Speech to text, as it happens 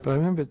But I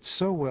remember it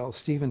so well,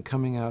 Stephen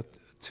coming out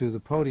to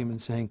the podium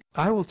and saying,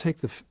 I will take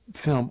the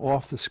film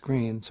off the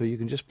screen so you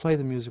can just play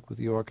the music with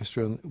the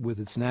orchestra with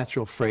its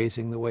natural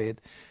phrasing, the way it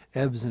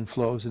ebbs and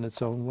flows in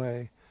its own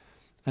way,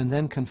 and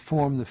then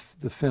conform the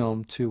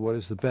film to what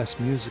is the best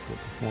musical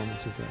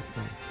performance of that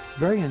film.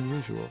 Very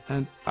unusual.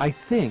 And I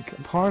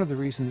think part of the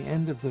reason the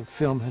end of the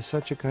film has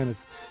such a kind of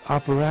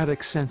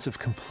operatic sense of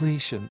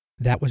completion.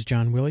 That was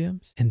John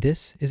Williams, and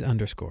this is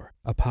Underscore,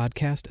 a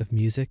podcast of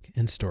music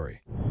and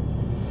story.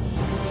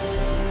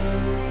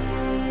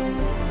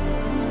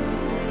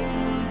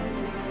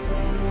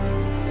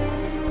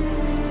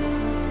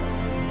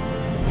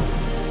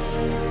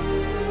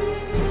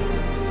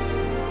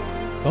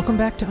 Welcome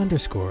back to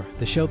Underscore,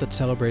 the show that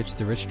celebrates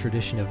the rich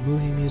tradition of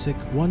movie music,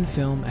 one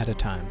film at a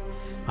time.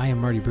 I am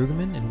Marty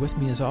Brueggemann, and with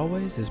me as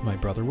always is my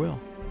brother Will.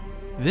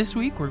 This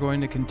week we're going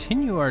to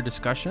continue our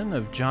discussion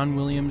of John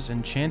Williams'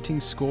 enchanting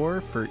score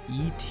for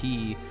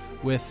E.T.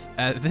 with,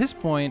 at this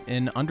point,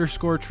 an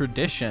Underscore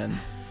tradition.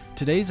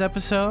 Today's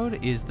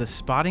episode is the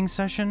spotting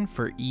session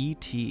for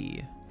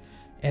E.T.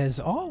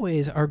 As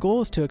always, our goal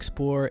is to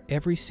explore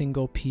every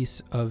single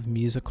piece of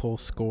musical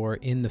score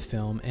in the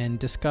film and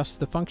discuss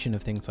the function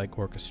of things like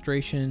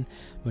orchestration,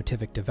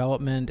 motivic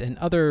development, and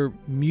other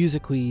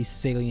musically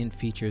salient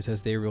features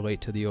as they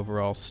relate to the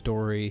overall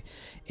story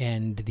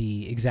and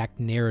the exact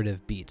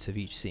narrative beats of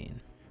each scene.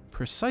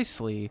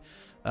 Precisely.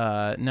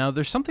 Now,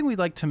 there's something we'd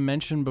like to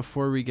mention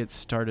before we get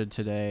started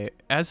today.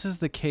 As is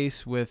the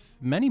case with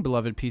many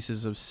beloved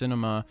pieces of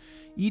cinema,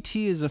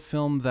 E.T. is a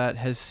film that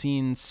has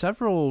seen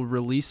several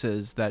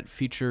releases that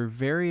feature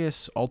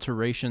various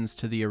alterations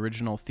to the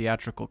original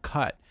theatrical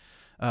cut.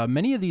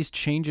 Many of these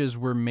changes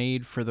were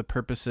made for the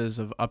purposes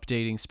of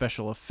updating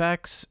special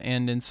effects,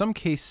 and in some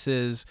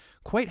cases,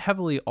 quite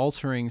heavily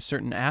altering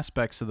certain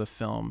aspects of the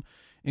film,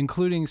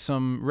 including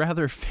some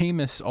rather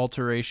famous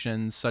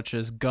alterations such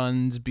as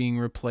guns being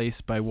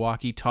replaced by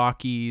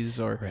walkie-talkies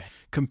or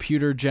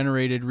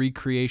computer-generated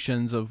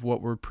recreations of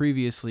what were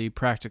previously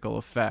practical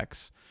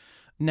effects.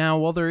 Now,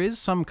 while there is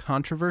some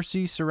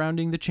controversy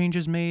surrounding the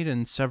changes made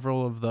in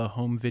several of the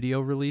home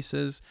video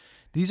releases,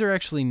 these are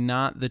actually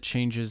not the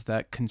changes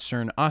that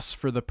concern us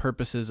for the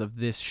purposes of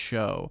this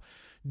show.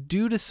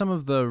 Due to some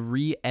of the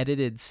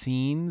re-edited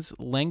scenes,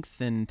 length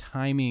and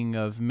timing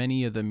of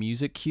many of the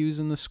music cues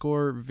in the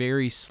score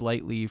vary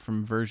slightly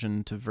from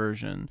version to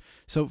version.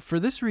 So for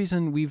this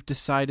reason, we've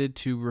decided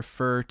to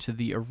refer to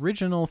the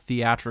original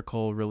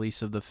theatrical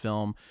release of the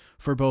film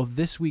for both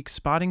this week's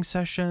spotting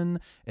session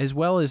as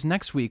well as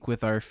next week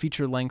with our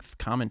feature-length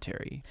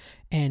commentary.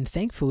 And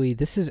thankfully,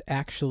 this is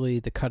actually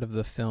the cut of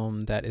the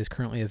film that is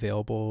currently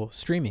available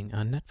streaming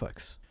on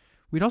Netflix.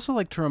 We'd also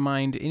like to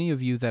remind any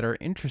of you that are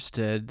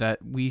interested that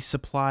we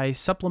supply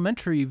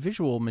supplementary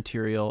visual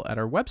material at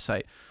our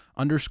website,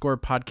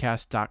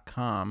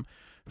 underscorepodcast.com.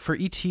 For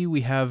E.T.,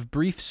 we have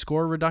brief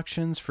score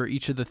reductions for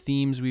each of the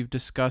themes we've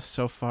discussed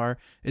so far,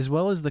 as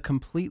well as the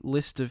complete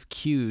list of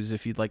cues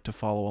if you'd like to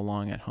follow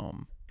along at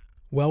home.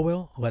 Well,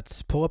 Will,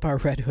 let's pull up our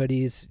red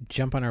hoodies,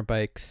 jump on our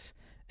bikes,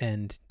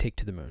 and take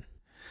to the moon.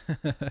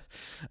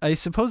 I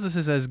suppose this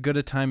is as good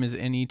a time as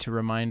any to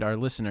remind our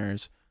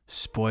listeners,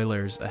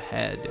 spoilers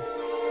ahead.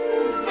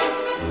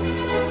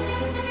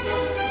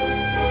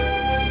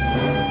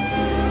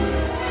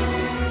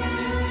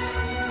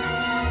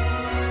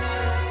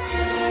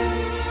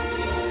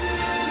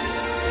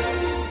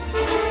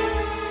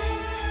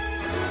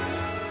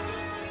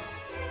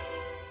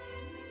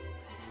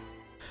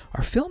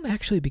 Our film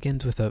actually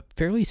begins with a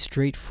fairly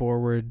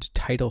straightforward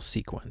title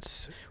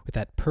sequence with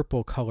that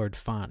purple-colored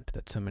font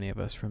that so many of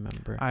us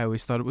remember. I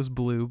always thought it was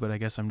blue, but I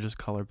guess I'm just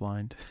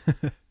colorblind.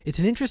 It's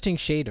an interesting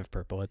shade of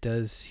purple. It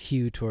does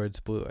hew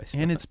towards blue, I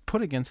suppose. And it's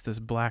put against this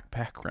black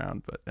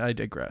background, but I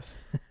digress.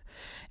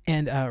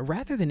 And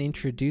rather than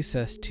introduce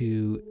us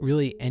to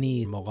really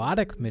any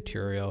melodic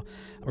material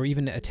or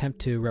even attempt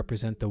to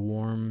represent the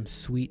warm,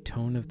 sweet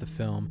tone of the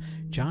film,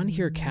 John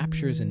here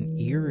captures an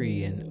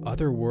eerie and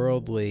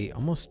otherworldly,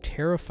 almost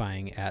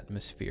terrifying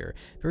atmosphere,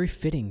 very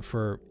fitting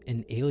for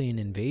an alien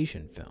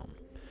invasion film.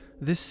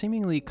 This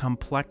seemingly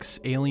complex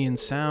alien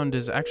sound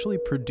is actually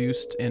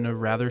produced in a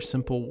rather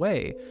simple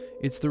way.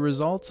 It's the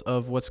result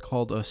of what's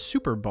called a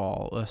super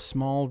ball, a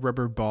small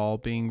rubber ball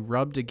being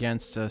rubbed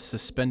against a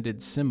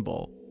suspended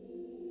cymbal.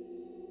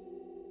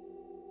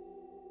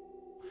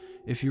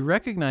 If you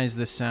recognize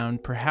this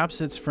sound,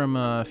 perhaps it's from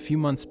a few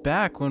months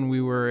back when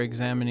we were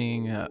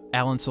examining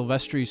Alan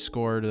Silvestri's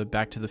score to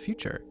Back to the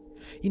Future.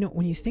 You know,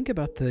 when you think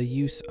about the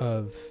use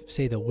of,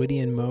 say, the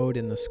Lydian mode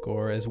in the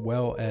score, as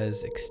well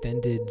as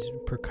extended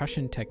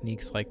percussion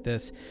techniques like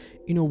this,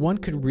 you know, one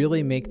could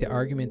really make the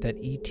argument that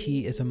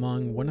E.T. is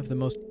among one of the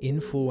most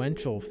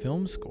influential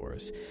film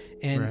scores,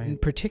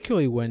 and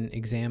particularly when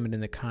examined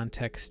in the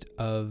context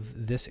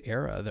of this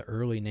era, the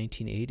early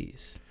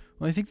 1980s.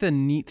 Well, I think the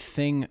neat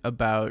thing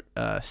about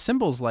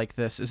symbols like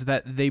this is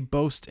that they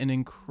boast an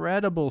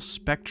incredible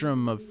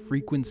spectrum of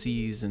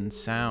frequencies and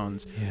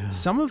sounds. Yeah.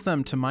 Some of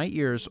them, to my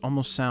ears,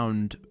 almost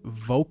sound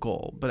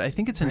vocal, but I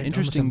think it's an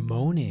interesting... Almost a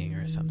moaning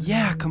or something.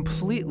 Yeah,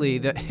 completely.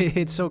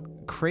 It's so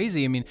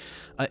crazy. I mean,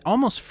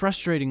 almost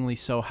frustratingly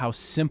so how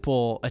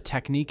simple a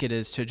technique it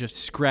is to just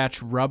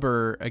scratch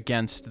rubber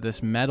against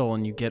this metal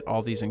and you get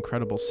all these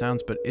incredible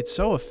sounds, but it's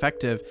so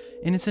effective.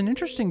 And it's an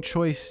interesting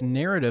choice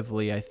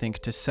narratively, I think,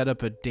 to set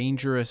up a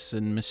dangerous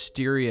and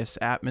mysterious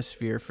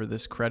atmosphere for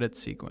this credit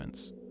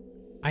sequence.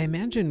 I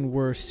imagine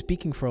we're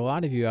speaking for a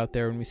lot of you out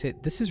there when we say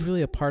this is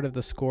really a part of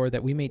the score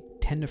that we may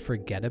tend to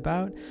forget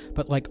about,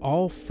 but like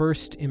all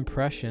first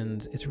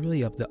impressions, it's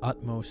really of the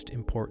utmost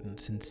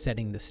importance in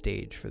setting the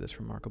stage for this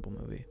remarkable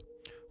movie.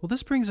 Well,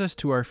 this brings us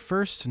to our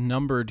first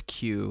numbered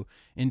cue,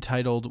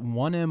 entitled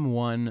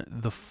 1M1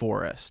 The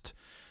Forest.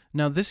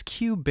 Now, this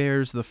cue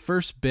bears the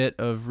first bit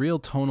of real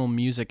tonal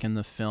music in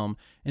the film,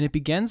 and it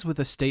begins with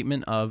a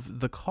statement of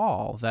the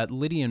call, that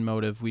Lydian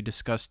motive we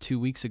discussed 2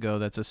 weeks ago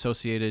that's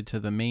associated to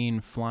the main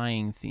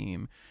flying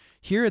theme.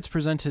 Here it's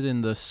presented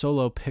in the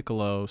solo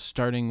piccolo,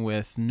 starting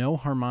with no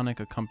harmonic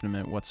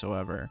accompaniment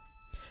whatsoever.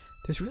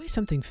 There's really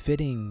something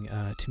fitting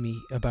to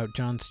me about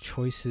John's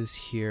choices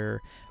here.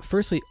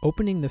 Firstly,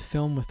 opening the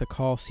film with the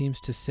call seems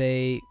to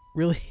say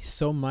really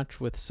so much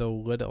with so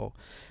little.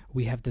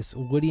 We have this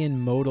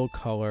Lydian modal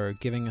color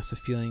giving us a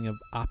feeling of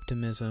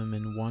optimism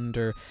and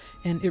wonder,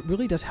 and it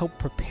really does help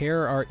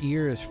prepare our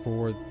ears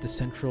for the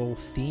central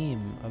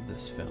theme of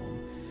this film.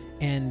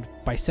 And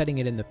by setting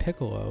it in the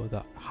piccolo,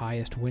 the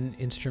highest wind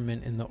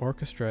instrument in the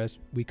orchestra, as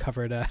we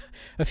covered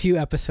a few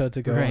episodes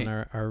ago right.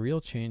 on our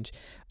Reel Change,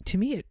 to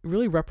me it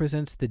really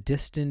represents the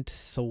distant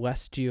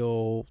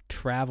celestial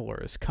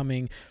travelers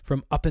coming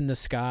from up in the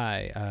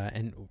sky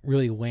and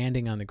really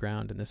landing on the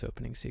ground in this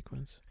opening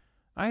sequence.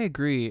 I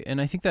agree, and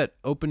I think that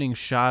opening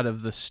shot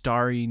of the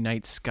starry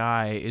night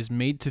sky is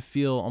made to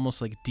feel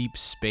almost like deep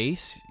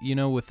space,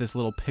 with this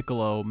little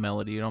piccolo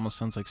melody. It almost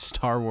sounds like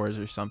Star Wars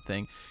or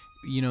something.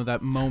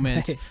 That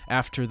moment Right.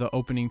 after the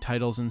opening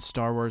titles in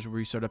Star Wars where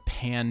you sort of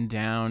pan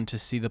down to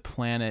see the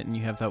planet and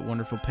you have that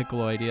wonderful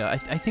piccolo idea.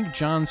 I think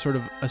John sort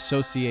of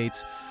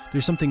associates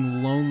there's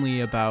something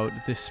lonely about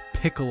this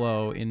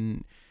piccolo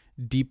in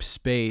deep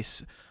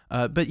space.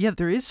 But yeah,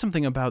 there is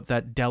something about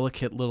that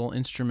delicate little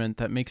instrument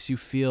that makes you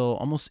feel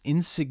almost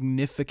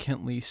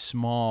insignificantly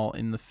small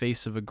in the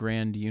face of a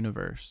grand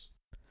universe.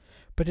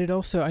 But it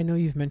also, I know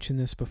you've mentioned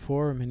this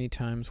before many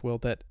times, Will,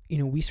 that,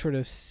 we sort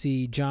of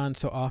see John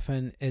so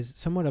often as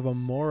somewhat of a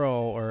moral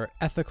or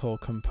ethical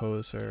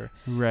composer.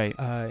 Right.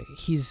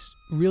 He's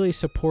really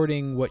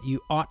supporting what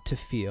you ought to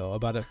feel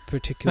about a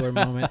particular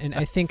moment. And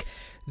I think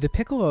the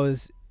piccolo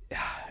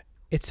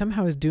it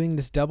somehow is doing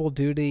this double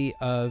duty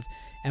of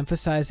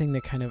emphasizing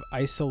the kind of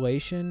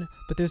isolation,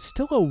 but there's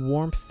still a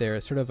warmth there,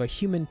 sort of a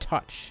human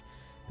touch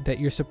that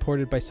you're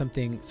supported by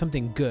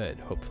something good,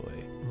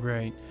 hopefully.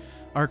 Right.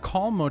 Our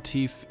call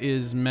motif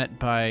is met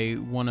by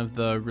one of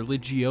the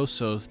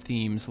religioso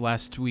themes.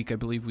 Last week, I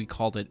believe we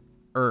called it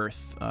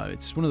Earth.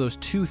 It's one of those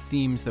two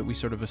themes that we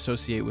sort of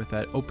associate with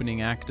that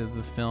opening act of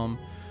the film.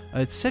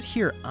 It's set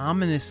here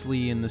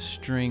ominously in the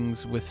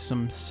strings with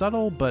some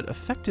subtle but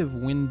effective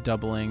wind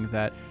doubling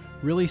that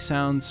really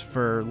sounds,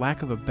 for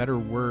lack of a better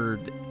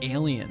word,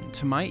 alien.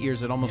 To my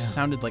ears, it almost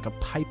sounded like a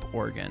pipe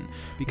organ,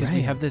 because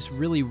we have this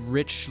really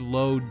rich,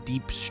 low,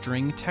 deep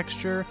string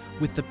texture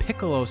with the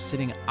piccolo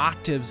sitting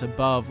octaves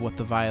above what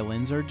the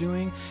violins are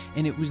doing.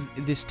 And it was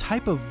this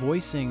type of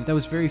voicing that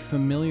was very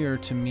familiar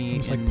to me.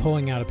 It's like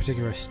pulling out a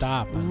particular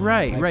stop.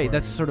 Right. Organ.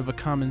 That's sort of a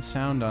common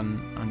sound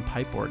on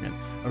pipe organ.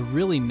 A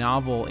really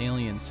novel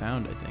alien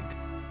sound, I think.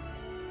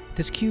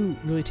 This cue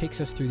really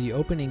takes us through the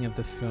opening of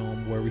the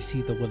film, where we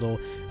see the little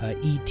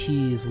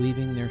ETs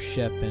leaving their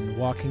ship and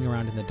walking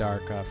around in the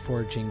dark,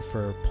 foraging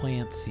for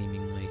plants,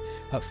 seemingly.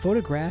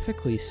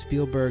 Photographically,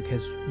 Spielberg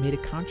has made a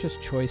conscious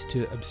choice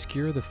to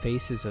obscure the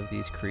faces of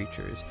these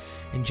creatures,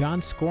 and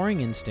John's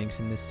scoring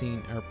instincts in this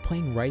scene are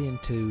playing right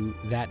into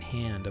that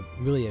hand of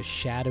really a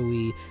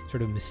shadowy,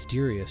 sort of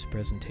mysterious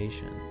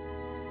presentation.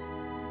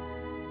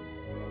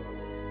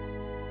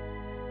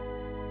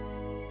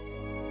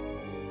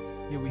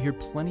 Yeah, we hear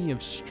plenty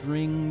of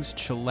strings,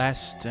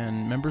 celeste,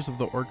 and members of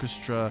the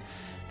orchestra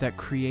that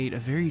create a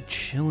very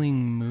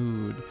chilling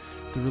mood.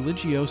 The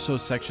religioso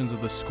sections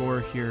of the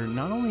score here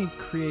not only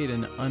create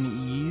an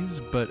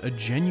unease, but a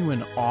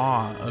genuine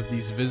awe of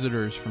these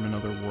visitors from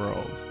another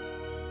world.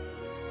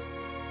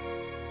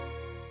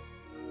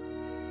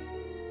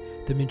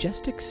 The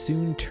majestic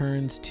soon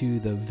turns to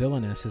the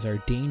villainous as our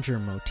danger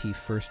motif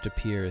first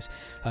appears,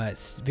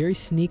 very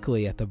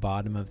sneakily at the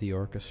bottom of the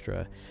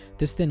orchestra.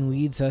 This then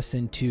leads us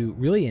into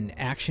really an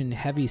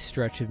action-heavy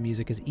stretch of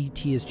music as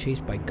E.T. is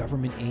chased by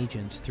government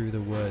agents through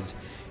the woods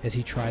as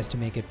he tries to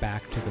make it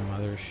back to the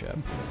mothership.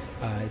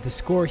 The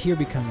score here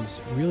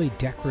becomes really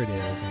decorative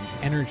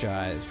and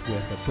energized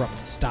with abrupt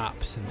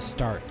stops and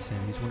starts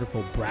and these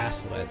wonderful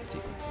brass-led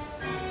sequences.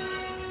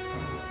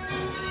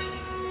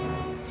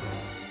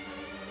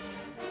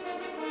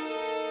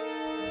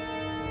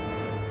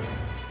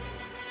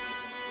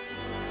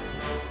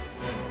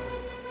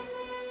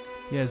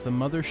 Yeah, as the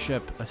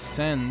mothership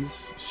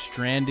ascends,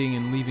 stranding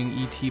and leaving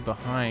E.T.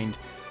 behind,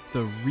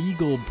 the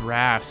regal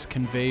brass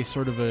convey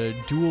sort of a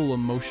dual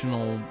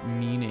emotional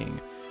meaning.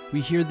 We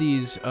hear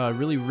these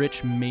really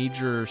rich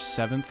major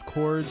seventh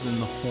chords in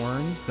the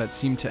horns that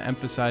seem to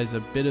emphasize a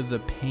bit of the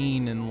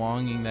pain and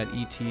longing that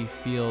E.T.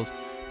 feels,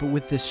 but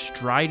with this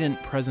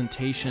strident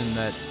presentation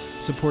that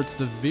supports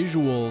the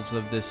visuals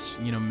of this,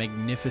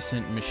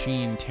 magnificent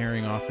machine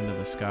tearing off into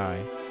the sky.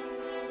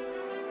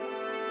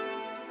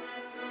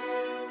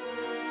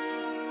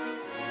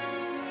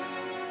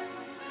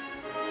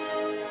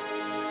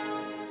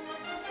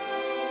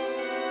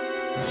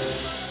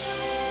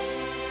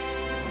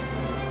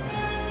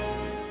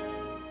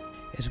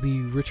 As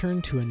we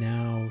return to a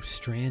now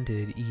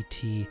stranded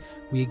E.T.,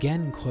 we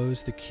again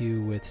close the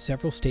cue with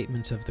several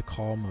statements of the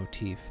call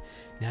motif,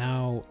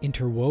 now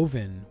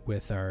interwoven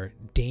with our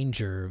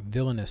danger,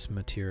 villainous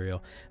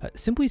material,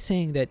 simply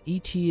saying that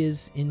E.T.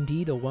 is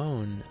indeed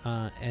alone,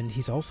 and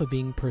he's also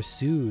being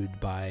pursued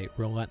by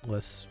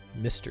relentless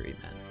mystery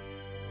men.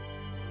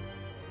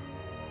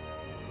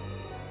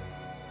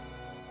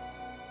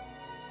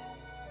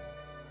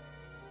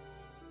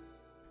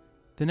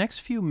 The next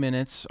few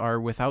minutes are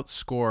without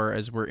score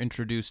as we're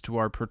introduced to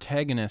our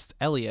protagonist,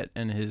 Elliot,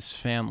 and his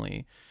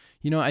family.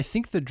 I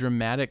think the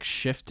dramatic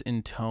shift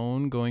in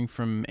tone going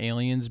from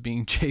aliens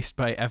being chased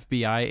by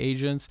FBI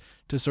agents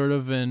to sort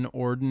of an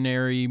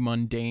ordinary,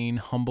 mundane,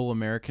 humble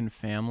American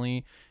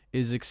family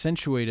is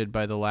accentuated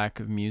by the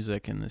lack of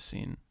music in this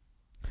scene.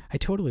 I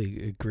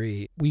totally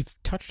agree. We've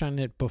touched on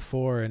it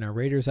before in our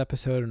Raiders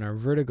episode and our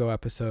Vertigo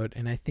episode,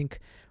 and I think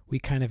we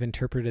kind of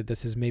interpreted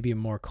this as maybe a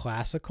more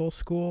classical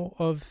school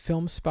of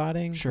film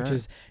spotting, Sure. which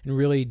is in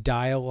really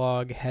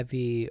dialogue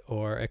heavy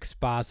or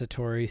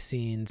expository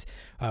scenes.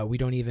 We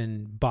don't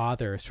even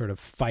bother sort of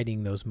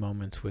fighting those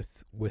moments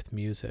with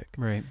music.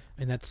 Right.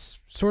 And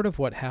that's sort of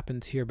what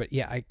happens here. But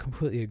yeah, I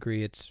completely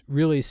agree. It's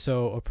really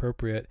so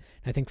appropriate.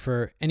 I think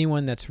for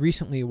anyone that's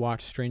recently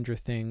watched Stranger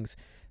Things,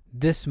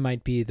 this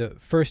might be the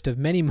first of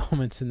many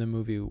moments in the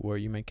movie where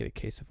you might get a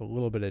case of a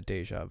little bit of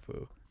deja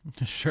vu.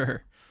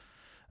 Sure.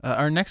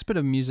 Our next bit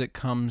of music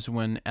comes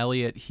when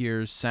Elliot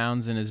hears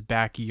sounds in his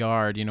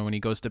backyard, when he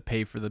goes to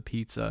pay for the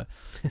pizza.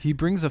 He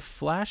brings a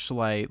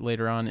flashlight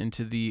later on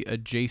into the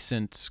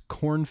adjacent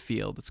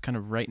cornfield. It's kind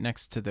of right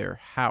next to their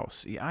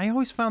house. I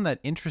always found that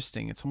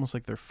interesting. It's almost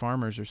like they're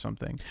farmers or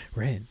something.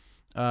 Right.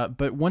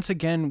 But once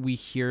again, we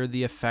hear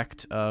the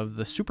effect of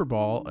the Super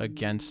Ball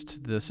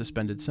against the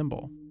suspended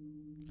cymbal.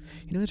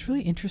 It's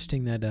really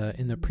interesting that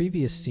in the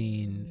previous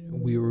scene,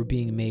 we were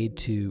being made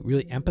to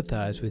really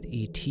empathize with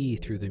E.T.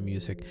 through the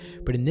music.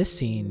 But in this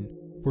scene,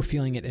 we're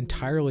feeling it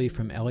entirely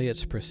from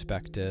Elliot's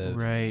perspective.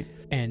 Right.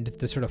 And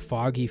the sort of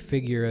foggy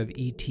figure of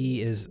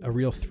E.T. is a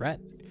real threat.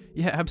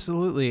 Yeah,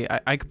 absolutely.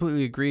 I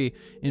completely agree.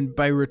 And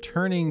by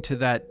returning to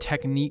that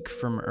technique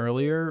from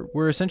earlier,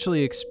 we're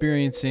essentially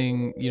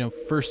experiencing,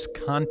 first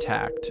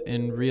contact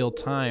in real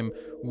time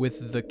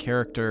with the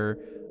character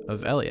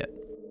of Elliot.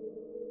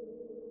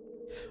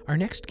 Our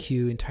next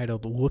cue,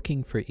 entitled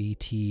Looking for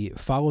E.T.,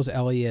 follows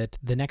Elliot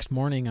the next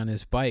morning on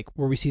his bike,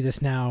 where we see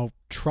this now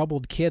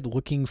troubled kid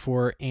looking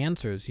for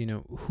answers.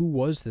 Who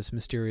was this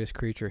mysterious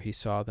creature he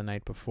saw the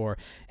night before?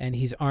 And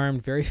he's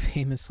armed very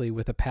famously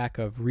with a pack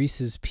of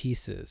Reese's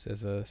Pieces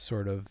as a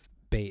sort of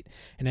bait.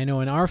 And I know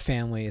in our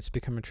family, it's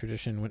become a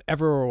tradition.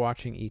 Whenever we're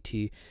watching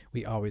E.T.,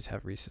 we always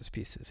have Reese's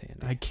Pieces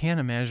handy. I can't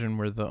imagine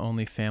we're the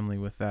only family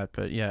with that,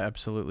 but yeah,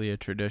 absolutely a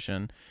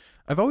tradition.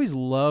 I've always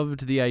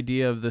loved the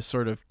idea of this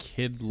sort of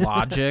kid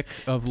logic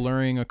of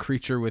luring a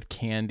creature with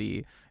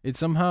candy. It's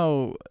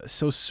somehow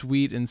so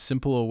sweet and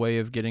simple a way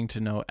of getting to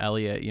know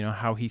Elliot,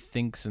 how he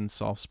thinks and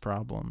solves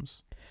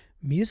problems.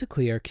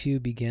 Musically, our cue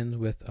begins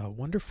with a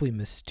wonderfully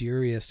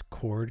mysterious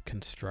chord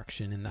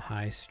construction in the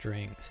high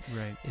strings.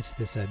 Right. It's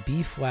this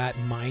B-flat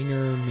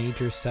minor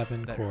major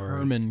 7 That chord.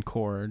 Herman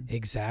chord.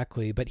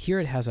 Exactly, but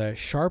here it has a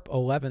sharp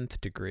 11th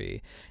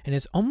degree, and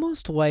it's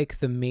almost like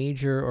the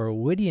major or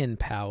Lydian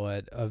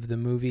palette of the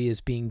movie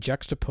is being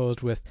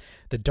juxtaposed with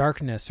the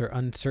darkness or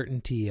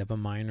uncertainty of a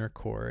minor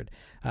chord.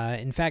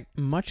 In fact,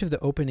 much of the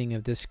opening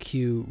of this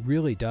cue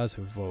really does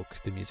evoke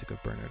the music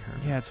of Bernard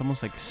Herrmann. Yeah, it's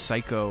almost like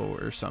Psycho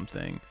or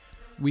something.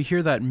 We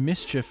hear that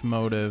mischief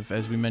motive,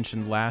 as we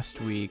mentioned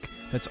last week,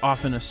 that's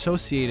often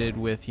associated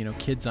with,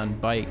 kids on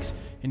bikes.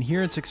 And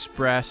here it's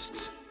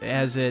expressed,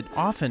 as it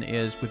often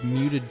is, with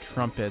muted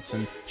trumpets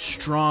and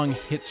strong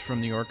hits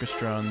from the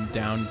orchestra and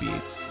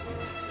downbeats.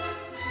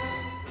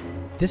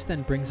 This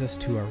then brings us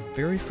to our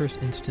very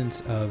first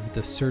instance of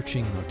the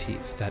searching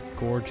motif, that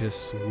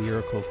gorgeous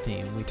lyrical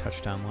theme we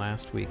touched on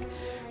last week.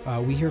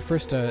 We hear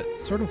first a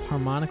sort of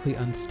harmonically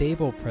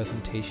unstable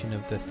presentation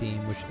of the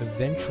theme, which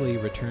eventually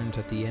returns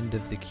at the end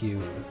of the cue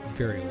with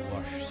very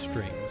lush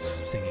strings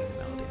singing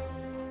the melody.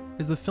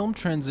 As the film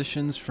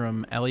transitions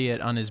from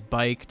Elliot on his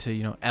bike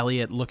to,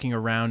 Elliot looking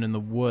around in the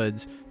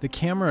woods, the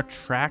camera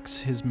tracks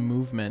his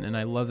movement, and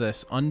I love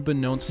this.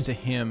 Unbeknownst to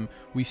him,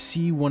 we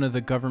see one of the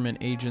government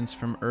agents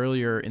from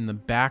earlier in the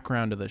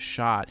background of the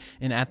shot,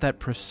 and at that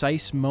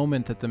precise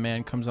moment that the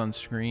man comes on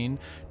screen,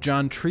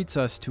 John treats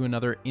us to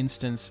another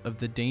instance of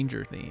the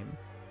danger theme.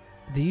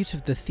 The use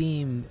of the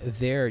theme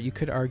there, you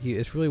could argue,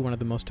 is really one of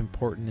the most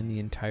important in the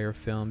entire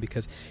film,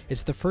 because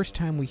it's the first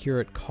time we hear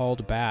it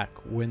called back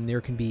when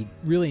there can be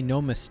really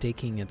no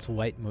mistaking its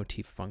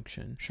leitmotif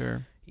function.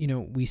 Sure.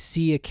 We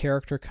see a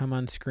character come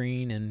on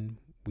screen and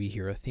we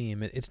hear a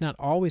theme. It's not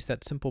always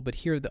that simple, but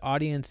here the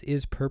audience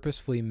is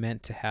purposefully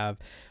meant to have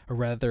a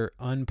rather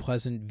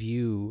unpleasant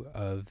view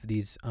of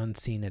these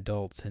unseen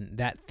adults. And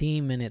that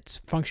theme and its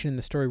function in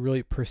the story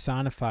really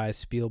personifies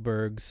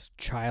Spielberg's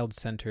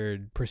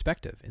child-centered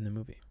perspective in the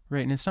movie.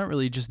 Right, and it's not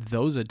really just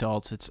those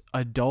adults, it's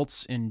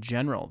adults in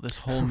general. This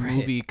whole Right.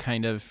 movie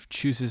kind of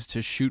chooses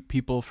to shoot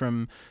people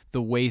from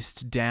the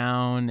waist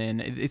down,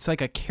 and it's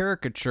like a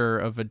caricature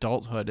of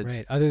adulthood. It's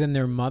Right, other than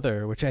their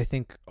mother, which I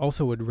think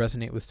also would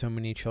resonate with so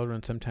many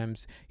children.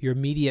 Sometimes your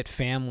immediate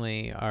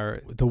family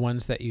are the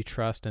ones that you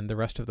trust, and the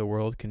rest of the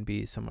world can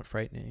be somewhat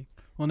frightening.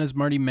 Well, and as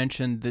Marty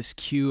mentioned, this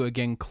cue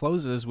again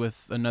closes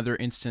with another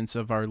instance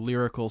of our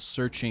lyrical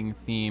searching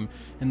theme,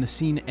 and the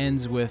scene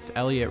ends with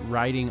Elliot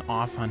riding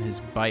off on his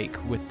bike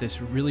with this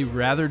really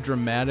rather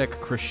dramatic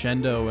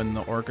crescendo in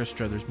the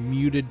orchestra. There's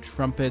muted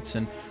trumpets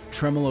and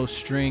tremolo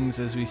strings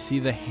as we see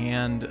the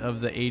hand of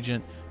the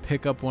agent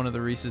pick up one of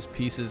the Reese's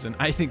Pieces, and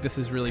I think this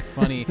is really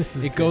funny.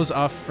 It goes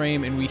off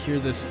frame and we hear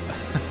this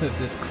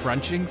this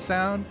crunching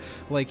sound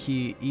like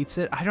he eats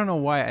it. I don't know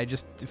why, I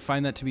just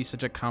find that to be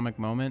such a comic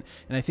moment,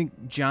 and I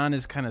think John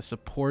is kind of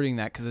supporting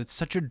that because it's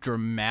such a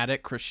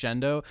dramatic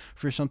crescendo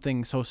for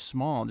something so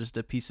small, just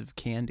a piece of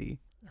candy.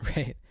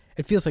 Right.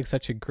 It feels like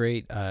such a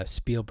great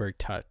Spielberg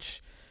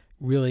touch,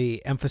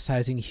 really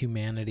emphasizing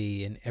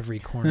humanity in every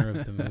corner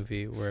of the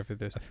movie, wherever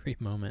there's a free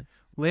moment.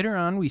 Later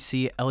on, we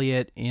see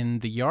Elliot in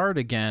the yard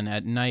again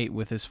at night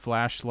with his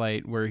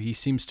flashlight where he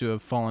seems to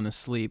have fallen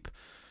asleep.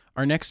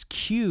 Our next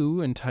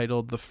cue,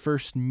 entitled The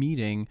First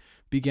Meeting,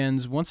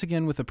 begins once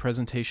again with a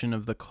presentation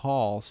of the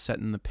call set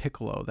in the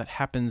piccolo that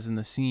happens in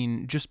the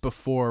scene just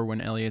before,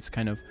 when Elliot's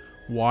kind of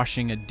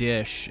washing a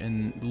dish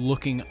and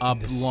looking up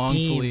The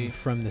longfully. steam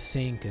from the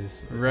sink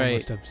is Right.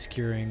 almost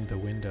obscuring the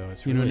window.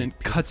 It's You know, really and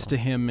it cuts to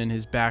beautiful. him in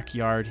his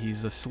backyard.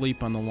 He's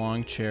asleep on the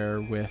lawn chair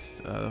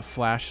with a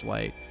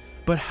flashlight.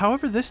 But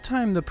however, this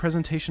time the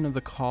presentation of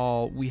the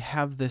call, we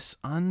have this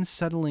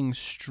unsettling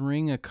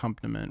string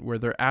accompaniment where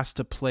they're asked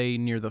to play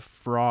near the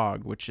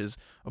frog, which is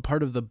a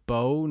part of the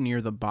bow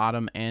near the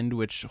bottom end,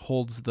 which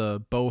holds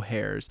the bow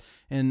hairs.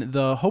 And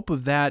the hope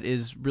of that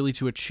is really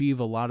to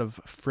achieve a lot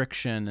of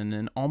friction and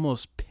an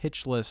almost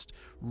pitchless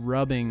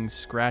rubbing,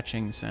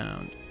 scratching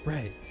sound.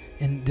 Right.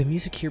 And the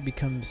music here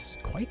becomes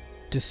quite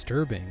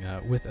disturbing,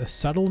 with a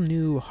subtle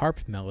new harp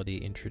melody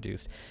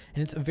introduced.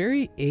 And it's a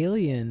very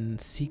alien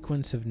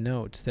sequence of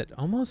notes that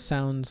almost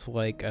sounds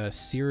like a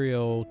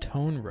serial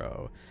tone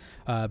row.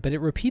 But it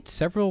repeats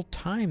several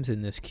times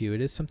in this cue. It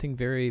is something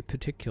very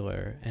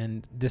particular.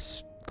 And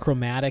this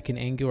chromatic and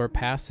angular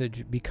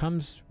passage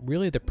becomes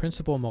really the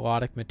principal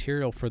melodic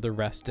material for the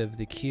rest of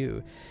the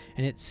cue.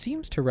 And it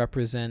seems to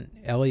represent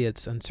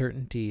Elliot's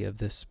uncertainty of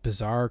this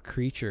bizarre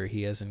creature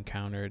he has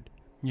encountered.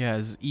 Yeah,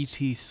 as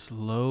E.T.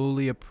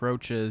 slowly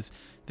approaches,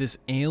 this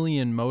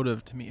alien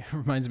motive to me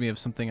reminds me of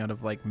something out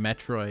of like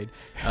Metroid.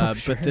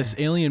 Sure. But this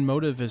alien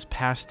motive is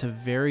passed to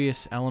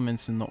various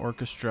elements in the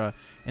orchestra,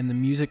 and the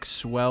music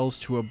swells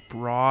to a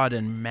broad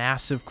and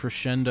massive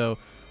crescendo,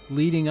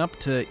 leading up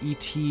to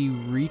E.T.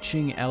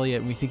 reaching Elliot.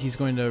 And we think he's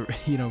going to,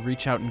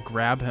 reach out and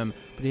grab him,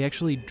 but he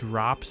actually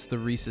drops the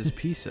Reese's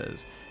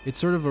Pieces. It's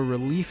sort of a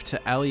relief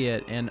to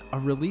Elliot and a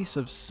release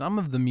of some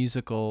of the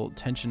musical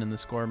tension in the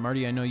score.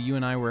 Marty, I know you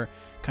and I were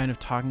kind of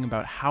talking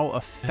about how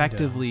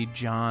effectively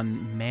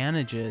John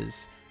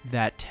manages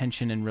that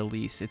tension and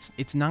release.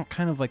 It's not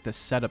kind of like the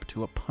setup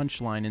to a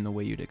punchline in the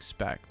way you'd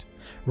expect.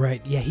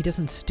 Right, yeah, he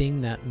doesn't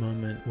sting that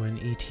moment when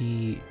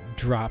E.T.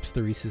 drops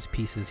the Reese's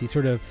Pieces. He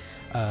sort of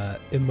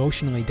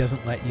emotionally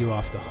doesn't let you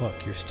off the hook.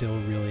 You're still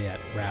really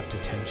at rapt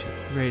attention.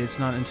 Right, it's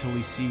not until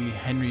we see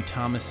Henry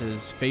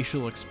Thomas's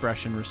facial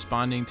expression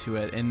responding to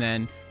it, and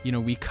then,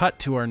 we cut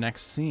to our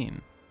next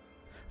scene.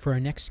 For our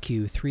next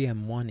cue,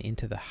 3M1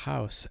 Into the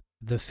House,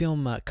 the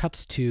film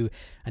cuts to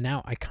a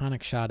now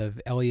iconic shot of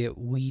Elliot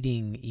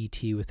leading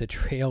E.T. with a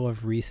trail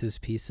of Reese's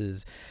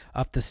Pieces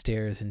up the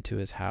stairs into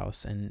his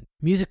house. And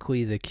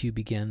musically, the cue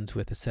begins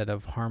with a set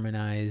of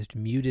harmonized,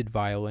 muted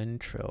violin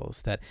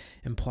trills that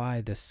imply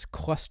this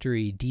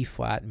clustery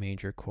D-flat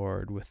major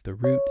chord with the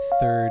root,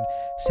 third,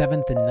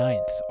 seventh, and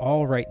ninth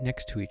all right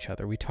next to each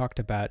other. We talked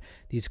about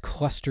these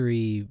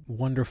clustery,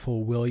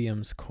 wonderful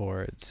Williams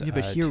chords. Yeah,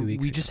 but here 2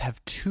 weeks we ago. just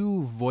have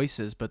two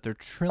voices, but they're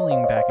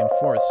trilling back and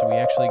forth, so we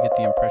actually get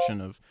the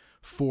impression of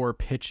four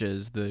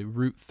pitches, the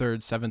root,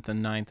 third, seventh,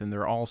 and ninth, and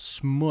they're all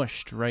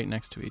smushed right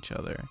next to each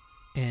other.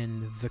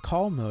 And the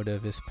call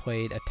motive is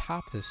played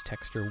atop this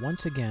texture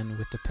once again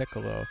with the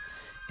piccolo.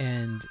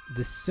 And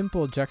the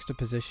simple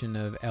juxtaposition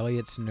of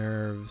Elliot's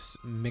nerves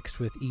mixed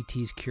with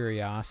E.T.'s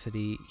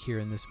curiosity here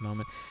in this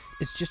moment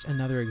is just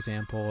another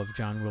example of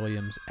John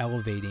Williams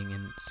elevating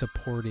and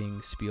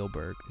supporting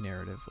Spielberg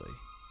narratively.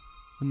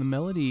 When the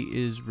melody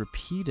is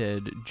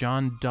repeated,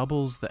 John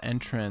doubles the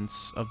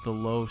entrance of the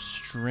low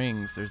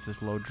strings. There's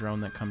this low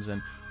drone that comes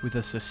in with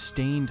a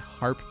sustained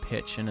harp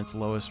pitch in its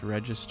lowest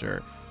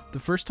register. The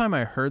first time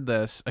I heard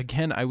this,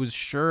 again, I was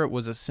sure it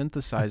was a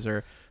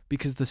synthesizer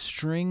because the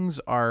strings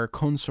are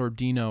con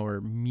sordino or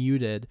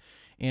muted,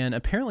 and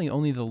apparently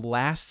only the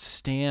last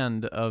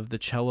stand of the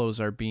cellos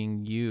are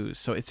being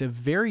used. So it's a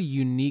very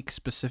unique,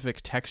 specific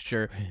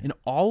texture, and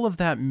all of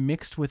that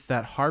mixed with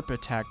that harp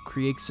attack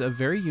creates a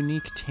very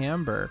unique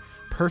timbre,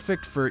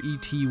 perfect for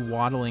E.T.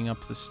 waddling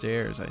up the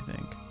stairs, I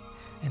think.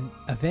 And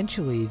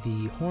eventually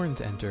the horns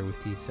enter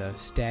with these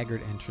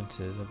staggered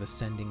entrances of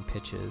ascending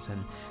pitches,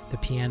 and the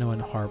piano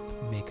and harp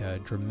make a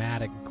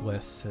dramatic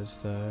gliss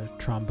as the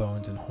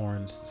trombones and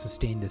horns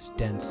sustain this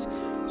dense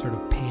sort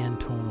of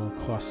pantonal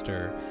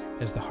cluster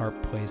as the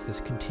harp plays this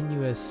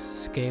continuous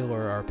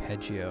scalar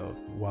arpeggio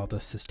while the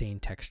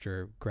sustained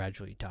texture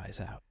gradually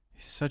dies out.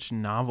 Such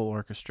novel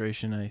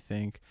orchestration, I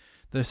think.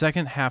 The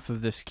second half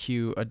of this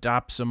cue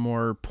adopts a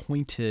more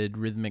pointed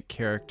rhythmic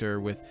character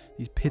with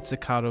these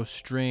pizzicato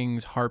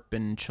strings, harp,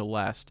 and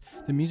celeste.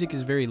 The music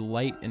is very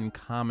light and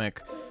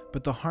comic,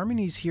 but the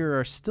harmonies here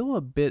are still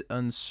a bit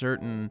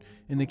uncertain,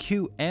 and the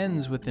cue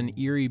ends with an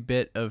eerie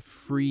bit of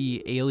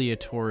free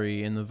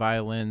aleatory in the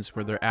violins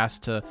where they're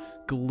asked to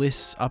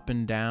gliss up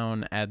and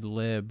down ad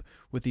lib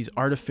with these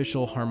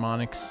artificial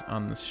harmonics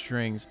on the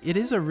strings. It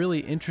is a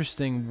really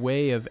interesting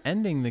way of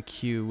ending the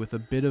cue with a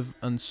bit of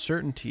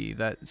uncertainty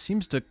that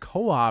seems to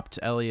co-opt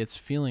Elliot's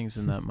feelings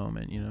in that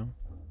moment, you know?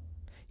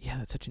 Yeah,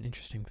 that's such an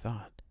interesting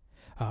thought.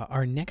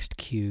 Our next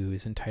cue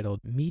is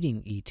entitled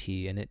Meeting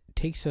E.T., and it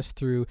takes us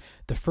through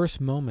the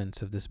first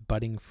moments of this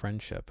budding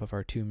friendship of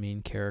our two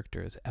main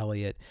characters,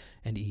 Elliot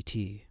and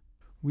E.T.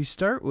 We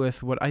start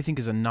with what I think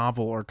is a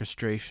novel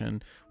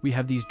orchestration. We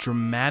have these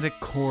dramatic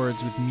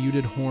chords with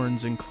muted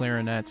horns and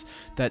clarinets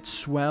that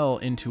swell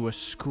into a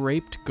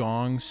scraped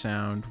gong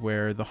sound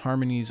where the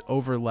harmonies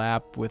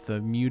overlap with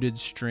a muted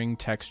string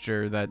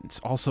texture that's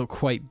also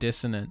quite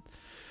dissonant.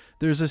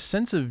 There's a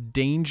sense of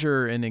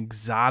danger and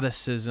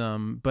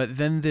exoticism, but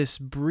then this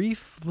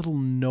brief little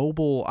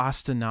noble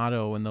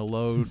ostinato in the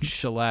low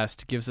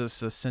celeste gives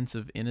us a sense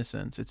of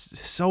innocence. It's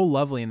so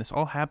lovely, and this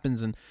all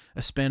happens in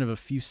a span of a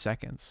few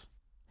seconds.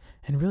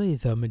 And really,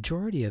 the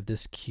majority of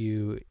this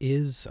cue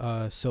is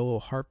a solo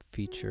harp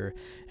feature,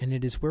 and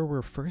it is where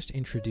we're first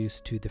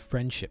introduced to the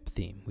friendship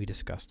theme we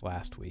discussed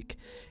last week.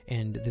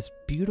 And this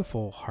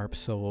beautiful harp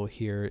solo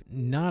here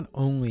not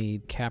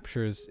only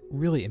captures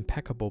really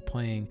impeccable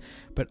playing,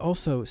 but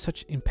also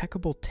such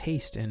impeccable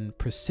taste and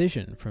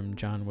precision from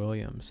John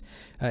Williams.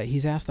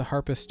 He's asked the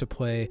harpist to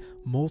play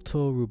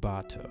molto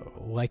rubato,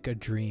 like a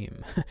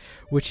dream,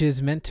 which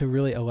is meant to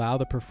really allow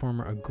the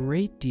performer a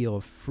great deal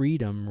of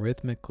freedom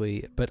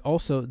rhythmically, but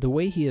also the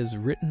way he has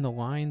written the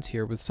lines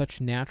here with such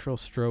natural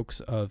strokes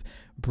of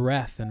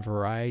breath and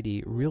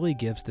variety really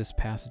gives this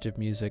passage of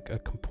music a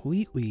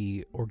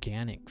completely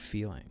organic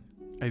feeling.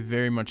 I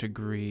very much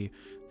agree.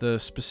 The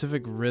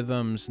specific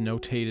rhythms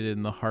notated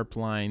in the harp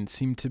line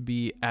seem to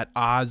be at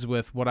odds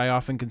with what I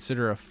often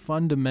consider a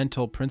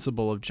fundamental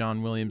principle of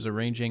John Williams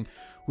arranging,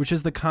 which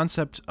is the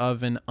concept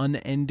of an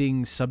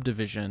unending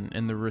subdivision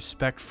and the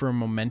respect for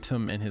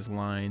momentum in his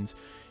lines.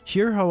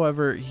 Here,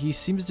 however, he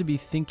seems to be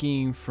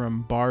thinking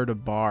from bar to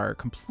bar,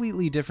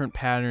 completely different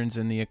patterns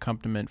in the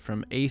accompaniment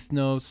from eighth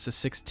notes to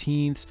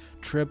sixteenths,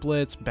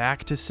 triplets,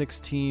 back to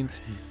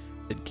sixteenths.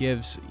 It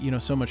gives,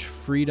 so much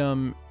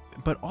freedom,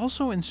 but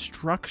also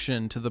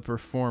instruction to the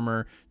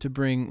performer to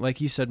bring,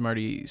 like you said,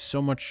 Marty,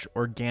 so much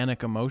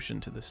organic emotion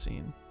to the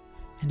scene.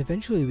 And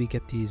eventually we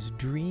get these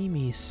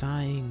dreamy,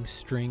 sighing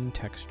string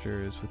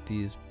textures with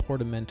these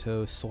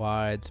portamento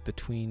slides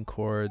between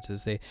chords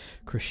as they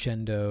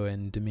crescendo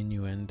and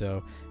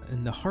diminuendo.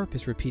 And the harp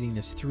is repeating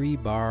this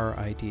 3-bar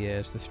idea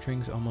as the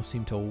strings almost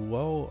seem to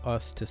lull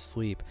us to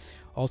sleep,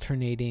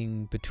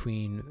 alternating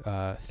between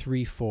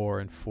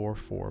 3/4 and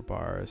 4/4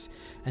 bars.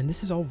 And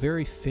this is all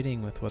very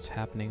fitting with what's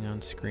happening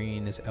on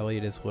screen as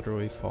Elliot is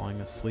literally falling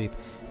asleep.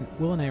 And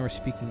Will and I were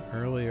speaking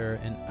earlier,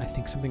 and I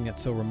think something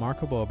that's so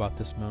remarkable about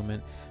this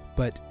moment,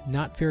 but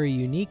not very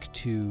unique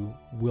to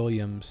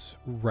Williams'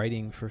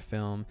 writing for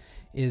film,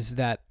 is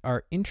that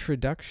our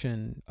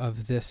introduction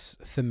of this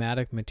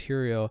thematic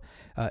material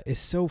is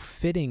so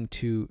fitting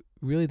to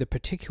really the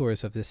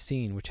particulars of this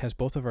scene, which has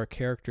both of our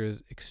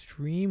characters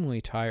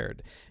extremely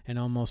tired and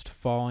almost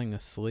falling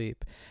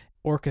asleep.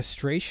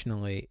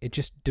 Orchestrationally, it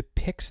just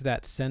depicts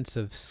that sense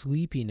of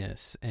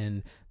sleepiness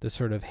and the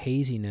sort of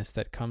haziness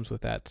that comes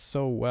with that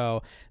so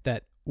well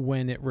that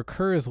when it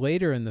recurs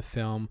later in the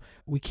film,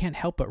 we can't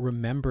help but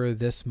remember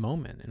this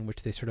moment in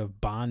which they sort of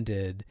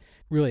bonded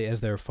really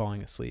as they were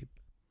falling asleep.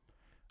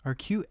 Our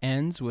cue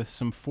ends with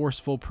some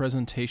forceful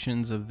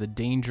presentations of the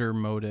danger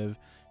motive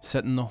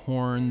set in the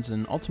horns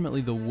and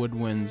ultimately the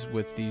woodwinds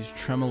with these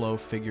tremolo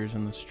figures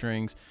in the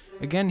strings.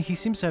 Again, he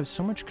seems to have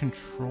so much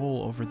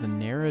control over the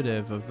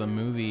narrative of the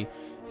movie,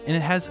 and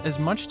it has as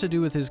much to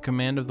do with his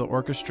command of the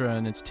orchestra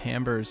and its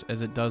timbres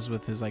as it does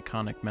with his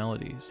iconic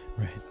melodies.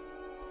 Right.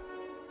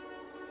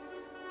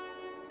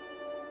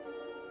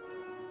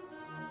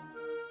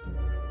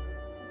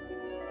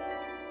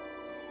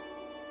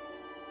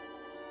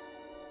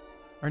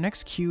 Our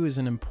next cue is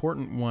an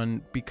important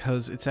one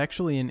because it's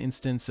actually an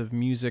instance of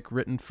music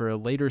written for a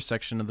later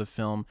section of the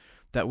film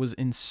that was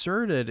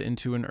inserted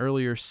into an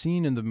earlier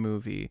scene in the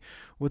movie.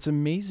 What's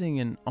amazing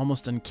and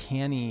almost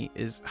uncanny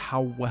is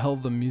how well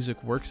the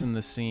music works in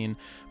this scene,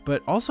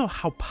 but also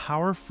how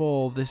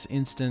powerful this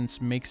instance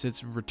makes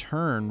its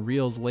return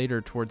reels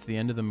later towards the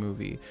end of the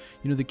movie.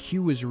 The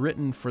cue was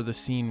written for the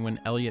scene when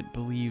Elliot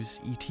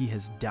believes E.T.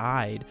 has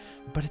died,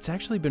 but it's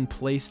actually been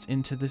placed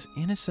into this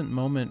innocent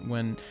moment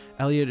when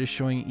Elliot is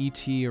showing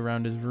E.T.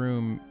 around his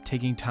room,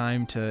 taking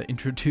time to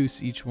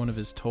introduce each one of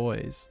his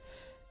toys.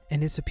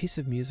 And it's a piece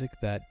of music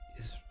that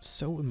is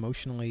so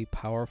emotionally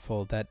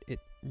powerful that it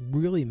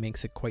really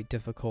makes it quite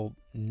difficult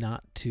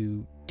not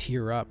to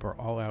tear up or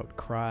all out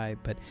cry,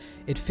 but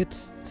it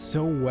fits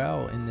so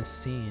well in this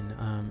scene,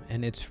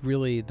 and it's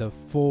really the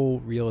full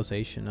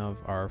realization of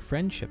our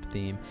friendship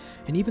theme.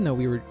 And even though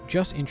we were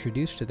just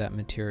introduced to that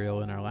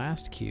material in our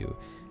last cue,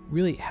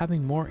 really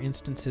having more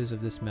instances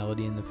of this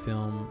melody in the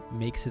film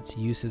makes its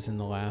uses in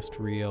the last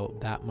reel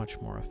that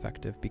much more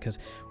effective, because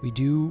we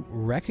do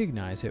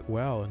recognize it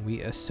well and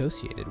we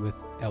associate it with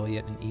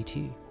Elliot and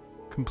E.T.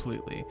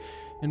 Completely.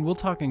 And we'll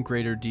talk in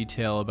greater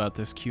detail about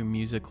this cue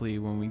musically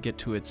when we get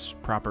to its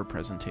proper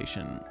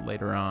presentation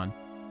later on.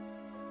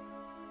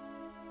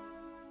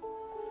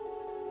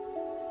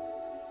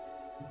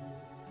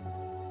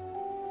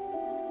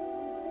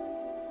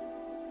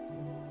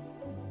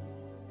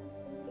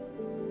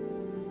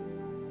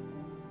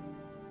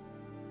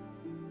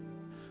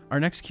 Our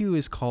next cue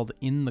is called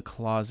In the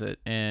Closet,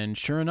 and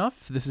sure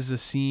enough, this is a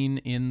scene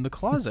in the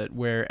closet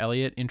where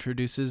Elliot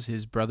introduces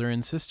his brother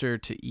and sister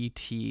to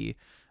E.T.,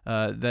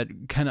 that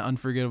kind of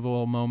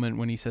unforgettable moment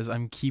when he says,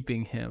 "I'm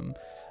keeping him."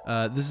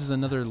 This is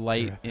another That's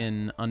light terrific.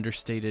 and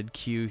understated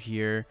cue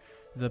here.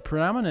 The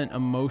predominant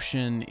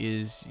emotion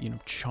is,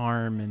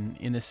 charm and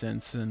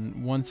innocence,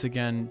 and once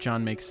again,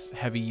 John makes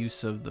heavy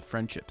use of the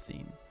friendship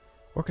theme.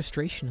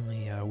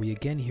 Orchestrationally, we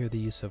again hear the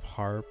use of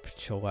harp,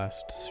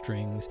 celeste,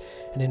 strings,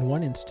 and in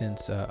one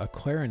instance, a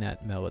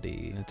clarinet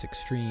melody in its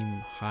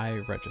extreme high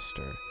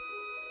register.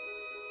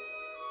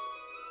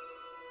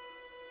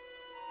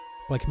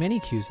 Like many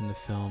cues in the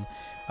film,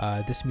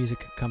 this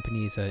music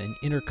accompanies an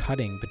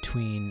intercutting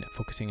between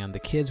focusing on the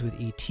kids with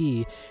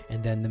E.T.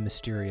 and then the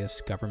mysterious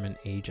government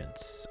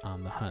agents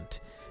on the hunt.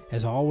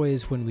 As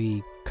always, when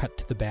we cut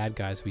to the bad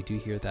guys, we do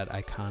hear that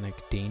iconic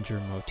danger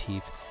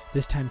motif,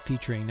 this time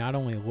featuring not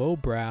only low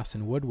brass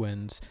and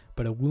woodwinds,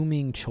 but a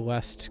looming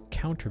celeste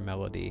counter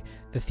melody.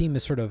 The theme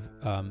is sort of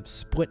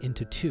split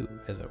into two,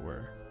 as it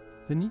were.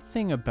 The neat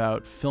thing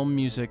about film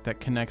music that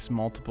connects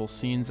multiple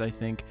scenes, I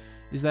think,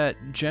 is that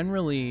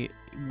generally,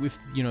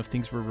 if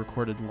things were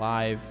recorded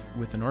live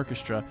with an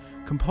orchestra,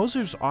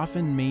 composers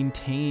often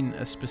maintain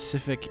a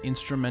specific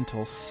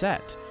instrumental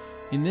set.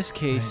 In this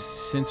case,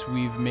 since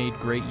we've made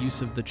great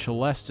use of the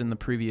celeste in the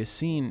previous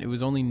scene, it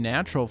was only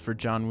natural for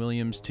John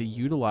Williams to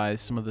utilize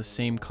some of the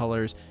same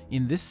colors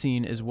in this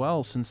scene as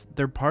well, since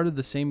they're part of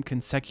the same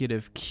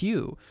consecutive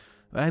cue.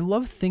 I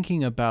love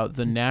thinking about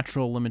the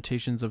natural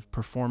limitations of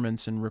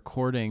performance and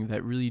recording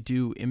that really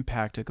do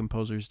impact a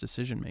composer's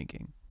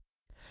decision-making.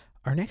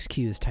 Our next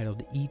cue is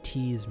titled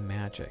E.T.'s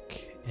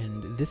Magic,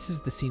 and this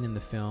is the scene in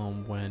the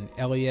film when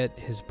Elliot,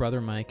 his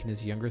brother Mike, and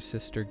his younger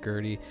sister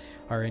Gertie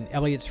are in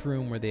Elliot's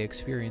room where they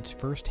experience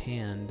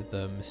firsthand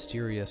the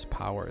mysterious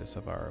powers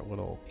of our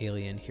little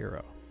alien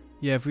hero.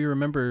 Yeah, if we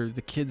remember,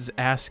 the kids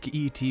ask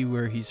E.T.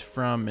 where he's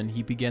from, and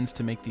he begins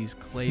to make these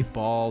clay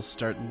balls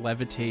start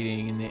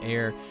levitating in the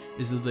air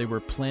as though they were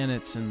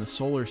planets in the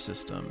solar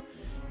system.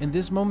 And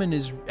this moment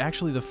is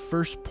actually the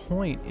first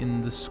point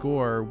in the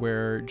score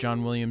where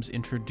John Williams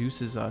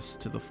introduces us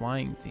to the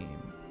flying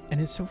theme.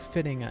 And it's so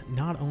fitting,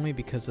 not only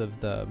because of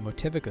the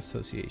motivic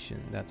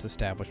association that's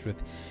established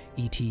with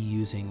E.T.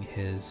 using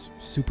his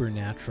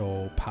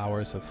supernatural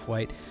powers of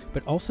flight,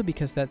 but also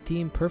because that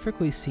theme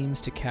perfectly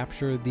seems to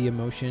capture the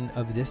emotion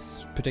of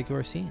this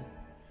particular scene.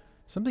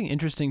 Something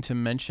interesting to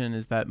mention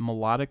is that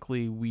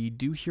melodically we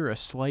do hear a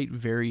slight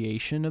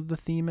variation of the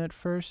theme at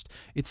first.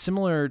 It's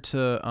similar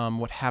to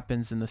what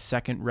happens in the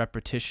second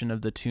repetition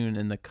of the tune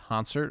in the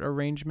concert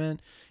arrangement.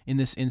 In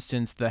this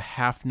instance, the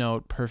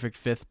half-note perfect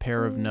fifth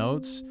pair of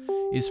notes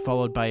is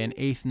followed by an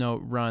eighth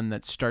note run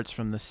that starts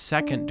from the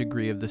second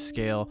degree of the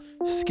scale,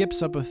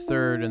 skips up a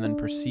third, and then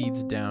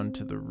proceeds down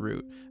to the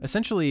root.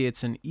 Essentially,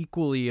 it's an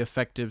equally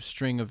effective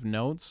string of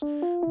notes,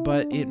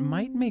 but it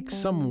might make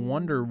some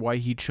wonder why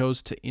he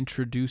chose to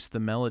introduce the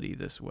melody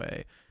this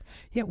way.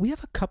 Yeah, we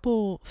have a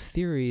couple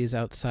theories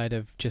outside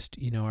of just,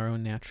 our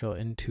own natural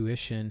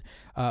intuition.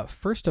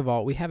 First of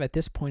all, we have at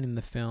this point in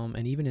the film,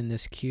 and even in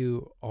this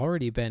cue,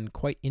 already been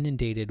quite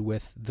inundated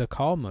with the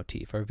call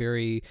motif, our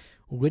very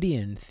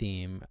Lydian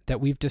theme that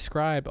we've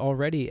described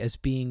already as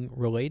being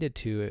related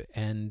to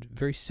and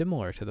very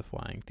similar to the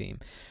flying theme.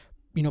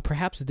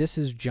 Perhaps this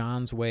is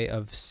John's way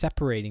of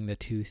separating the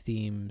two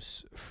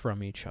themes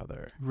from each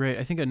other. Right.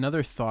 I think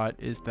another thought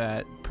is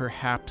that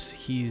perhaps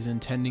he's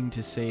intending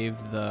to save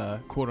the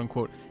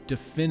quote-unquote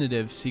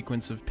definitive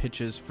sequence of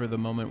pitches for the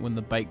moment when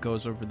the bike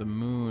goes over the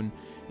moon.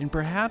 And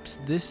perhaps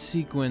this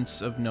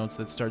sequence of notes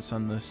that starts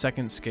on the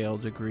second scale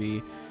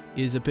degree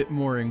is a bit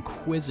more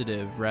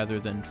inquisitive rather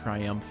than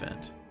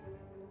triumphant.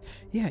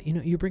 Yeah,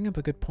 you bring up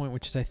a good point,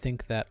 which is I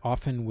think that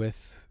often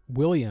with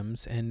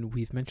Williams, and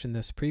we've mentioned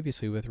this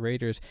previously with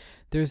Raiders,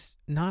 there's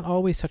not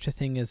always such a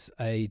thing as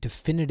a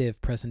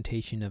definitive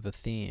presentation of a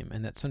theme,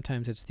 and that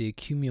sometimes it's the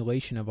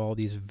accumulation of all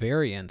these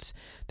variants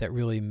that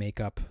really make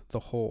up the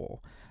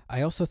whole.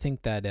 I also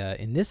think that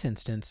in this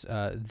instance,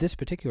 this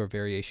particular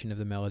variation of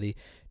the melody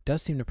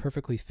does seem to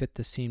perfectly fit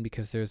the scene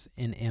because there's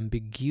an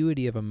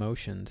ambiguity of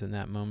emotions in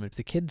that moment.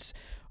 The kids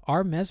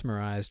are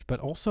mesmerized, but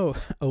also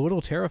a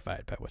little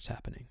terrified by what's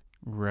happening.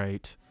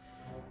 Right.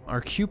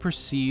 Our cue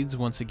proceeds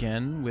once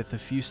again with a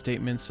few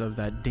statements of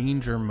that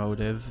danger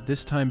motive,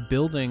 this time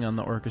building on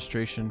the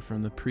orchestration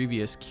from the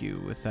previous cue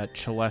with that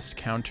celeste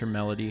counter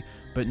melody,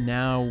 but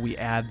now we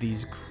add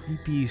these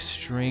creepy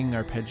string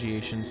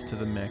arpeggiations to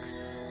the mix,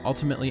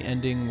 ultimately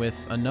ending with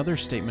another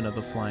statement of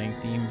the flying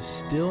theme,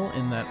 still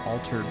in that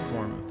altered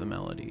form of the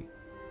melody.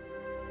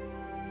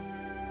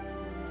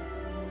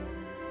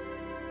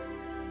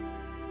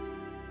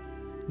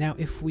 Now,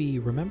 if we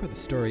remember the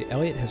story,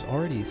 Elliot has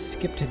already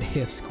skipped a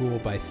day of school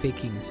by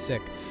faking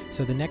sick,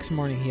 so the next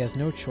morning he has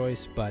no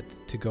choice but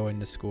to go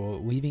into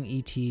school, leaving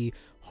E.T.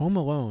 home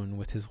alone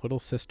with his little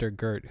sister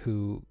Gert,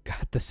 who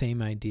got the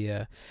same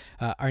idea.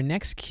 Our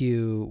next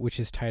cue, which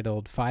is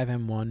titled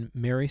 5M1,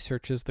 Mary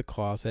Searches the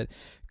Closet,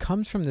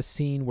 comes from the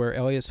scene where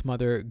Elliot's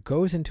mother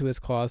goes into his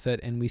closet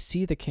and we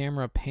see the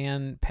camera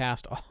pan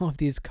past all of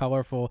these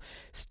colorful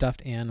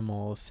stuffed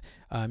animals.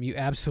 You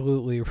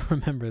absolutely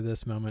remember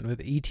this moment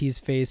with E.T.'s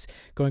face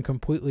going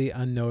completely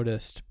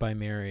unnoticed by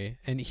Mary.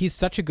 And he's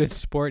such a good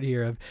sport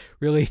here of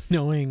really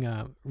knowing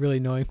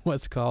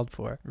what's called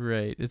for.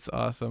 Right. It's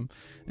awesome.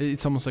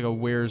 It's almost like a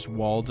Where's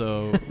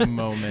Waldo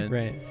moment.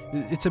 Right.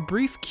 It's a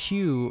brief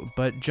cue,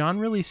 but John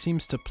really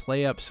seems to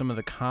play up some of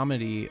the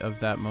comedy of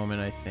that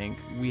moment, I think.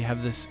 We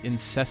have this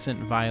incessant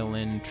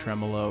violin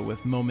tremolo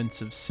with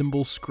moments of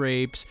cymbal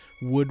scrapes,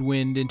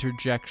 woodwind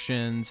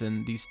interjections,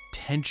 and these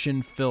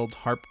tension-filled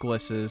harp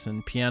glisses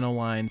and piano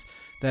lines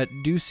that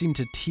do seem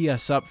to tee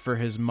us up for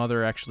his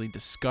mother actually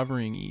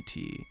discovering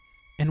E.T.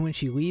 And when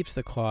she leaves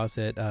the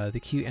closet, the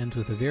cue ends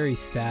with a very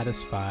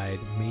satisfied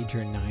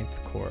major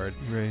ninth chord.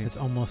 Right. It's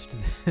almost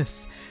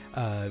this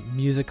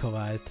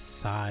musicalized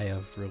sigh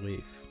of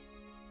relief.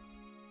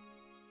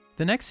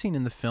 The next scene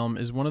in the film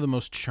is one of the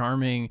most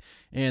charming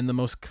and the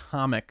most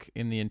comic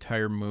in the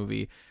entire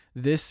movie.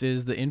 This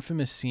is the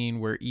infamous scene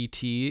where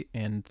E.T.,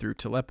 and through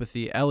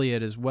telepathy,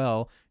 Elliot as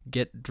well,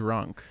 get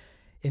drunk.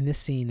 In this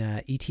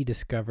scene, E.T.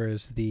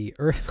 discovers the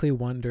earthly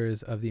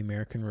wonders of the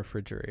American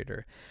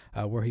refrigerator,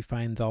 where he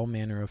finds all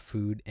manner of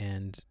food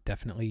and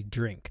definitely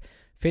drink.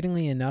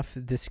 Fittingly enough,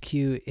 this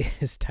cue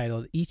is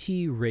titled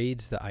E.T.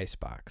 Raids the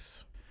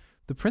Icebox.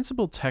 The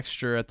principal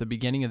texture at the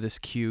beginning of this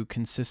cue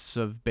consists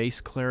of bass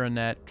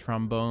clarinet,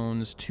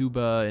 trombones,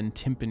 tuba, and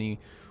timpani,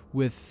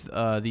 with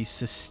these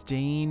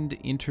sustained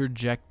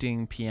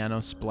interjecting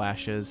piano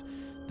splashes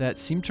that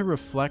seem to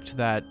reflect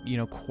that,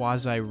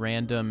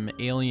 quasi-random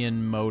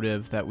alien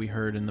motive that we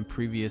heard in the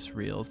previous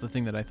reels, the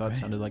thing that I thought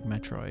sounded like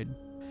Metroid.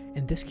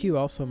 And this cue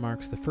also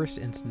marks the first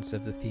instance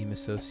of the theme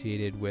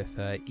associated with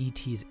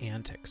E.T.'s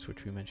antics,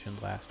 which we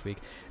mentioned last week,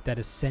 that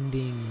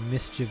ascending,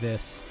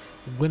 mischievous,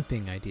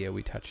 limping idea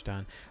we touched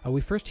on.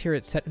 We first hear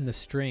it set in the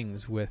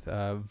strings with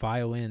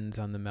violins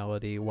on the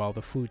melody, while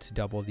the flutes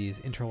double these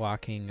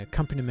interlocking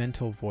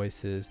accompanimental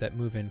voices that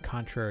move in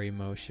contrary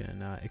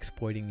motion,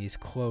 exploiting these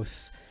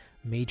close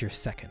major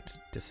second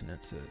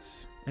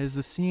dissonances. As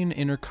the scene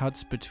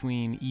intercuts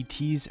between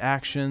E.T.'s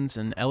actions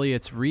and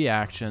Elliot's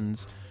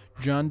reactions,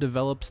 John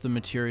develops the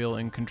material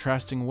in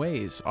contrasting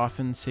ways,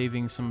 often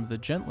saving some of the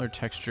gentler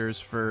textures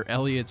for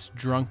Elliot's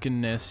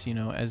drunkenness,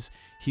 as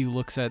he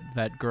looks at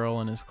that girl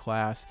in his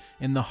class,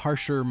 and the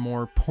harsher,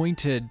 more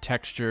pointed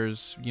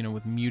textures,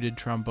 with muted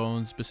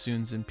trombones,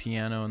 bassoons, and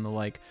piano and the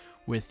like,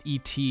 with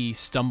E.T.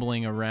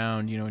 stumbling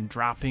around, and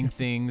dropping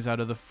things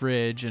out of the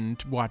fridge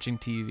and watching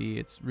TV.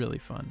 It's really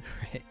fun.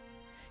 Right.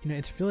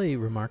 It's really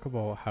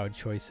remarkable how a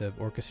choice of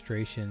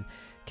orchestration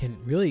can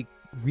really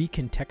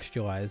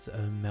recontextualize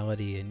a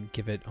melody and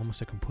give it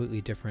almost a completely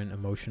different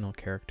emotional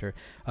character.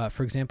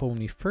 For example, when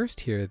we first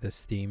hear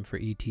this theme for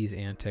E.T.'s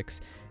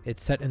antics,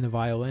 it's set in the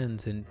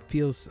violins and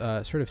feels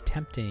sort of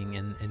tempting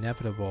and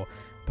inevitable.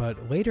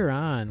 But later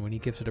on, when he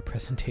gives it a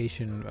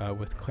presentation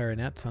with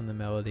clarinets on the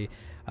melody,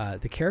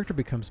 the character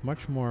becomes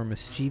much more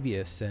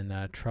mischievous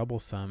and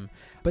troublesome,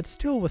 but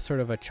still with sort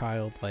of a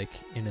childlike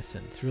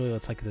innocence. Really,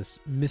 it's like this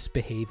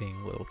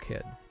misbehaving little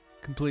kid.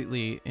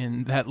 Completely,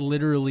 and that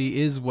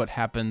literally is what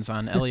happens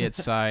on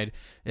Elliot's side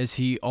as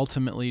he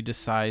ultimately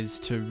decides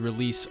to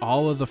release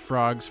all of the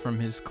frogs from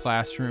his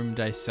classroom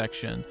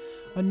dissection,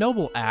 a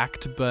noble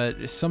act,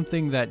 but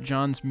something that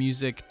John's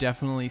music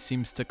definitely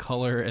seems to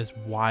color as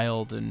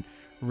wild and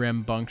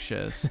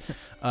rambunctious.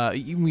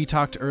 We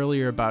talked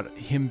earlier about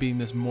him being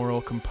this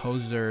moral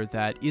composer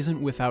that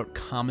isn't without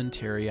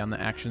commentary on the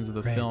actions of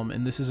the film,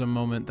 and this is a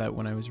moment that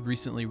when I was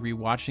recently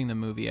rewatching the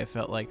movie, I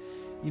felt like,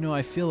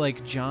 I feel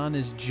like John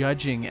is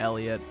judging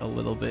Elliot a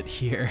little bit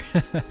here.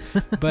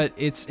 But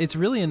it's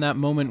really in that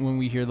moment when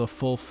we hear the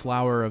full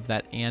flower of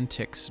that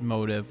antics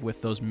motive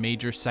with those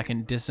major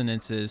second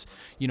dissonances,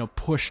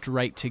 pushed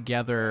right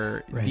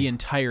together the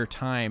entire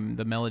time.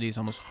 The melodies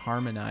almost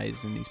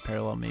harmonize in these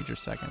parallel major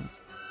seconds.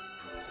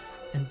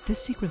 And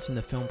this sequence in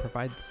the film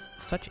provides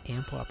such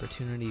ample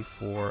opportunity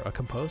for a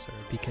composer,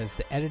 because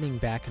the editing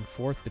back and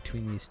forth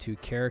between these two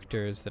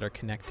characters that are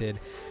connected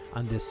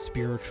on this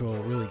spiritual,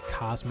 really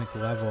cosmic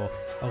level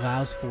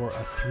allows for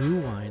a through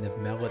line of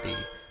melody,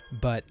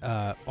 but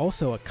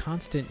also a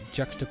constant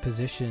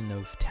juxtaposition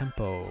of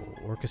tempo,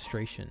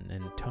 orchestration,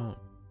 and tone.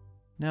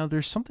 Now,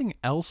 there's something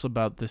else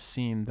about this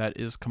scene that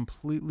is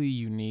completely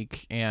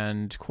unique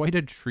and quite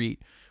a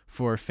treat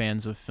for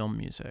fans of film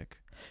music.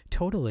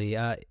 Totally.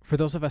 For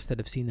those of us that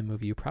have seen the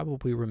movie, you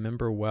probably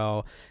remember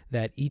well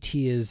that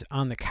E.T. is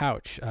on the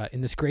couch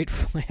in this great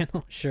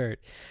flannel shirt,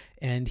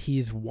 and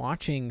he's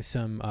watching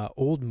some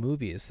old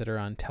movies that are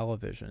on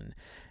television.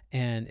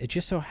 And it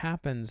just so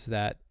happens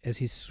that as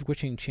he's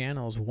switching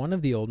channels, one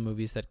of the old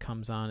movies that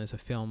comes on is a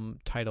film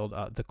titled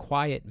The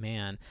Quiet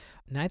Man.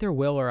 Neither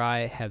Will or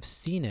I have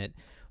seen it,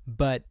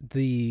 but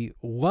the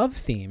love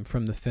theme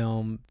from the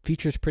film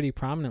features pretty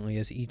prominently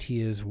as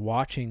E.T. is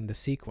watching the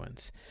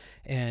sequence.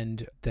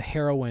 And the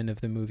heroine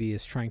of the movie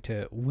is trying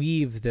to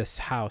leave this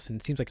house,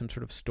 and it seems like some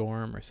sort of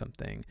storm or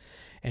something.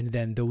 And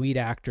then the lead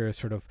actor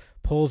sort of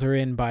pulls her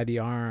in by the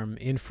arm,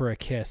 in for a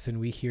kiss, and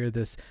we hear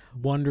this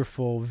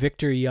wonderful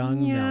Victor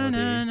Young melody.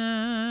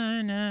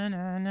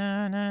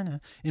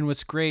 And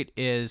what's great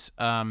is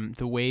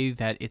the way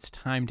that it's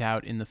timed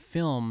out in the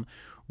film.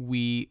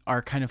 We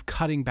are kind of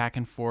cutting back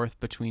and forth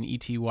between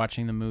E.T.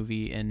 watching the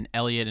movie and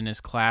Elliot in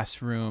his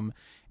classroom.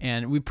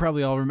 And we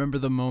probably all remember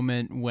the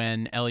moment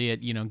when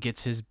Elliot,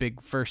 gets his big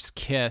first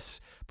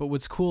kiss. But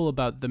what's cool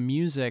about the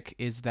music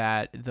is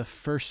that the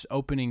first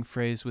opening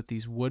phrase with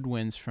these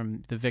woodwinds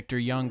from the Victor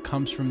Young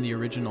comes from the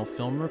original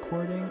film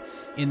recording.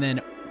 And then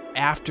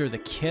after the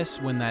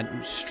kiss, when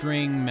that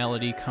string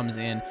melody comes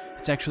in,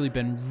 it's actually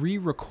been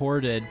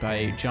re-recorded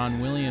by John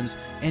Williams,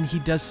 and he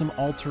does some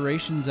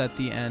alterations at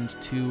the end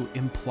to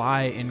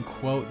imply and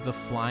quote the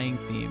flying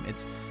theme.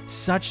 It's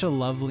such a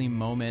lovely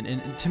moment,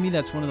 and to me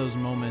that's one of those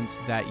moments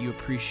that you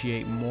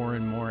appreciate more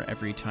and more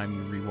every time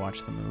you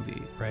rewatch the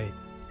movie. Right.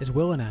 As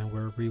Will and I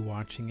were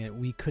rewatching it,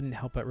 we couldn't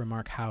help but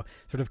remark how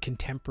sort of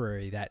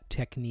contemporary that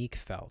technique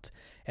felt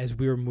as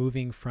we were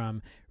moving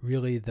from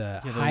really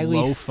the highly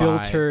lo-fi.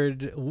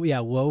 filtered,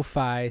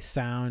 lo-fi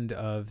sound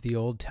of the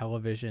old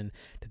television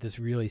to this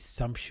really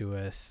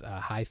sumptuous,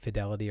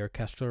 high-fidelity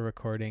orchestral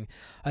recording.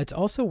 It's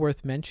also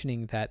worth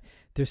mentioning that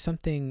there's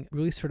something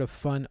really sort of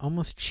fun,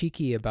 almost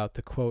cheeky about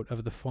the quote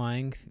of the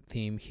flying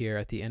theme here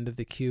at the end of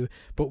the cue,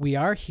 but we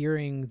are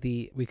hearing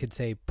the, we could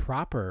say,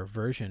 proper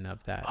version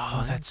of that.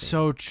 Oh, that's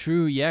so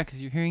true. Yeah,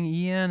 because you're hearing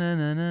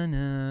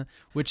na,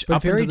 which but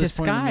up very until this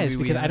point in the disguised,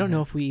 movie, because I don't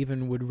know if we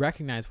even would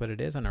recognize what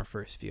it is on our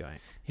first viewing.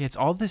 Yeah, it's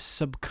all this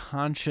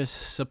subconscious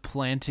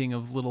supplanting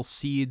of little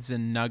seeds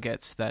and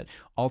nuggets that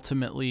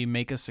ultimately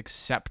make us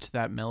accept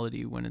that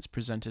melody when it's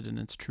presented in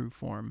its true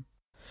form.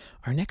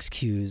 Our next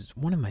cue is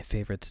one of my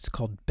favorites. It's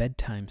called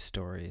Bedtime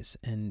Stories,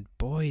 and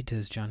boy,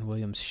 does John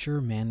Williams sure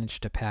manage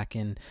to pack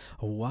in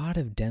a lot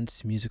of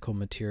dense musical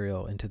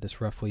material into this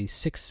roughly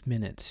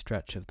 6-minute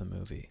stretch of the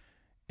movie.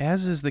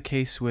 As is the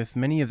case with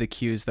many of the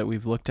cues that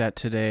we've looked at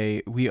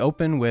today, we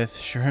open with,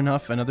 sure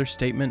enough, another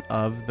statement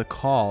of the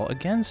call,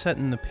 again set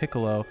in the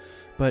piccolo,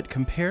 but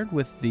compared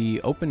with the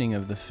opening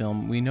of the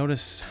film, we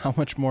notice how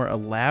much more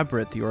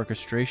elaborate the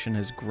orchestration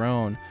has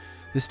grown.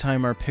 This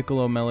time our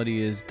piccolo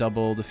melody is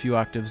doubled a few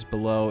octaves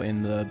below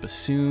in the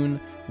bassoon,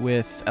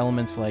 with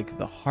elements like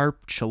the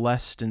harp,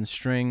 celeste, and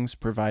strings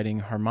providing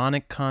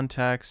harmonic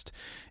context,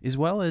 as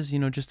well as,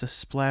 just a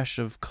splash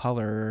of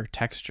color or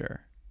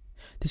texture.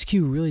 This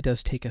cue really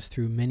does take us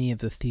through many of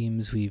the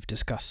themes we've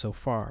discussed so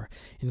far,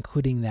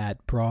 including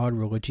that broad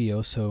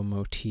religioso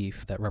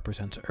motif that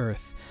represents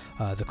Earth,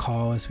 the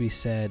call, as we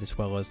said, as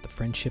well as the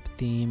friendship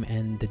theme,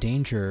 and the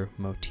danger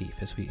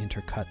motif as we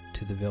intercut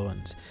to the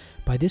villains.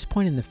 By this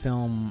point in the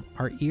film,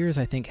 our ears,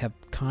 I think, have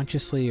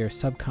consciously or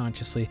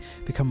subconsciously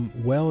become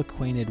well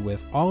acquainted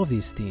with all of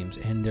these themes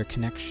and their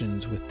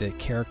connections with the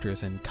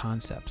characters and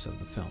concepts of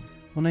the film.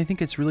 Well, and I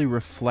think it's really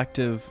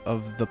reflective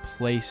of the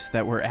place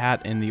that we're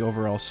at in the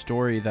overall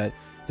story, that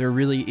there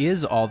really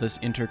is all this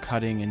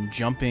intercutting and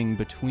jumping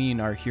between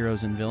our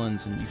heroes and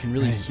villains, and you can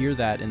really hear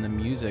that in the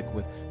music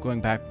with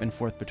going back and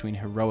forth between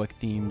heroic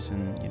themes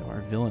and,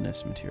 our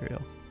villainous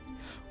material.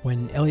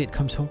 When Elliot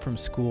comes home from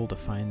school to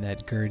find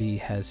that Gertie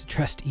has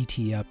dressed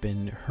E.T. up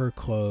in her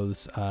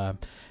clothes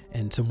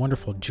and some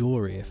wonderful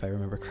jewelry, if I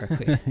remember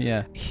correctly.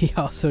 Yeah. He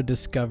also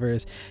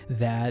discovers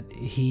that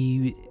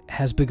he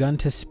has begun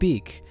to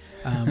speak.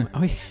 Oh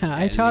yeah,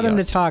 I taught him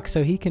to talk,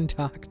 so he can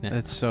talk now.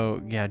 That's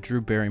so, yeah,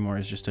 Drew Barrymore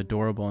is just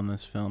adorable in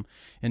this film.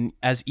 And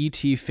as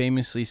E.T.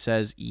 famously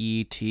says,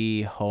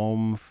 E.T.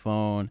 home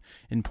phone,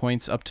 and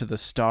points up to the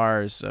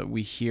stars,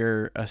 we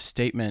hear a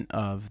statement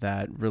of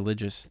that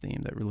religious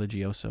theme, that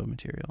religioso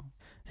material.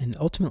 And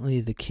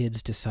ultimately, the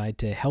kids decide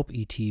to help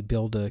E.T.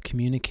 build a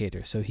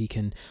communicator so he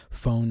can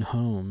phone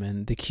home.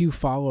 And the cue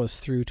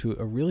follows through to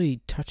a really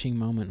touching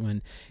moment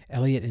when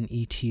Elliot and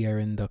E.T. are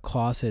in the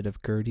closet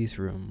of Gertie's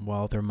room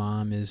while their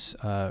mom is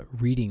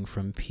reading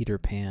from Peter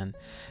Pan.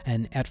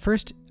 And at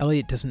first,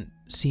 Elliot doesn't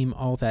seem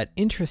all that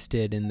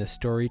interested in the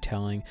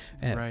storytelling,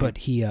 Right. but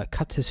he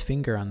cuts his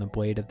finger on the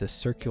blade of the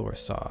circular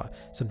saw,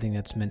 something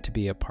that's meant to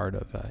be a part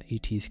of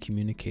E.T.'s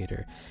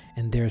communicator.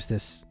 And there's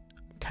this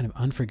kind of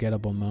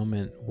unforgettable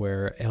moment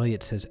where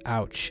Elliot says,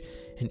 ouch,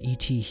 and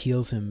E.T.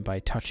 heals him by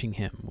touching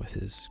him with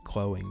his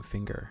glowing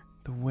finger.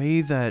 The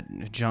way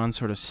that John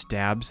sort of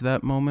stabs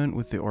that moment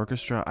with the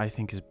orchestra, I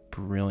think, is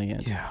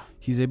brilliant. Yeah.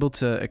 He's able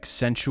to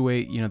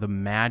accentuate, the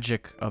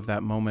magic of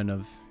that moment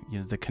of,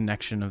 the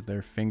connection of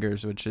their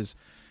fingers, which is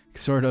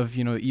sort of,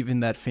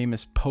 even that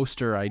famous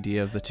poster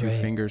idea of the two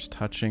Right. fingers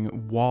touching,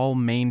 while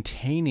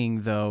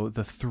maintaining, though,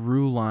 the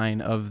through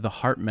line of the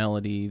harp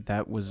melody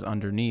that was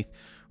underneath,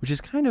 which is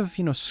kind of,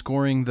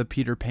 scoring the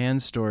Peter Pan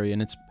story.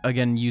 And it's,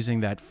 again, using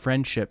that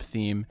friendship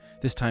theme,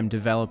 this time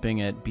developing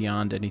it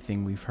beyond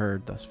anything we've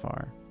heard thus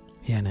far.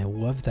 Yeah, and I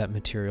love that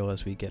material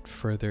as we get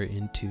further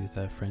into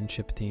the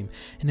friendship theme.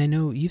 And I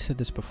know you've said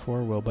this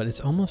before, Will, but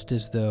it's almost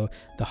as though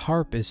the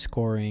harp is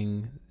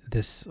scoring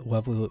this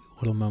lovely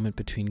little moment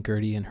between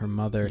Gertie and her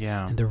mother,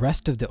 Yeah. and the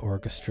rest of the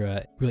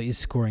orchestra really is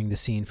scoring the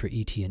scene for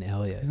E.T. and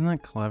Elliot. Isn't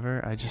that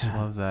clever? I just Yeah.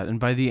 love that. And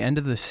by the end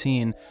of the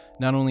scene,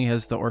 not only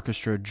has the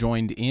orchestra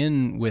joined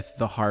in with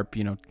the harp,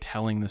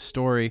 telling the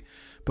story,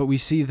 but we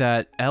see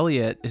that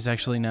Elliot is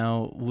actually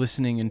now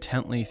listening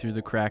intently through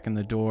the crack in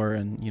the door,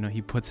 and,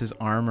 he puts his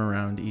arm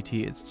around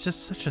E.T. It's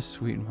just such a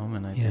sweet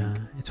moment, I Yeah,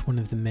 think. it's one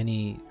of the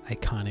many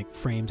iconic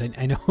frames.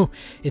 I know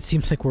it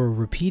seems like we're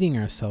repeating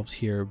ourselves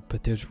here,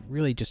 but there's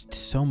really just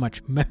so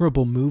much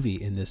memorable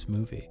movie in this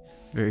movie.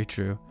 Very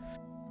true.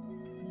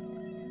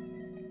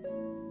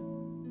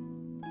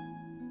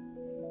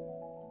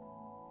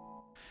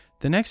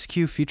 The next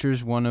cue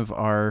features one of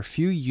our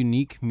few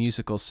unique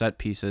musical set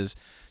pieces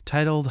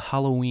titled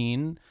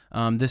Halloween.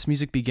 This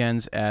music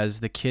begins as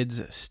the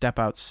kids step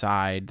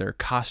outside. They're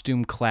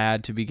costume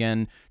clad to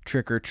begin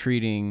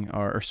trick-or-treating,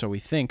 or so we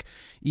think.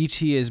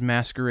 E.T. is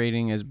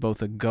masquerading as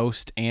both a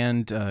ghost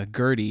and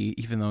Gertie,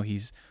 even though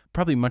he's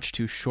probably much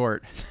too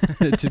short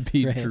to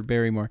be Right. Drew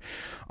Barrymore.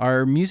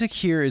 Our music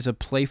here is a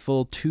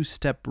playful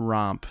two-step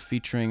romp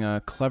featuring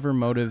a clever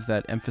motive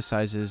that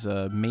emphasizes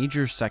a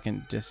major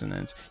second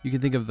dissonance. You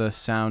can think of the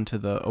sound to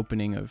the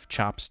opening of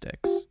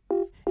Chopsticks.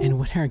 And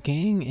when our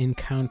gang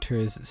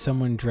encounters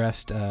someone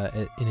dressed in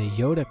a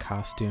Yoda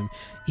costume,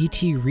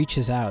 E.T.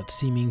 reaches out,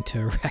 seeming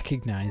to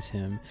recognize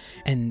him.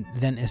 And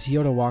then as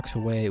Yoda walks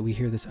away, we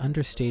hear this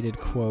understated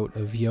quote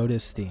of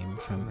Yoda's theme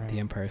from Right. The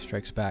Empire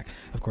Strikes Back,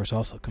 of course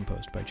also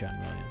composed by John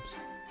Williams.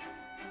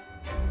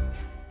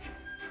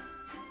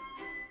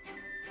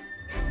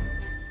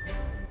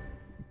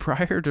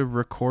 Prior to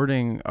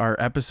recording our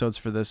episodes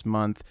for this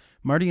month,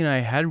 Marty and I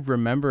had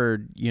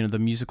remembered, the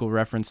musical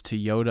reference to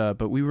Yoda,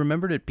 but we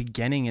remembered it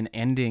beginning and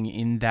ending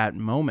in that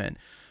moment.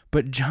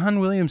 But John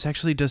Williams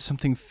actually does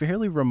something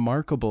fairly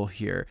remarkable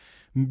here.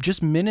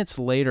 Just minutes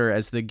later,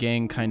 as the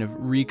gang kind of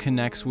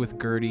reconnects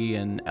with Gertie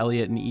and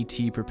Elliot and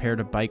E.T. prepare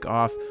to bike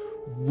off,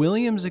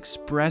 Williams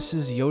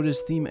expresses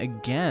Yoda's theme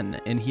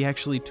again, and he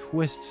actually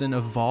twists and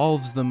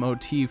evolves the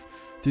motif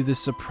through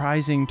this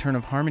surprising turn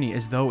of harmony,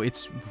 as though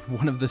it's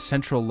one of the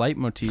central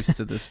leitmotifs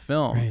to this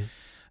film. Right.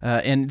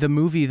 And the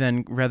movie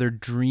then rather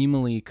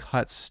dreamily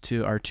cuts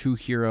to our two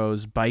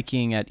heroes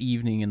biking at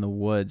evening in the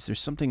woods. There's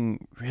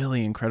something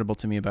really incredible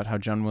to me about how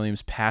John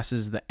Williams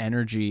passes the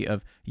energy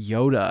of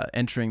Yoda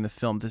entering the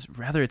film.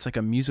 It's like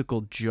a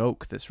musical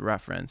joke, this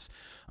reference.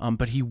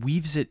 But he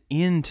weaves it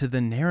into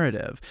the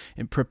narrative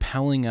and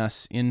propelling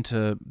us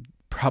into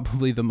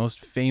probably the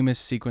most famous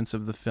sequence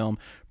of the film,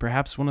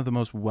 perhaps one of the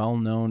most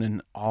well-known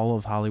in all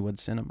of Hollywood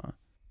cinema.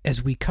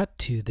 As we cut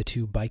to the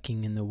two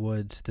biking in the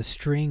woods, the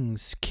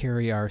strings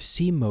carry our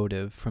sea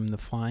motive from the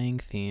flying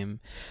theme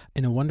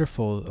in a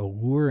wonderful,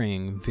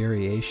 alluring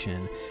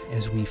variation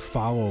as we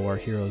follow our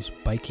heroes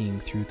biking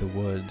through the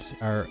woods.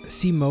 Our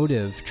sea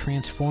motive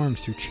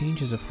transforms through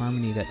changes of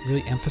harmony that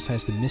really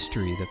emphasize the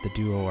mystery that the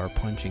duo are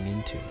plunging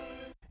into.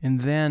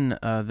 And then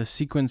the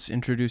sequence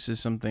introduces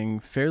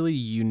something fairly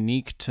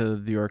unique to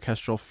the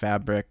orchestral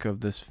fabric of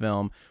this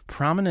film,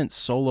 prominent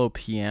solo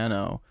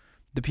piano.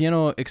 The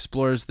piano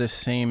explores this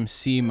same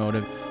C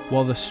motive,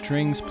 while the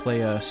strings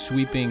play a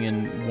sweeping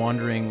and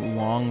wandering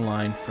long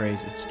line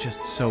phrase. It's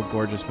just so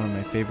gorgeous, one of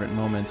my favorite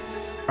moments.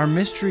 Our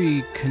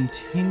mystery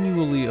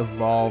continually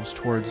evolves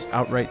towards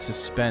outright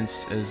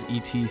suspense as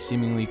E.T.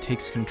 seemingly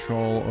takes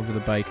control over the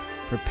bike,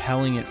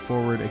 propelling it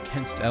forward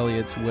against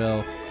Elliot's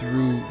will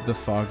through the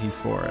foggy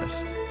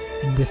forest.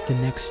 And with the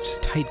next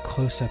tight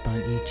close-up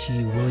on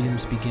E.T.,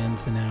 Williams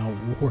begins the now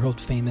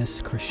world-famous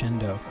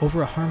crescendo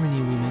over a harmony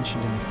we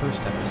mentioned in the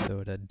first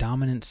episode, a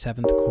dominant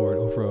seventh chord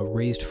over a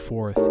raised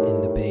fourth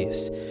in the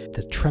bass.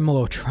 The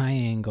tremolo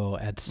triangle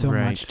adds so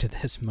much to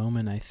this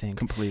moment, I think.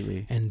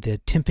 Completely. And the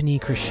timpani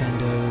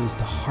crescendos,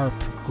 the harp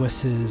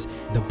glisses,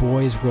 the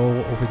boys roll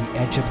over the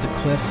edge of the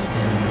cliff,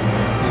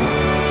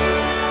 and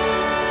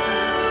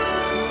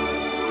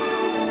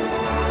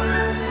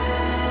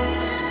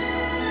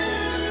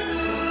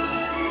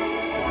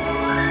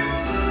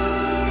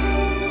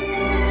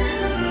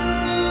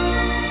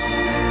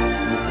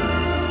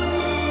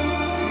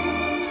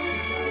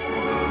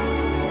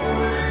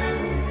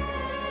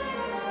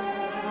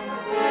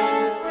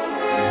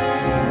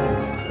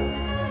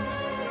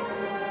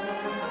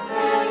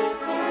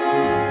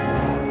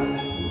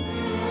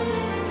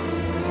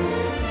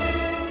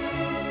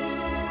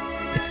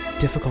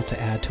difficult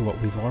to add to what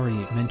we've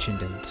already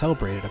mentioned and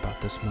celebrated about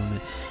this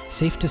moment.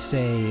 Safe to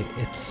say,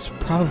 it's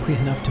probably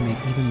enough to make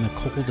even the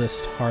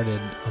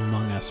coldest-hearted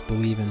among us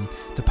believe in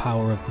the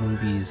power of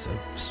movies, of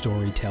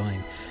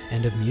storytelling,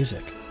 and of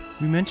music.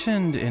 We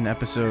mentioned in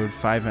episode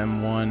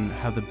 5M1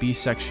 how the B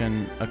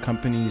section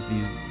accompanies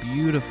these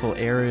beautiful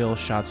aerial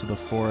shots of the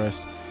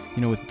forest,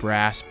 with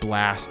brass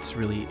blasts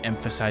really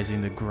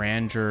emphasizing the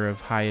grandeur of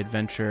high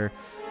adventure.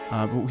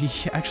 But we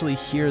actually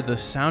hear the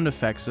sound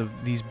effects of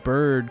these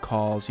bird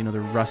calls, the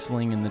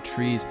rustling in the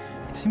trees.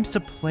 It seems to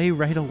play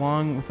right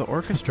along with the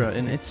orchestra,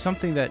 and it's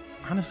something that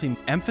honestly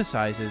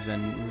emphasizes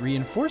and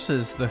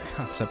reinforces the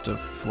concept of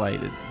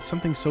flight. It's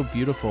something so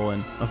beautiful,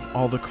 and of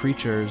all the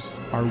creatures,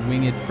 our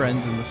winged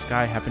friends in the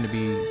sky happen to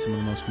be some of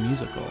the most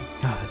musical.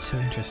 Oh, that's so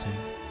interesting.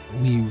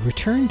 We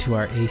return to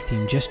our A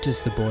theme just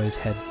as the boys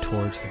head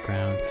towards the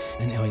ground,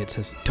 and Elliot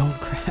says, "Don't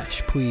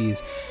crash,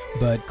 please."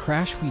 But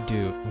crash we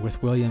do,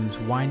 with Williams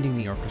winding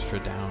the orchestra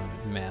down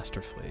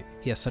masterfully.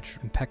 He has such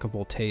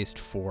impeccable taste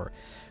for,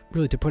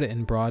 really to put it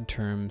in broad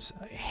terms,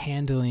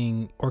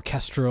 handling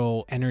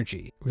orchestral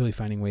energy, really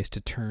finding ways to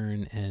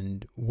turn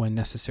and, when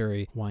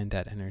necessary, wind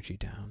that energy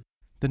down.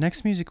 The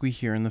next music we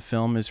hear in the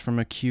film is from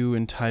a cue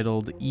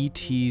entitled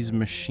E.T.'s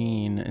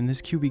Machine, and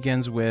this cue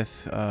begins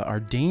with our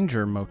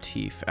danger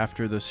motif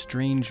after the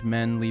strange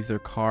men leave their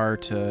car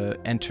to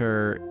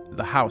enter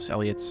the house,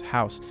 Elliot's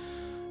house.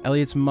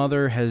 Elliot's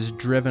mother has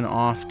driven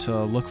off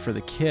to look for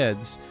the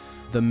kids.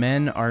 The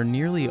men are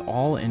nearly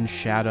all in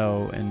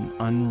shadow and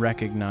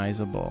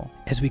unrecognizable.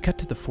 As we cut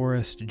to the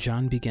forest,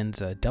 John begins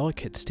a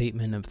delicate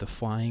statement of the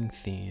flying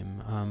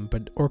theme,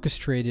 but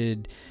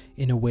orchestrated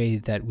in a way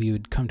that we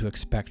would come to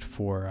expect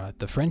for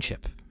the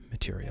friendship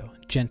material,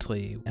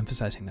 gently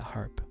emphasizing the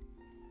harp.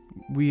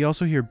 We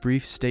also hear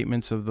brief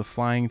statements of the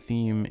flying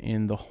theme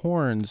in the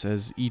horns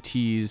as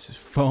E.T.'s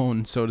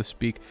phone, so to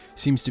speak,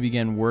 seems to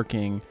begin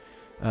working.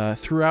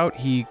 Throughout,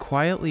 he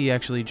quietly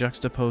actually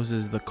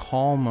juxtaposes the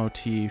call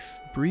motif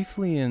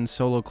briefly in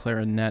solo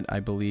clarinet,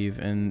 I believe,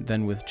 and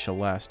then with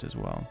celeste as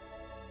well.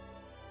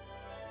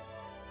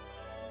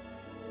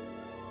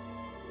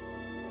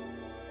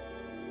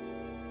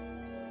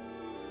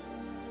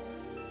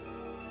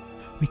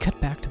 We cut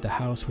back to the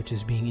house, which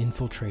is being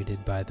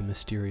infiltrated by the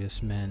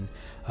mysterious men.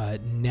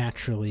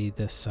 Naturally,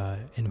 this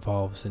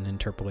involves an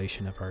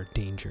interpolation of our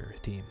danger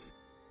theme.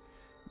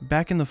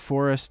 Back in the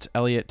forest,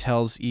 Elliot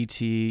tells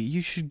E.T.,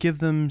 "You should give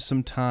them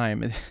some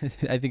time."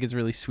 I think it's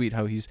really sweet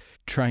how he's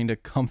trying to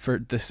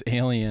comfort this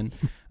alien,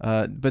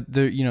 but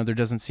there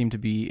doesn't seem to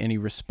be any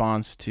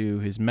response to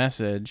his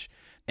message.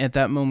 At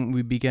that moment,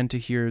 we begin to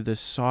hear the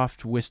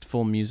soft,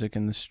 wistful music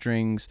in the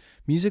strings.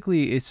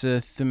 Musically, it's a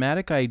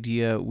thematic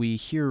idea we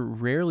hear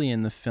rarely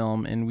in the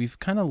film, and we've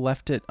kind of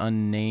left it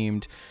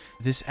unnamed.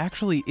 This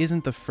actually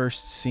isn't the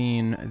first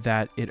scene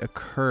that it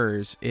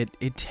occurs.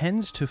 It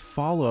tends to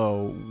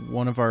follow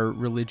one of our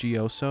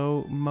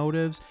religioso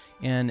motives,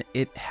 and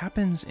it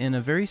happens in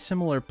a very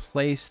similar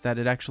place that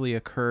it actually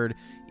occurred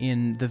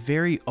in the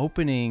very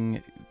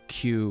opening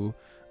cue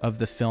of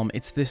the film.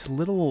 It's this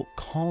little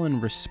call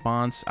and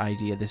response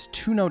idea, this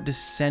two-note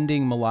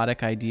descending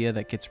melodic idea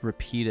that gets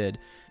repeated.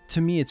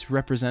 To me, it's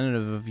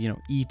representative of,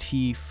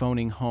 E.T.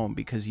 phoning home,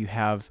 because you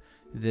have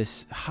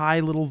this high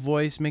little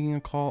voice making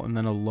a call and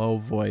then a low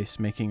voice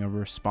making a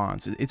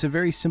response. It's a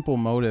very simple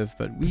motive,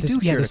 but we do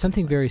hear there's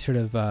something very sort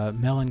of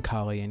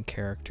melancholy in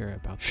character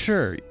about this.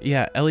 Sure,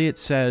 yeah. Elliot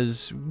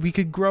says, "We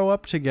could grow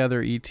up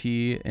together,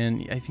 E.T.,"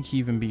 and I think he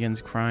even begins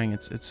crying.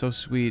 It's so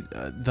sweet.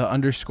 The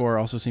underscore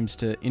also seems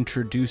to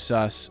introduce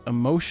us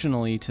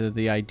emotionally to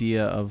the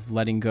idea of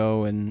letting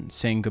go and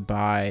saying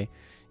goodbye.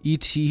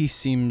 E.T.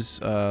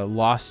 seems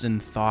lost in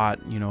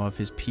thought, of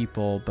his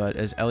people, but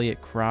as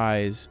Elliot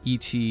cries,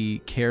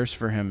 E.T. cares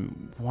for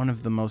him. One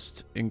of the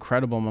most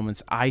incredible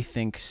moments, I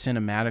think,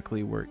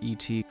 cinematically, where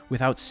E.T.,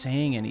 without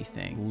saying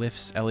anything,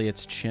 lifts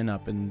Elliot's chin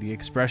up, and the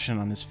expression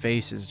on his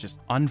face is just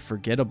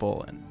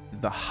unforgettable, and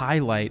the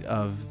highlight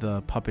of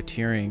the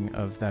puppeteering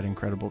of that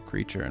incredible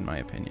creature, in my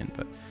opinion.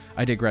 But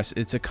I digress.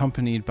 It's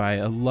accompanied by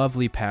a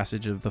lovely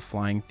passage of the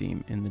flying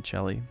theme in the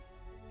cello.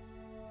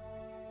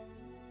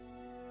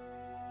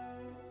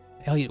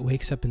 Elliot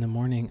wakes up in the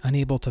morning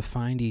unable to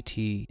find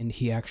E.T., and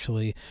he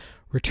actually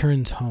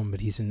returns home, but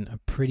he's in a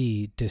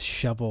pretty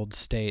disheveled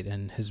state,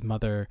 and his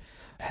mother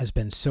has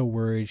been so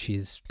worried.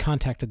 She's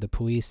contacted the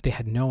police. They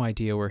had no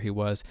idea where he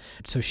was.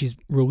 So she's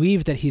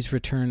relieved that he's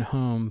returned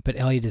home, but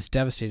Elliot is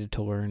devastated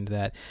to learn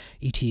that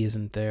E.T.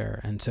 isn't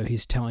there. And so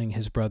he's telling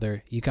his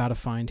brother, you got to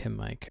find him,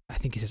 Mike. I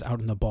think he says out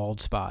in the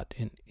bald spot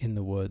in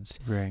the woods.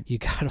 Right. You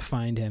got to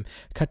find him.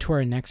 Cut to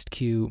our next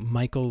cue,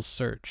 Michael's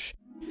search.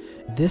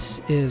 This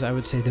is, I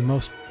would say, the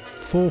most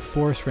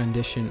full-force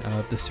rendition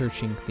of the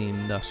searching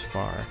theme thus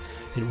far.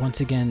 It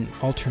once again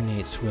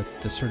alternates with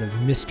the sort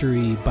of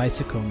mystery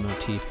bicycle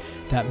motif,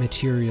 that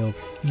material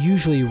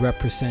usually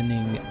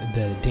representing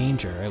the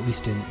danger. At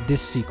least in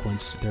this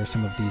sequence, there are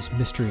some of these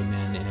mystery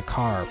men in a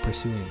car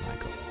pursuing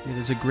Michael. Yeah,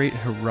 there's a great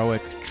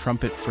heroic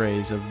trumpet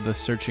phrase of the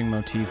searching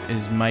motif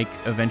as Mike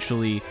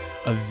eventually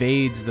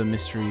evades the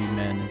mystery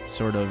men. It's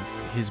sort of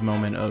his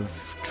moment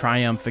of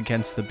triumph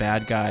against the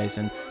bad guys.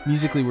 And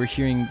musically, we're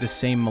hearing the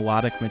same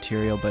melodic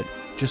material, but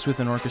just with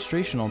an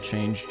orchestrational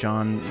change.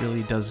 John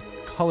really does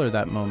color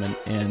that moment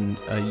in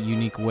a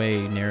unique way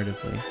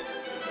narratively.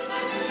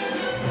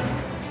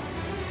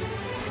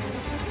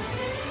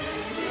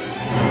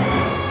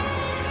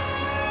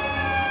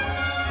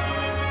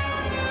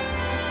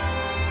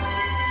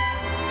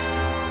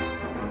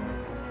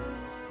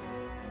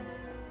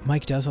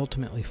 Mike does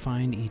ultimately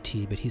find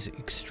E.T., but he's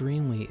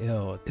extremely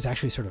ill. It's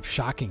actually sort of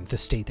shocking the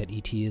state that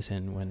E.T. is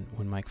in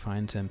when Mike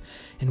finds him.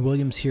 And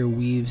Williams here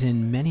weaves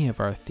in many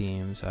of our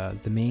themes,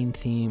 the main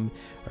theme,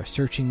 our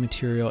searching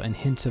material, and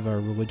hints of our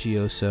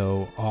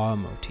religioso awe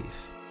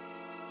motif.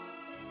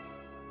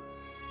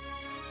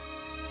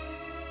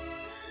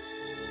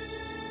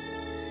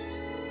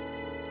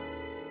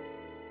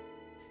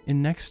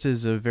 And next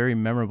is a very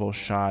memorable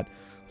shot.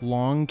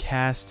 Long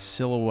cast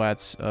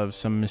silhouettes of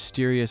some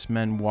mysterious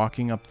men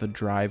walking up the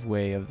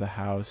driveway of the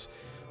house,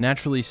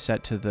 naturally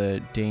set to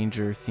the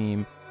danger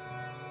theme.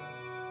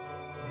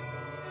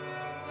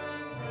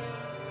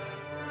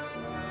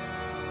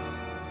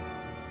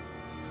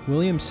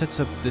 Williams sets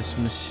up this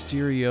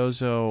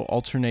mysterioso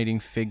alternating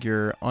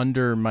figure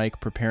under Mike,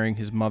 preparing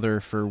his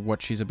mother for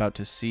what she's about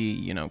to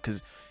see,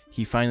 because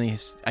he finally,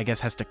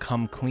 has to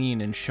come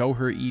clean and show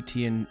her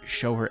E.T. and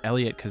show her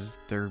Elliot because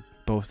they're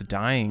both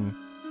dying.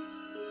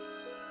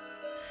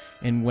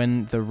 And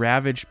when the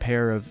ravaged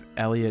pair of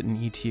Elliot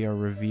and E.T. are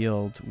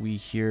revealed, we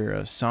hear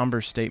a somber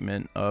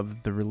statement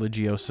of the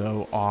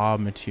religioso awe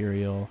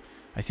material.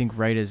 I think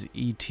right as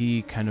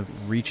E.T. kind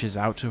of reaches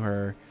out to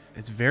her,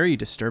 it's very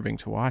disturbing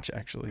to watch,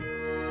 actually.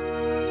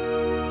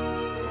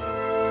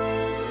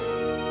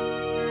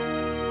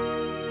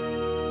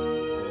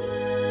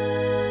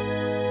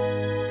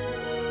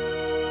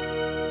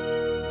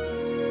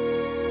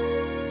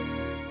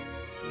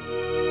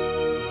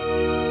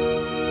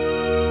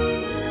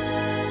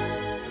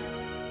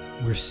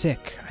 We're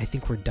sick. I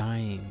think we're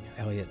dying,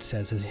 Elliot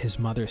says as his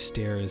mother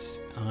stares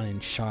on in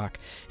shock,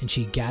 and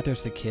she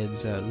gathers the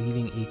kids,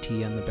 leaving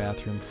E.T. on the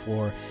bathroom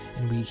floor,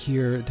 and we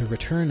hear the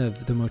return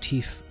of the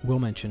motif Will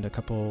mentioned a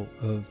couple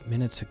of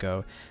minutes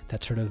ago,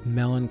 that sort of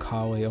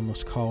melancholy,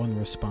 almost call and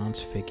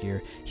response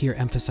figure, here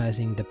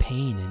emphasizing the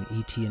pain in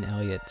E.T. and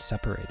Elliot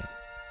separating.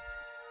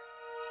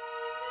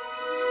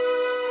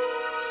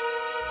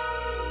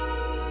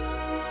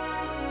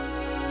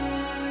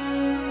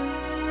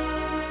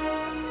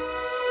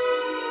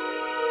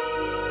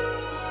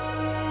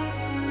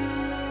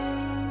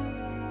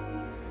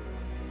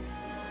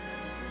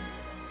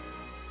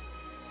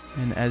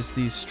 And as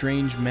these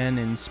strange men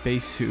in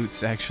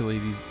spacesuits, actually,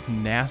 these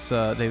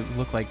NASA, they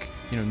look like,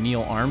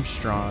 Neil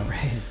Armstrong.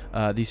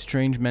 Right. These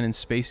strange men in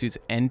spacesuits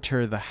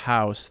enter the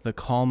house. The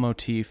call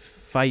motif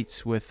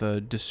fights with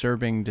a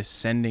disturbing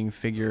descending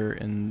figure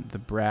in the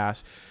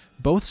brass.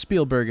 Both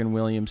Spielberg and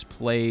Williams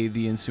play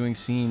the ensuing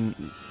scene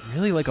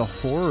really like a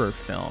horror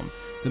film.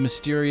 The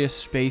mysterious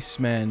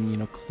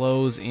spacemen,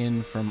 close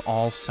in from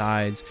all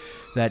sides.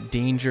 That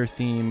danger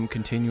theme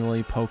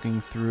continually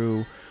poking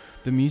through.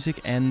 The music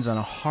ends on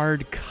a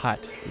hard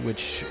cut,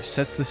 which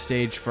sets the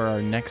stage for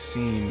our next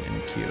scene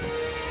in cue.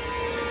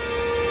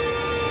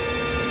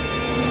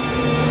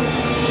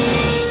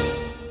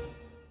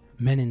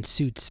 Men in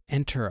suits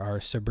enter our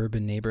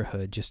suburban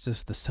neighborhood just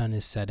as the sun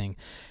is setting,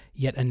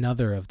 yet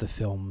another of the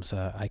film's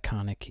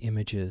iconic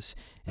images.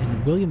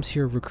 And Williams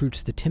here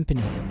recruits the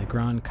timpani and the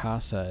Gran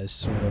Casa as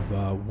sort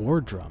of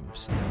war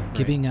drums,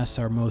 giving us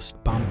our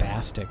most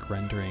bombastic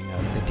rendering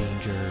of the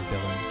danger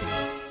villain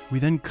theme. We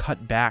then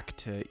cut back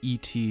to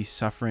E.T.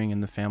 suffering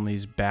in the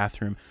family's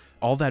bathroom.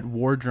 All that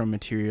war drum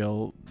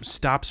material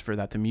stops for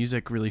that. The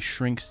music really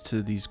shrinks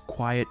to these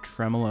quiet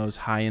tremolos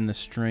high in the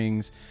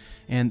strings.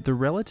 And the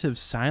relative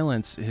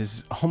silence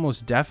is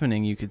almost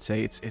deafening, you could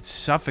say. It's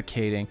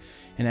suffocating.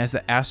 And as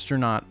the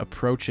astronaut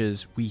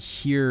approaches, we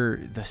hear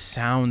the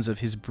sounds of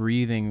his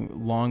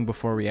breathing long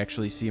before we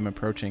actually see him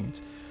approaching.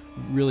 It's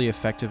really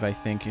effective, I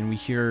think. And we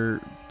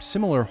hear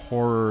similar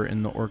horror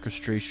in the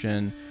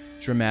orchestration,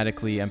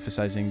 dramatically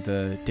emphasizing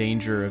the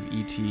danger of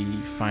E.T.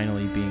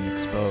 finally being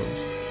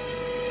exposed.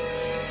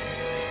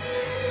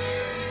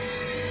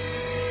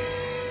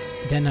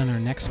 Then on our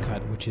next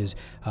cut, which is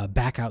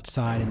back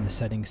outside in the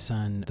setting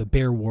sun, the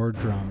bare war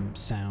drum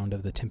sound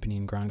of the timpani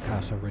and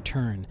grancasso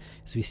return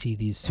as we see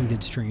these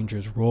suited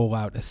strangers roll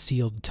out a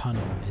sealed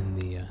tunnel in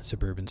the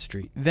suburban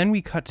street. Then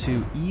we cut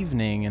to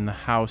evening, and the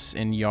house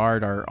and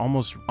yard are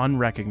almost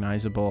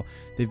unrecognizable.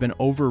 They've been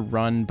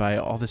overrun by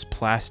all this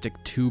plastic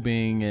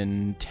tubing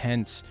and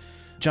tents.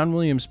 John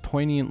Williams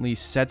poignantly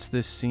sets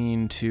this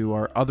scene to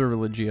our other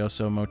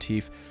religioso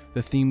motif,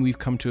 the theme we've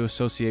come to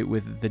associate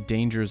with the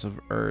dangers of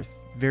Earth.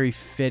 Very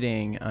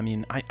fitting. I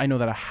mean, I know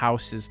that a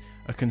house is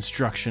a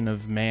construction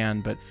of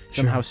man, but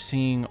somehow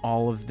seeing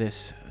all of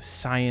this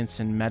science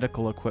and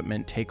medical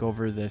equipment take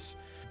over this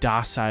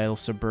docile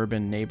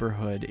suburban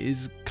neighborhood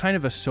is kind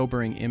of a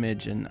sobering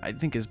image, and I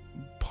think is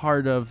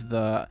part of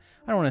the,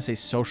 I don't want to say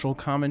social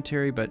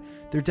commentary, but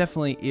there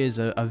definitely is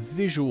a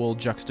visual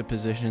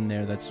juxtaposition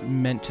there that's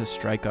meant to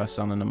strike us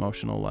on an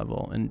emotional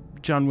level. And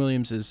John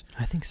Williams is,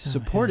 I think so,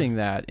 supporting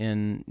that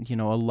in, a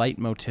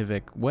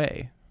leitmotivic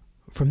way.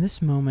 From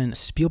this moment,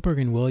 Spielberg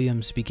and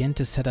Williams begin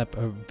to set up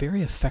a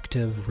very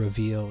effective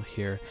reveal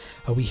here.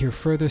 We hear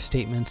further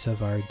statements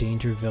of our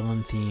danger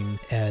villain theme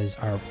as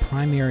our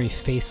primary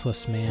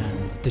faceless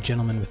man, the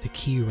gentleman with the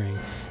key ring,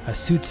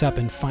 suits up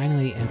and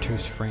finally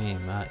enters frame.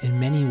 In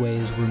many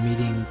ways, we're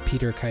meeting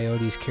Peter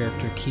Coyote's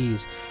character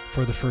Keyes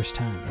for the first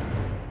time.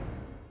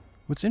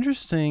 What's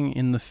interesting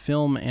in the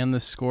film and the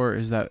score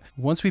is that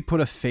once we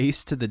put a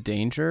face to the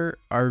danger,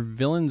 our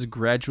villains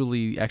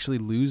gradually actually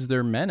lose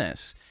their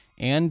menace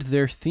and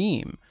their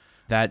theme.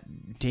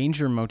 That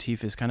danger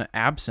motif is kind of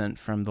absent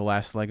from the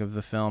last leg of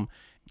the film.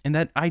 And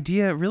that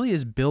idea really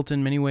is built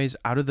in many ways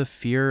out of the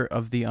fear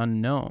of the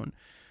unknown.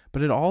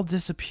 But it all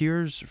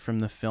disappears from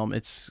the film.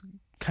 It's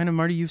kind of,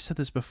 Marty, you've said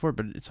this before,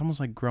 but it's almost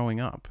like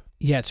growing up.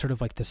 Yeah, it's sort of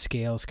like the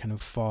scales kind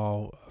of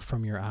fall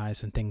from your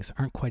eyes and things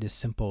aren't quite as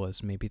simple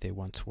as maybe they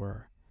once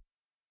were.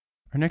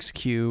 Our next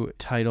cue,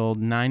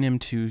 titled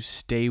 9M2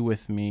 Stay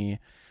With Me,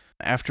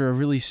 after a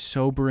really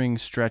sobering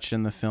stretch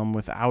in the film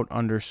without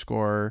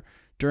underscore,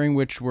 during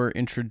which we're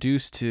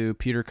introduced to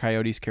Peter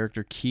Coyote's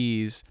character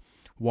Keyes,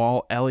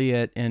 while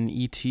Elliot and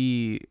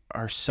E.T.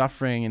 are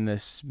suffering in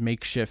this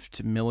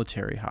makeshift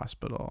military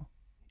hospital.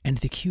 And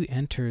the cue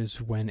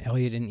enters when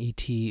Elliot and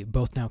E.T.,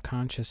 both now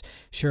conscious,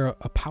 share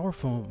a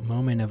powerful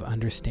moment of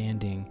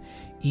understanding,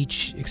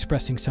 each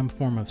expressing some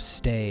form of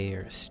stay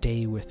or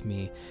stay with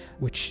me,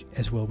 which,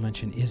 as Will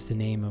mentioned, is the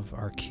name of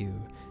our cue.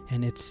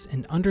 And it's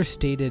an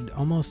understated,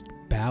 almost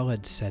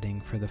ballad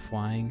setting for the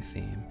flying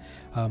theme.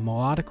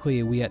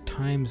 Melodically, we at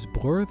times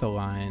blur the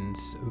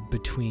lines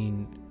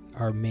between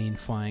our main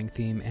flying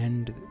theme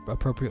and,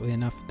 appropriately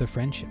enough, the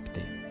friendship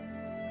theme.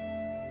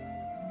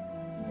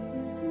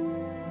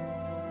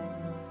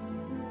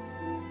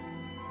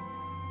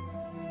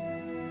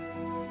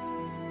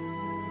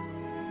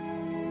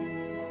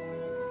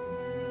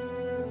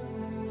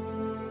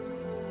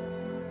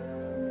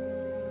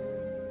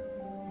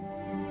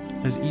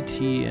 As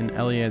E.T. and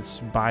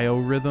Elliot's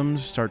biorhythms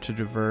start to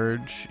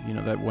diverge,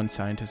 that one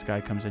scientist guy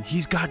comes in,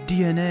 he's got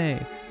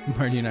DNA.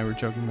 Marty and I were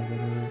joking about that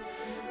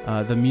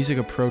earlier. The music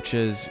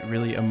approaches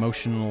really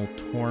emotional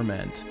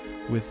torment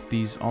with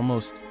these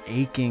almost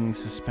aching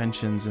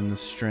suspensions in the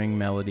string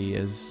melody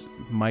as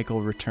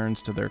Michael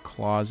returns to their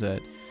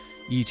closet,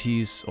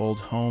 E.T.'s old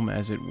home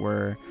as it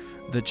were.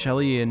 The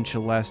celli and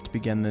celeste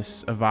begin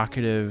this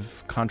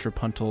evocative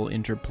contrapuntal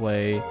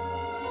interplay.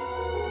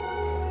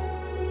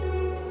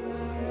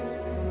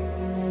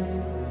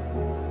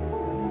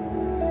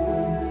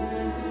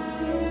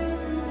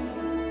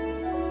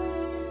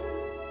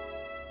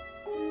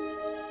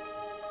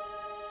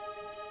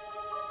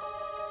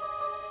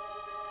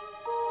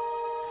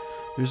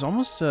 There's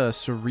almost a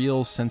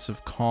surreal sense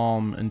of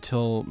calm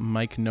until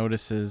Mike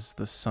notices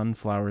the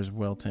sunflowers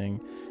wilting.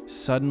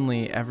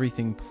 Suddenly,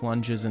 everything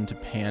plunges into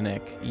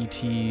panic.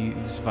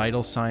 E.T.'s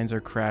vital signs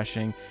are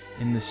crashing,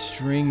 and the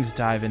strings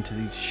dive into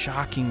these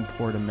shocking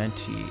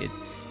portamenti.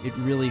 It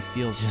really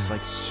feels just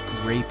like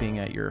scraping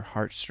at your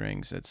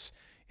heartstrings. It's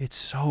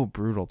so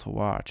brutal to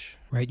watch.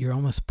 Right, you're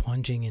almost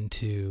plunging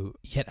into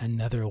yet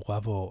another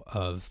level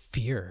of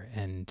fear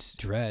and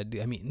dread.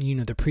 I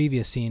mean, the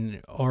previous scene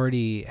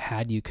already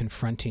had you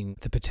confronting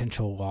the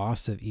potential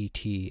loss of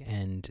E.T.,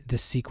 and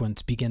this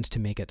sequence begins to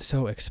make it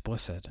so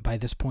explicit. By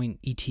this point,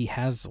 E.T.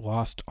 has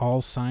lost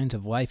all signs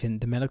of life, and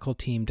the medical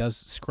team does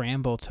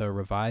scramble to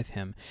revive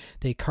him.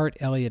 They cart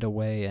Elliot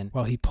away, and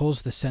while he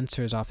pulls the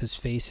sensors off his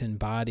face and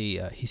body,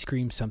 he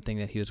screams something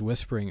that he was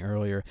whispering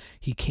earlier.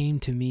 He came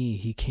to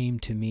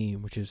me,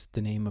 which is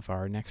the name of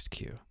our next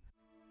cue.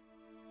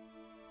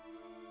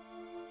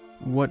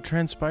 What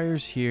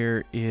transpires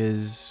here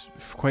is,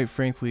 quite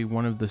frankly,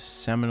 one of the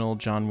seminal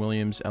John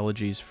Williams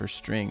elegies for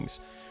strings.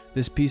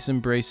 This piece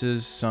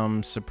embraces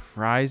some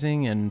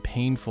surprising and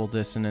painful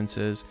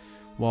dissonances,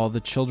 while the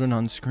children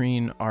on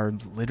screen are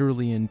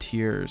literally in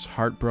tears,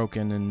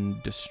 heartbroken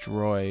and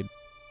destroyed.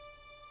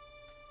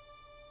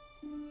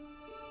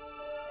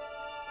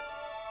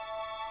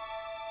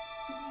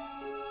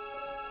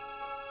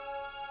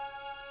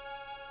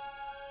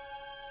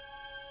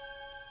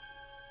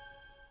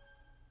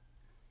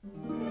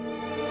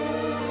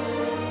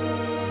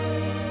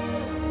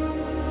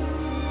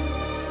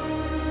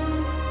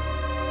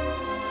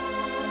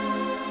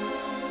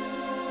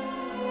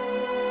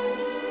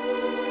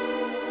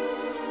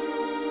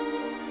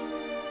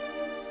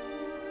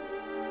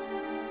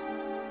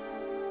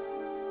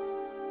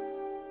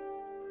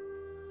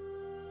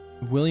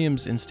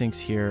 Williams' instincts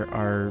here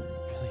are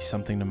really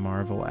something to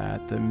marvel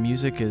at. The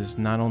music is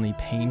not only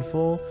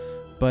painful,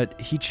 but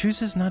he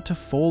chooses not to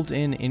fold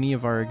in any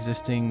of our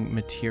existing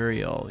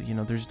material. You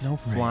know, there's no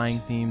flying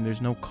theme,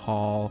 there's no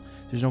call,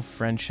 there's no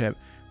friendship.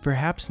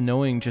 Perhaps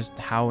knowing just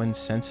how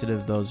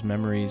insensitive those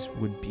memories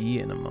would be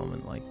in a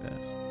moment like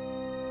this.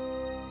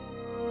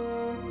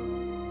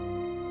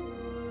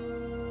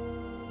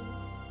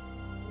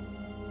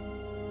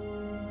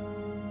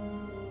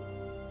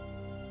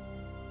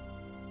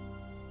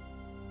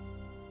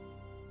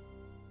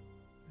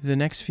 The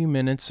next few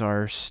minutes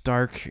are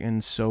stark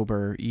and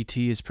sober.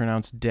 E.T. is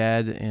pronounced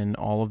dead, and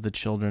all of the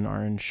children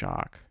are in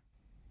shock.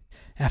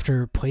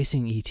 After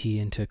placing E.T.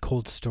 into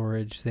cold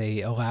storage,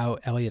 they allow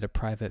Elliot a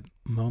private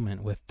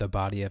moment with the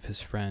body of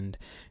his friend,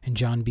 and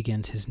John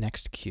begins his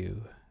next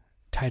cue.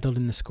 Titled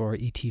in the score,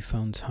 E.T.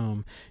 Phones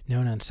Home,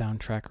 known on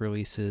soundtrack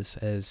releases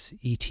as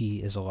E.T.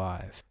 is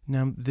Alive.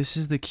 Now, this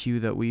is the cue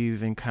that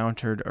we've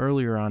encountered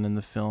earlier on in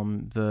the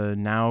film, the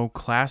now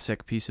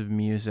classic piece of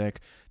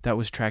music that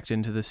was tracked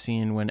into the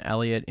scene when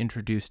Elliot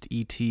introduced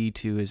E.T.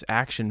 to his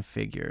action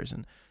figures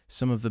and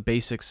some of the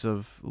basics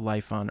of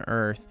life on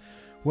Earth.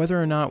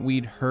 Whether or not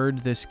we'd heard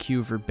this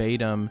cue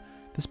verbatim,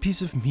 this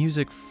piece of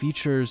music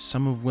features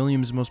some of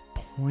Williams' most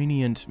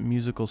poignant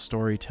musical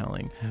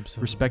storytelling.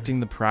 Absolutely. Respecting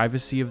the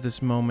privacy of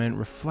this moment,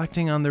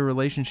 reflecting on their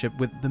relationship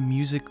with the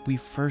music we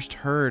first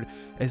heard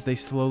as they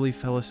slowly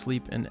fell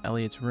asleep in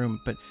Elliot's room.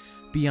 But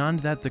beyond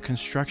that, the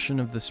construction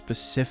of the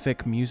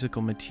specific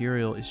musical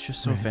material is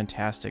just so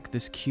fantastic.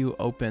 This cue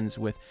opens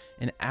with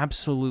an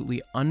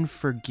absolutely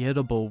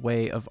unforgettable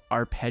way of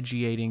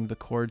arpeggiating the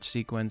chord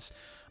sequence,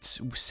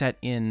 set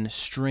in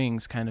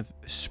strings kind of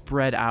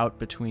spread out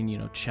between, you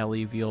know,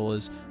 cello,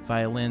 violas,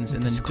 violins,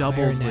 with and then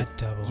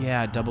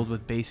doubled doubled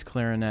with bass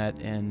clarinet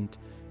and,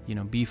 you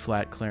know,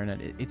 B-flat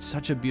clarinet. It's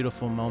such a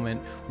beautiful moment.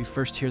 We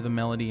first hear the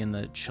melody in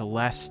the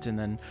celeste, and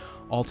then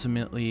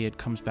ultimately it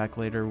comes back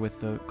later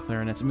with the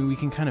clarinets. I mean, we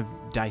can kind of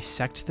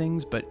dissect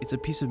things, but it's a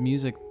piece of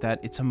music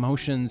that its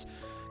emotions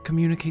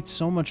communicate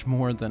so much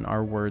more than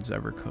our words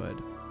ever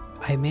could.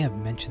 I may have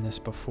mentioned this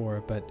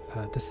before,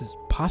 but this is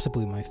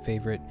possibly my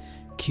favorite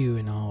cue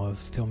in all of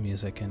film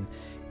music, and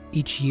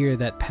each year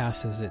that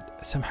passes, it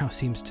somehow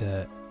seems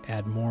to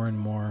add more and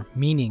more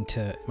meaning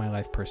to my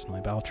life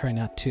personally, but I'll try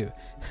not to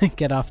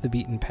get off the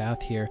beaten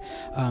path here.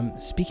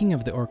 Speaking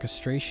of the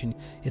orchestration,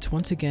 it's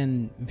once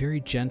again very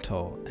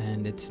gentle,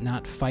 and it's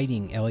not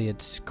fighting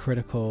Elliot's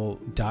critical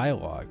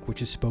dialogue,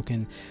 which is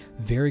spoken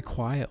very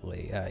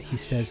quietly. He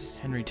says...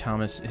 Henry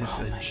Thomas is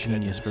a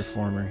genius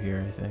performer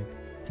here, I think.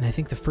 And I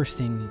think the first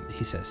thing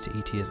he says to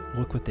E.T. is,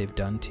 "Look what they've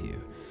done to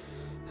you."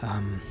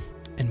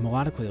 And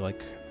melodically,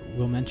 like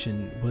we'll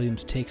mention,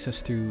 Williams takes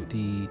us through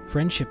the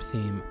friendship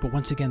theme, but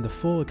once again, the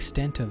full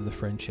extent of the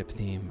friendship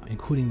theme,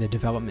 including the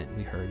development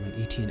we heard when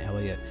E.T. and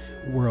Elliot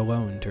were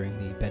alone during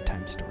the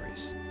bedtime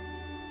stories.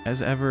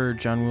 As ever,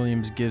 John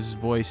Williams gives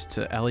voice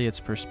to Elliot's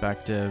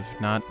perspective,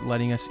 not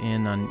letting us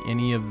in on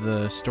any of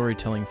the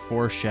storytelling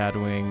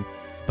foreshadowing.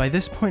 By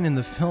this point in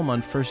the film,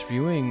 on first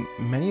viewing,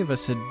 many of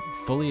us had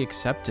fully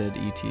accepted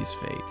E.T.'s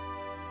fate.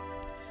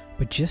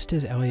 But just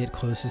as Elliot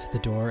closes the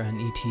door on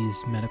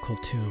E.T.'s medical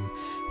tomb,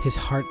 his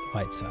heart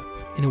lights up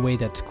in a way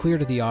that's clear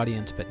to the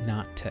audience but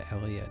not to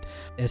Elliot.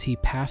 As he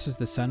passes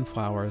the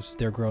sunflowers,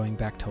 they're growing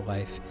back to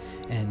life,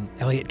 and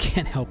Elliot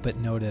can't help but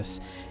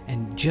notice.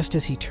 And just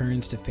as he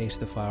turns to face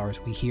the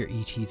flowers, we hear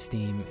E.T.'s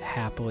theme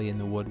happily in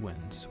the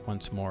woodwinds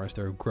once more as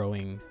they're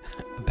growing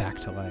back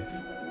to life.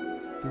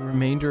 The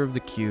remainder of the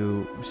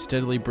cue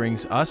steadily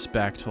brings us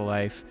back to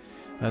life.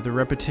 The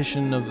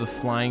repetition of the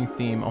flying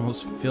theme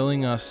almost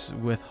filling us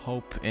with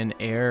hope and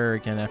air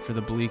again after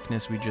the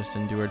bleakness we just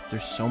endured.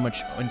 There's so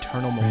much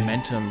internal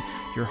momentum.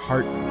 Your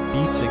heart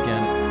beats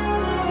again.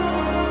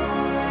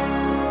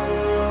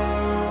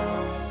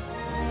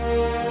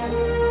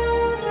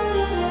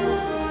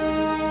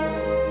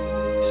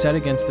 Set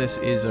against this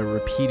is a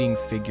repeating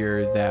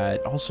figure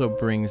that also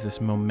brings this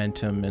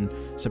momentum and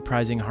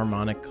surprising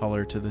harmonic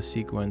color to the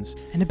sequence.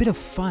 And a bit of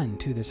fun,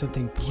 too. There's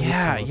something playful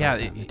about that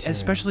material.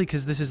 Especially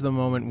because this is the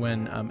moment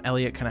when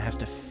Elliot kind of has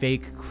to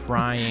fake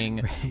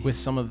crying with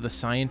some of the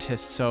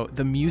scientists. So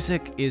the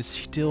music is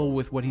still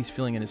with what he's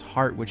feeling in his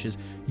heart, which is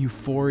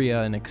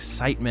euphoria and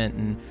excitement,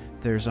 and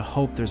there's a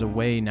hope, there's a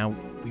way. Now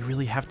we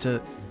really have to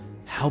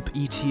help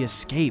E.T.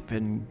 escape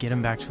and get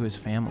him back to his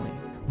family.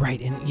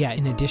 Right, and yeah,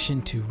 in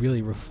addition to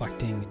really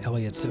reflecting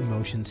Elliot's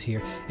emotions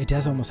here, it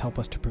does almost help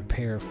us to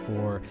prepare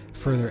for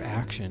further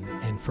action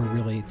and for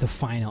really the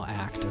final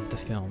act of the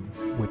film,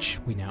 which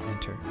we now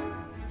enter.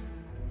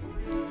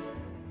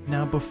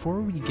 Now, before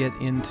we get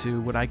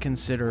into what I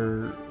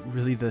consider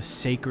really the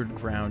sacred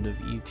ground of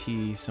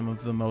E.T., some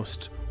of the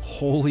most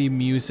holy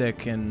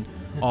music in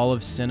all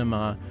of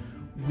cinema,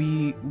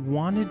 we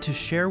wanted to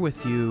share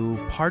with you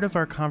part of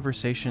our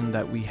conversation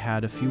that we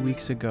had a few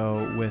weeks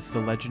ago with the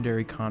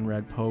legendary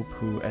Conrad Pope,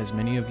 who, as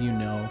many of you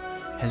know,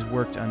 has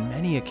worked on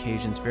many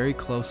occasions very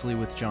closely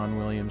with John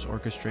Williams,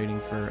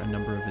 orchestrating for a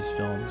number of his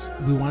films.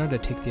 We wanted to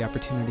take the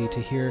opportunity to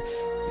hear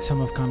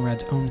some of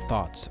Conrad's own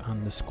thoughts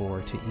on the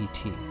score to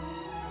E.T.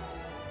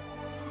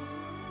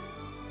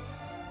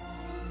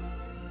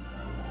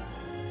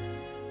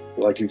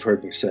 like you've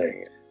heard me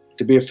say.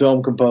 To be a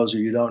film composer,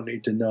 you don't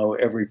need to know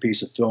every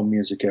piece of film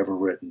music ever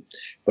written,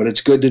 but it's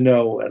good to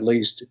know at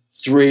least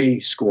 3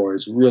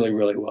 scores really,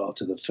 really well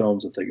to the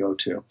films that they go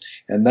to.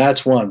 And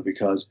that's one,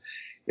 because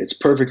it's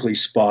perfectly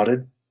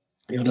spotted.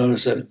 You'll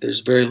notice that there's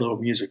very little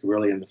music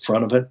really in the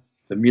front of it.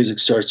 The music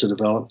starts to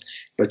develop,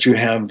 but you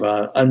have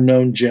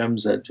unknown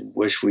gems that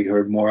wish we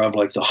heard more of,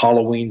 like the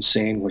Halloween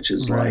scene, which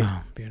is like,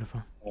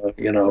 beautiful.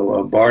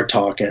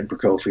 Bartok and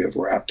Prokofiev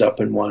wrapped up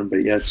in one,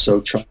 but yet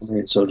so charming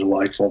and so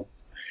delightful.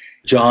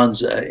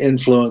 John's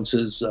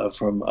influences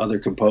from other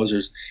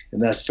composers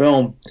in that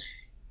film,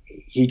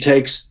 he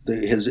takes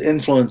his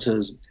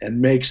influences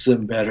and makes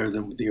them better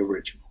than the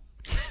original.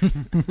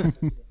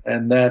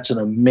 And that's an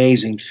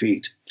amazing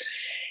feat.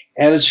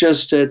 And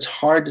it's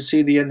hard to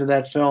see the end of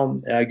that film.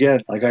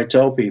 Again, like I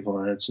tell people,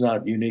 and it's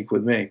not unique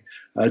with me,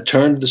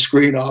 turn the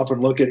screen off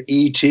and look at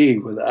E.T.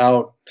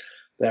 without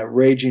that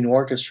raging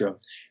orchestra.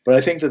 But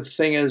I think that the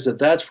thing is that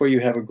that's where you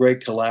have a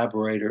great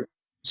collaborator.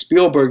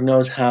 Spielberg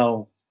knows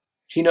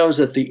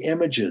that the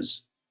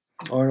images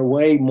are in a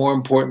way more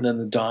important than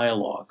the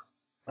dialogue,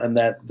 and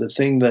that the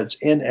thing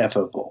that's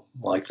ineffable,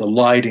 like the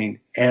lighting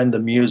and the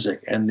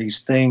music and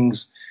these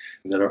things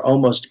that are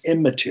almost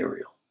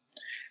immaterial,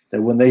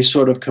 that when they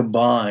sort of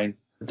combine,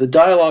 the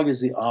dialogue is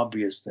the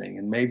obvious thing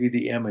and maybe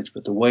the image,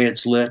 but the way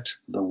it's lit,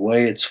 the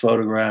way it's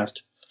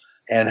photographed,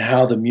 and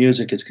how the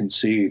music is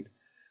conceived,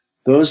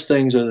 those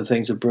things are the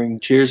things that bring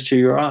tears to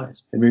your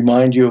eyes and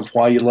remind you of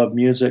why you love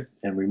music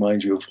and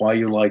remind you of why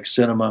you like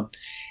cinema.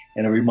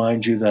 And it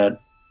reminds you that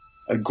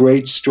a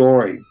great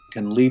story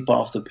can leap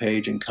off the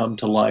page and come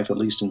to life, at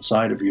least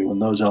inside of you, when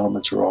those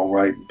elements are all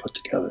right and put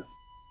together.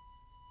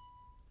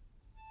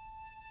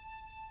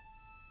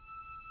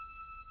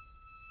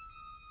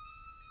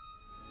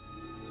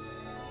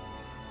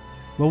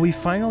 Well, we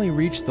finally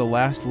reached the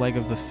last leg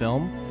of the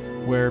film,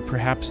 where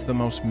perhaps the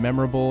most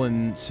memorable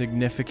and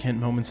significant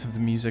moments of the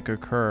music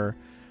occur.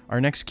 Our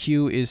next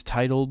cue is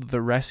titled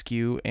The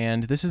Rescue,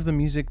 and this is the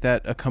music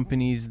that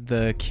accompanies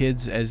the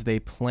kids as they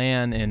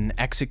plan and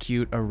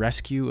execute a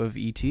rescue of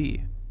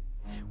E.T.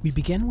 We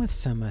begin with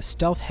some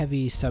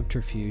stealth-heavy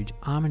subterfuge,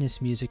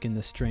 ominous music in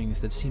the strings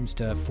that seems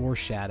to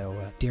foreshadow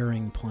a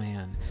daring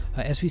plan.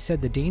 As we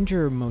said, the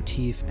danger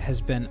motif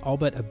has been all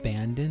but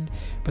abandoned,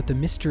 but the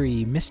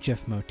mystery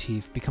mischief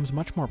motif becomes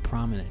much more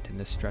prominent in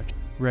this stretch.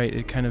 Right,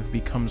 it kind of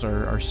becomes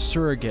our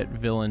surrogate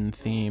villain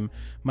theme.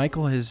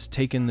 Michael has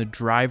taken the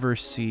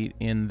driver's seat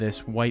in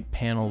this white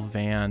panel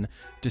van,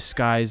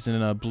 disguised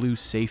in a blue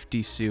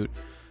safety suit.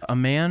 A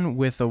man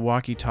with a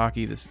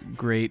walkie-talkie, this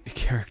great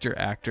character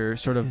actor,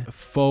 sort of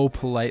faux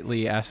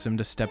politely asks him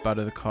to step out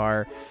of the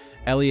car.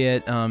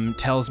 Elliot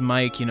tells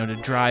Mike, to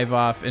drive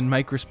off, and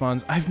Mike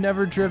responds, "I've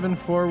never driven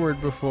forward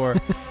before,"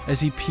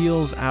 as he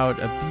peels out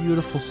a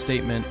beautiful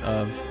statement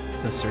of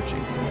the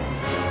searching.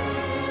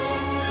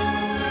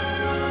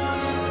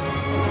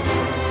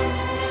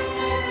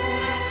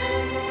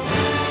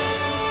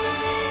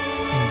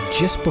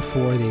 Just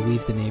before they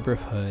leave the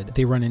neighborhood,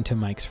 they run into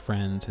Mike's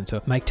friends, and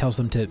so Mike tells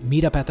them to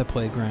meet up at the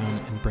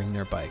playground and bring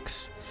their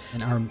bikes.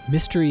 And our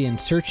mystery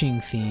and searching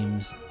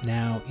themes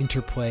now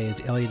interplay as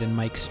Elliot and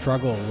Mike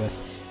struggle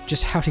with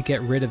just how to get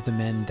rid of the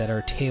men that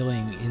are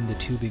tailing in the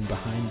tubing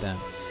behind them.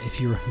 If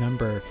you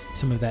remember,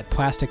 some of that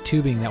plastic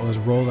tubing that was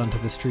rolled onto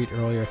the street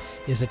earlier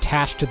is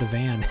attached to the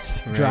van as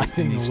they're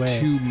driving and away.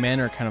 These 2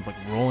 men are kind of like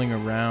rolling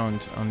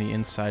around on the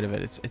inside of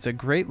it. It's a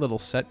great little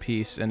set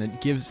piece, and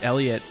it gives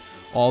Elliot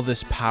all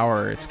this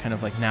power. It's kind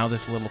of like now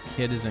this little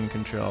kid is in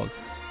control. It's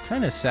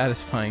kind of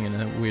satisfying in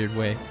a weird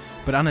way.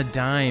 But on a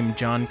dime,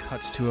 John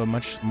cuts to a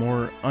much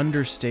more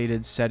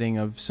understated setting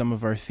of some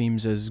of our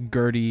themes as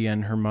Gertie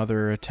and her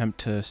mother attempt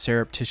to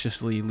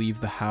surreptitiously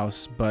leave the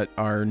house, but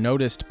are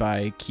noticed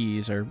by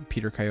Keyes, our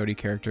Peter Coyote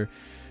character.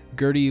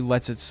 Gertie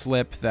lets it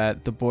slip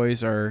that the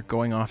boys are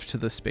going off to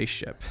the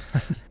spaceship.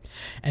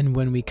 And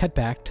when we cut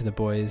back to the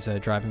boys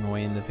driving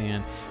away in the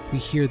van, we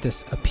hear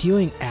this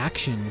appealing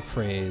action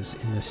phrase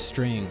in the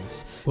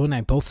strings. Will and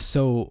I both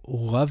so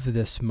love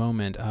this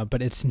moment,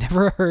 but it's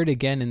never heard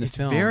again in the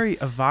film. It's very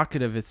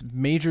evocative. It's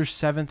major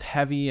 7th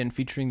heavy and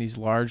featuring these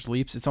large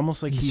leaps. It's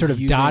almost like he's sort of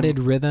using dotted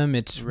rhythm.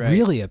 It's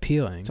really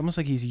appealing. It's almost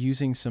like he's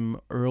using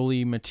some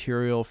early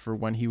material for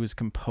when he was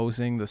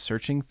composing the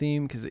searching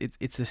theme, because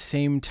it's the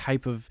same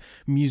type of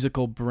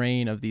musical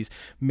brain of these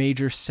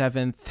major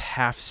 7th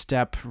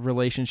half-step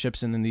relationships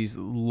and then these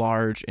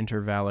large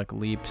intervallic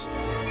leaps.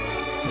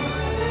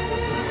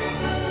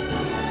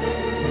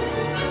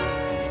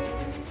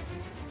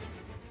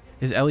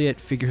 As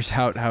Elliot figures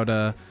out how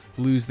to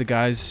lose the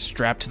guys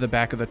strapped to the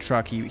back of the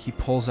truck, he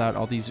pulls out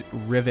all these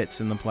rivets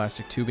in the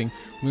plastic tubing.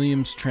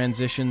 Williams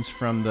transitions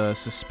from the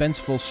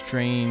suspenseful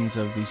strains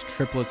of these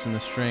triplets in the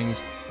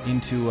strings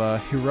into a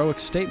heroic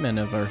statement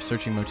of our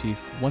searching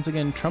motif, once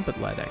again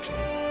trumpet-led actually.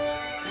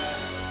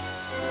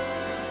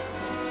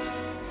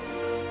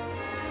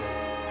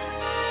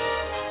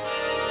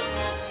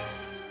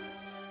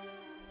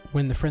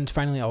 When the friends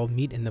finally all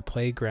meet in the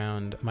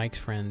playground, Mike's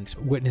friends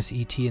witness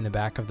E.T. in the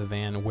back of the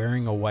van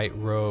wearing a white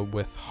robe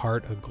with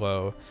heart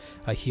aglow.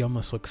 He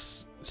almost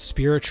looks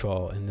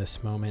spiritual in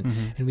this moment,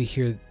 and we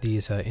hear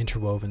these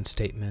interwoven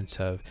statements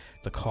of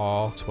the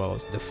call as well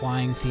as the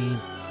flying theme.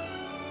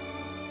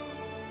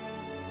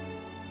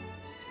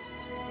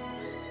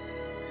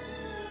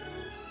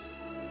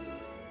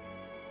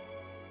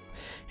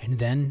 And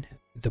then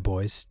the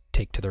boys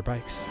take to their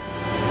bikes.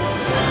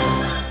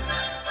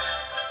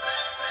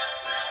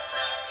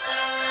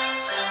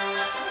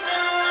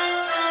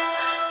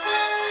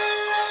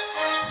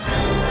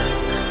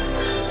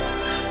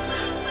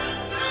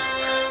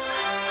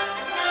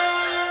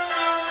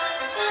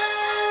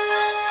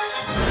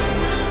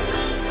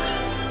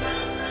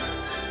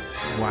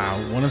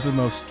 Wow, one of the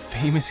most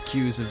famous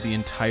cues of the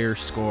entire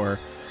score.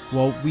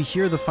 Well, we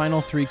hear the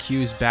final 3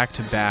 cues back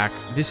to back.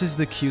 This is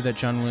the cue that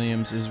John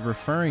Williams is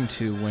referring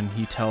to when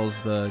he tells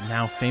the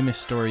now famous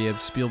story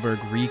of Spielberg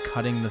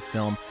recutting the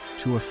film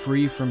to a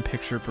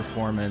free-from-picture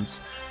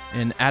performance.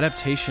 An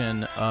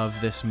adaptation of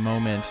this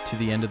moment to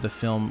the end of the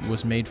film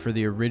was made for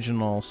the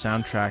original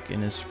soundtrack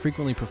and is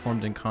frequently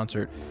performed in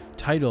concert,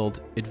 titled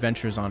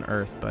Adventures on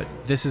Earth. But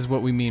this is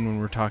what we mean when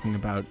we're talking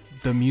about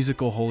the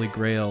musical holy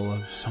grail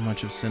of so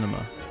much of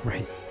cinema.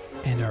 Right.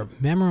 And our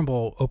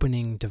memorable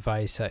opening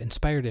device,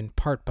 inspired in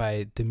part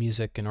by the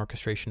music and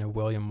orchestration of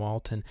William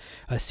Walton,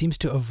 seems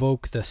to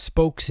evoke the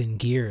spokes and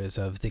gears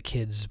of the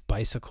kids'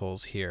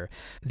 bicycles here.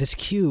 This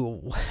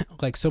cue,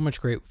 like so much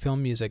great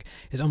film music,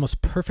 is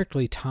almost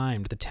perfectly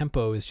timed. The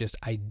tempo is just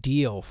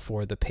ideal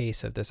for the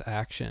pace of this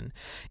action.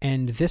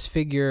 And this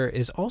figure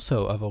is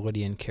also of a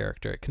Lydian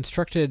character,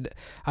 constructed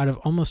out of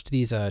almost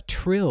these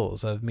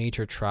trills of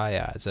major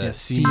triads,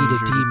 C to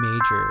D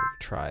major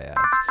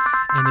triads.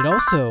 And it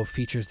also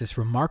features this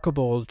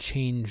remarkable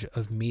change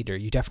of meter.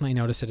 You definitely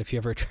notice it if you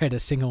ever try to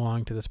sing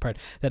along to this part,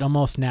 that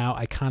almost now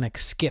iconic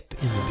skip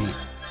in the beat.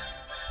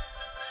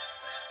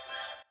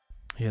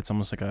 Yeah, it's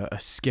almost like a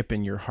skip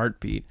in your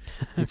heartbeat.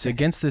 It's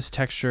against this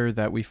texture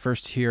that we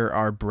first hear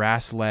our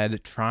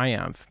brass-led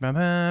triumph. The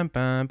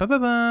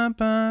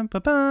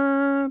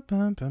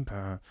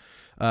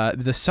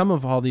sum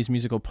of all these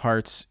musical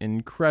parts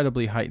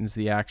incredibly heightens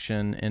the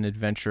action and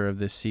adventure of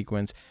this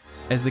sequence.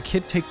 As the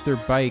kids take their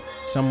bike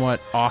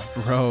somewhat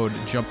off-road,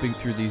 jumping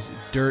through these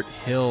dirt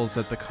hills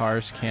that the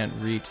cars can't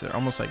reach. They're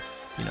almost like,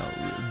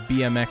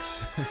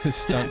 BMX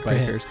stunt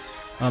bikers.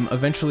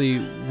 Eventually,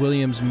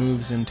 Williams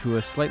moves into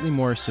a slightly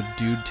more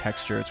subdued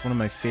texture. It's one of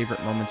my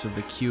favorite moments of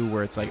the cue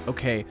where it's like,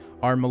 okay,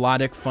 our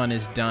melodic fun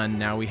is done.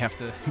 Now we have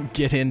to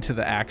get into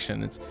the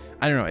action. It's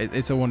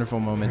a wonderful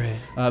moment.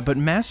 Right. But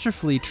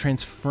masterfully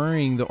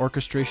transferring the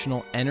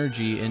orchestrational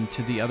energy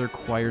into the other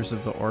choirs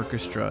of the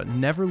orchestra,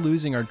 never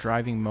losing our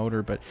driving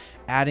motor, but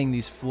adding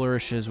these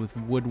flourishes with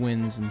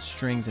woodwinds and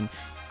strings, and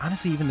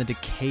honestly even the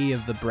decay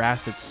of the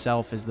brass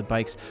itself as the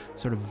bikes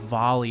sort of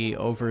volley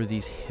over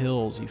these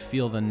hills. You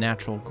feel the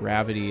natural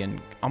gravity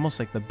and almost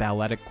like the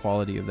balletic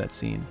quality of that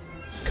scene.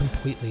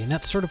 Completely. And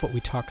that's sort of what we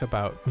talk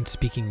about when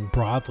speaking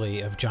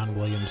broadly of John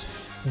Williams'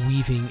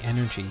 weaving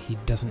energy. He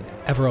doesn't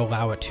ever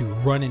allow it to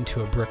run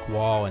into a brick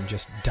wall and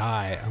just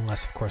die,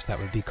 unless, of course, that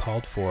would be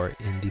called for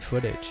in the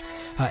footage.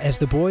 As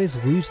the boys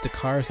lose the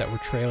cars that were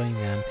trailing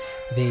them,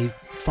 they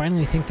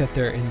finally think that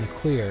they're in the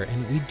clear.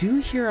 And we do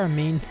hear our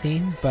main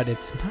theme, but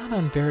it's not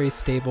on very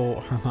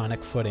stable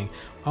harmonic footing,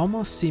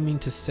 almost seeming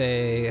to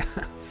say...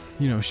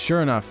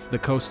 Sure enough, the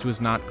coast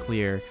was not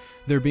clear.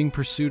 They're being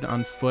pursued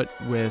on foot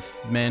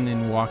with men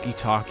in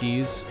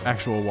walkie-talkies,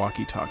 actual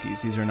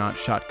walkie-talkies. These are not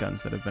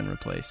shotguns that have been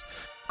replaced.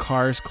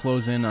 Cars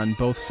close in on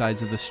both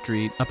sides of the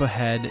street. Up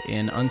ahead,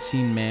 an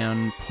unseen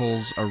man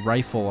pulls a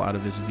rifle out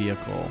of his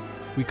vehicle.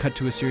 We cut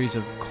to a series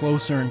of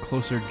closer and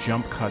closer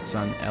jump cuts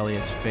on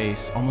Elliot's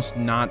face, almost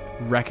not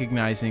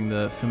recognizing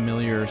the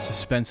familiar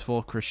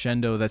suspenseful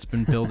crescendo that's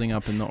been building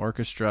up in the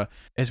orchestra.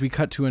 As we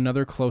cut to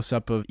another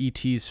close-up of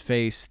E.T.'s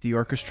face, the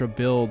orchestra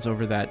builds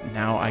over that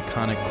now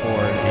iconic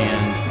chord,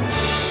 and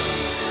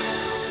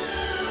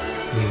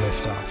we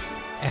lift off,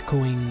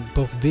 echoing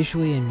both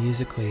visually and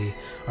musically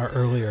our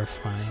earlier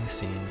flying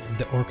scene.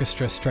 The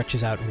orchestra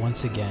stretches out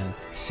once again,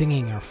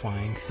 singing our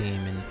flying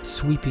theme in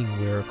sweeping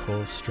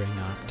lyrical string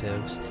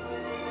octaves.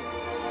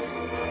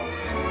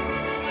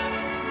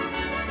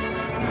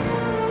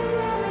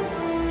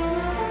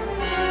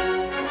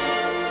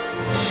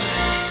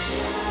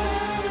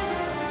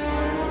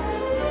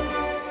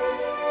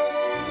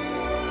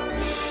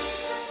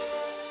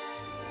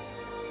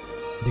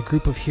 The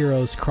group of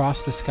heroes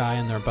cross the sky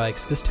on their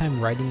bikes, this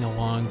time riding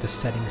along the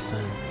setting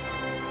sun.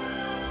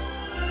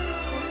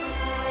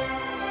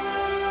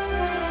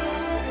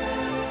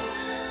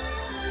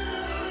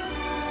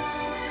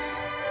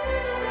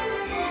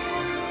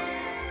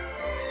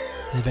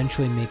 And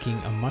eventually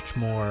making a much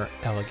more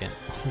elegant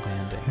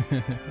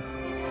landing.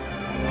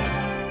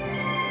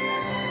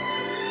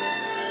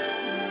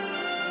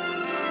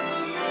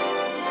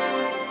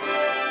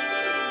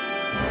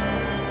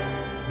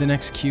 The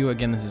next cue,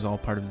 again, this is all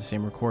part of the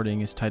same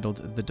recording, is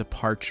titled The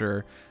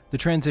Departure. The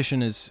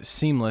transition is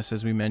seamless,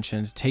 as we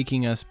mentioned,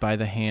 taking us by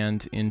the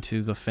hand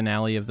into the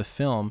finale of the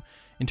film.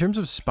 In terms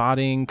of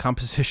spotting,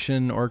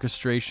 composition,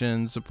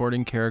 orchestration,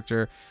 supporting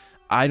character,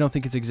 I don't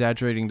think it's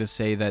exaggerating to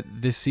say that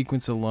this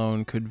sequence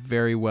alone could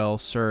very well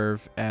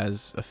serve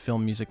as a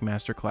film music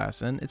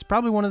masterclass, and it's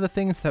probably one of the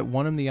things that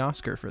won him the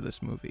Oscar for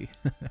this movie.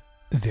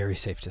 Very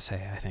safe to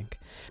say, I think.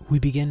 We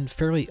begin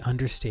fairly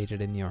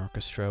understated in the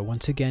orchestra.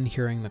 Once again,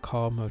 hearing the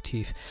call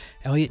motif,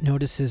 Elliot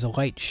notices a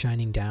light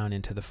shining down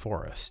into the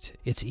forest.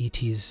 It's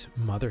E.T.'s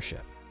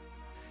mothership.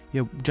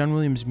 Yeah, John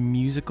Williams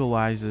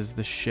musicalizes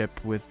the ship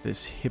with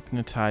this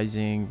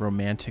hypnotizing,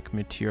 romantic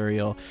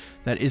material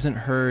that isn't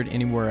heard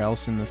anywhere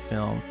else in the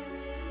film.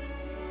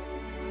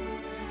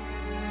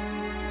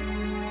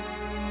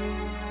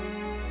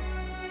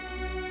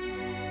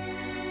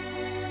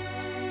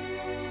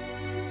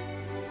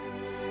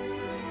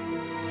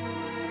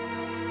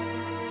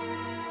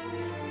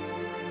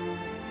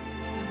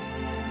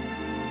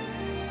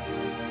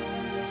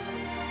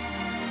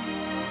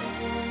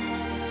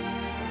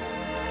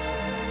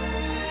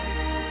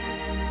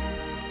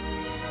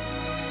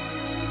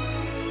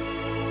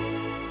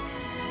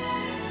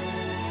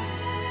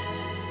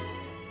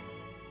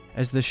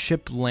 As the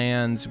ship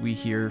lands, we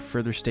hear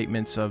further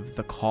statements of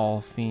the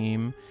call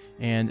theme,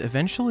 and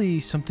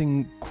eventually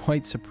something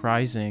quite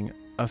surprising,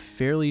 a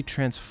fairly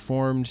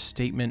transformed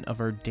statement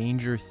of our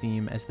danger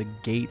theme as the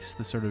gates,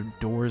 the sort of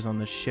doors on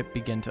the ship,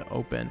 begin to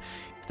open.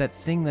 That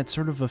thing that's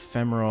sort of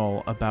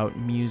ephemeral about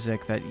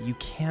music that you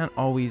can't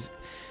always...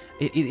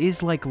 It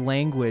is like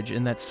language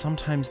in that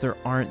sometimes there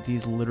aren't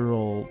these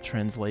literal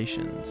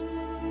translations.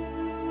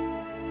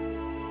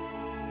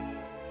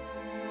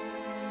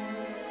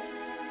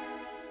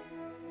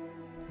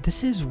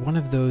 This is one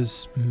of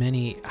those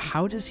many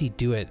how does he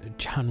do it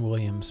John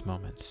Williams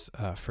moments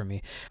for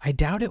me. I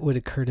doubt it would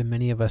occur to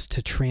many of us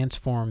to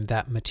transform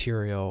that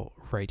material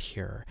right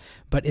here,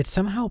 but it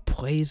somehow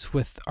plays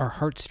with our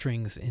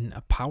heartstrings in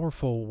a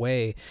powerful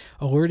way,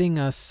 alerting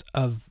us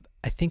of,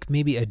 I think,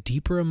 maybe a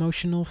deeper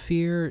emotional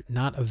fear,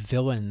 not of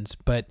villains,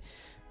 but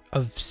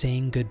of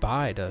saying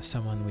goodbye to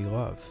someone we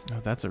love. Oh,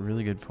 that's a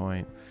really good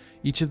point.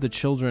 Each of the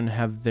children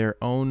have their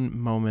own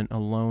moment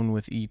alone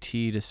with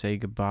E.T. to say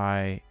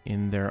goodbye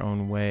in their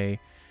own way.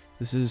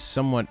 This is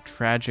somewhat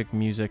tragic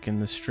music in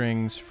the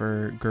strings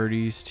for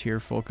Gertie's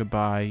tearful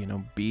goodbye,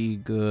 be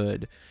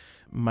good.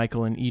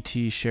 Michael and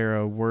E.T. share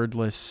a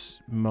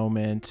wordless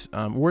moment.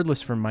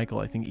 Wordless for Michael,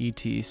 I think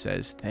E.T.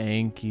 says,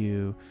 thank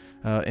you.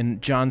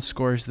 And John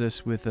scores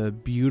this with a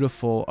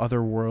beautiful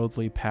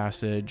otherworldly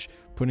passage,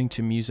 putting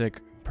to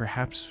music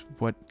perhaps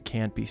what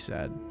can't be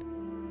said.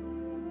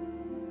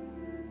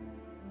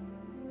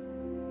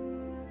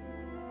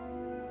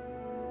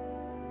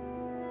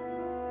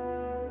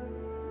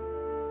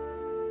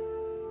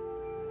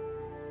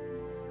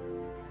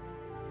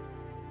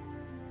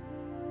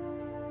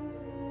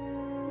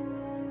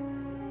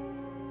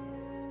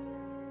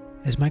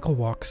 As Michael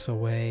walks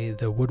away,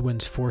 the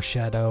woodwinds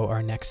foreshadow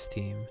our next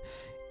theme.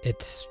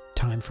 It's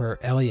time for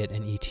Elliot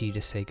and E.T.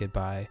 to say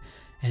goodbye,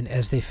 and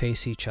as they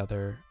face each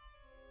other,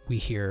 we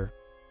hear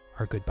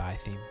our goodbye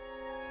theme.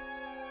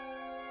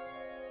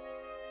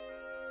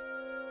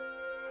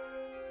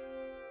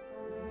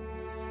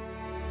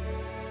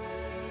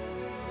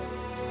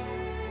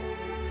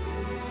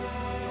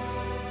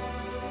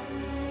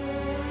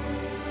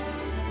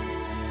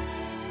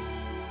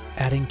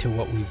 Adding to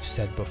what we've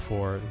said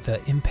before,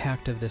 the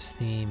impact of this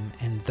theme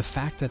and the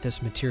fact that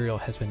this material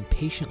has been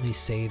patiently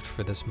saved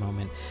for this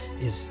moment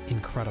is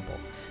incredible.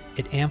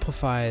 It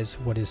amplifies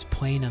what is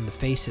plain on the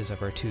faces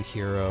of our two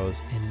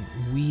heroes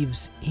and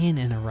weaves in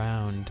and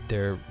around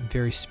their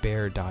very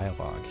spare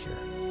dialogue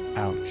here.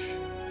 Ouch.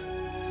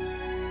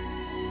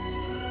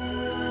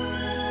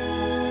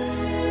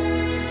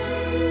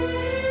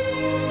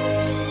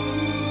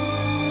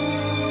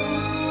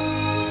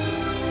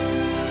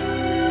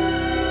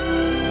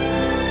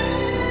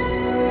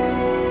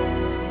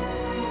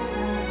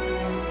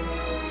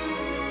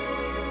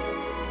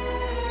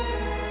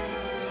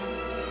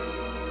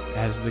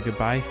 As the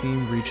goodbye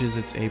theme reaches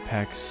its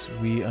apex,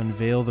 we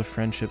unveil the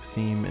friendship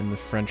theme in the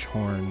French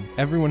horn.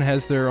 Everyone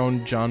has their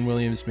own John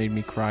Williams made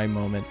me cry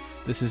moment.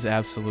 This is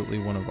absolutely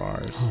one of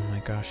ours. Oh my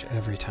gosh,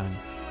 every time.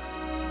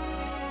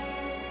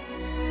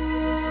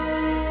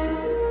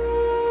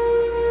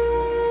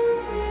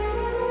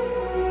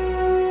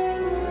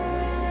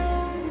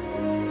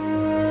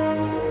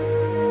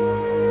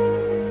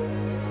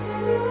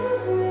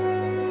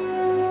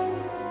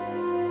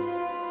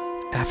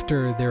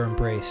 After their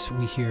embrace,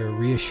 we hear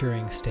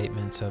reassuring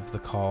statements of the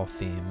call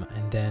theme,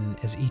 and then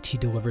as E.T.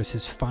 delivers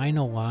his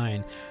final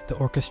line, the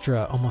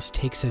orchestra almost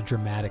takes a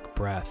dramatic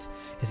breath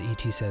as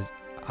E.T. says,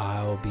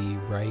 "I'll be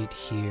right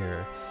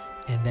here."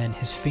 And then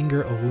his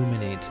finger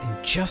illuminates,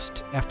 and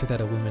just after that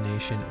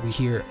illumination, we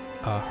hear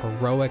a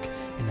heroic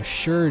and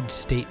assured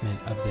statement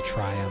of the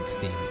triumph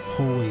theme,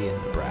 holy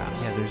in the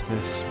brass. Yeah, there's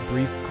this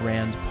brief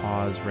grand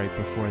pause right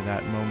before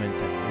that moment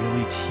that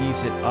really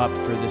tees it up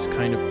for this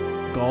kind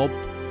of gulp.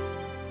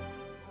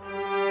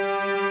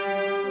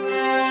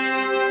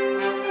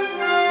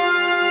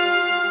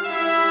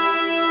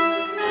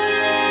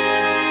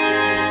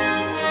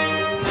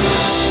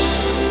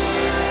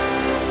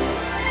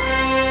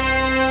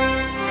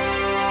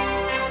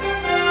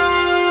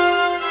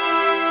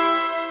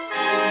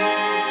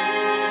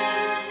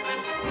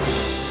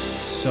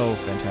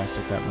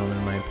 that moment,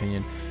 in my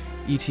opinion.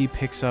 E.T.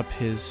 picks up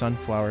his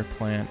sunflower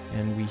plant,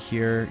 and we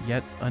hear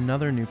yet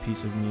another new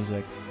piece of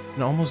music,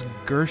 an almost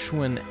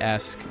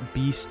Gershwin-esque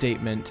B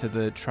statement to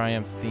the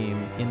Triumph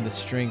theme in the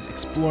strings,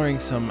 exploring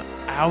some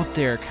out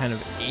there kind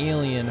of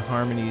alien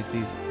harmonies,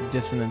 these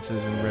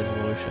dissonances and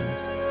resolutions.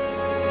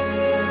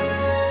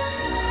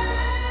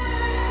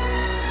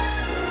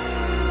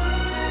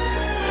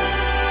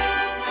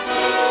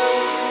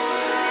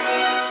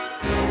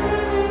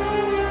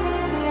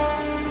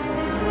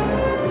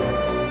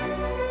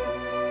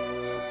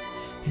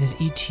 And as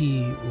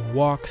E.T.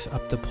 walks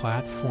up the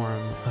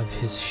platform of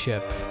his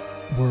ship,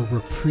 we're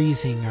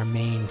reprising our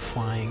main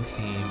flying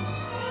theme.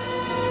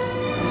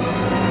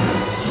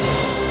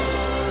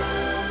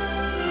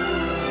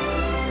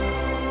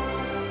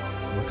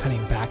 We're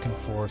cutting back and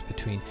forth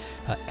between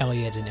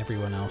Elliot and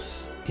everyone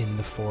else in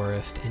the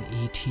forest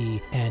and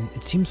E.T., and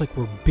it seems like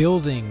we're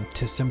building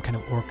to some kind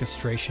of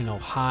orchestrational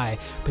high,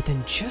 but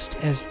then just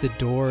as the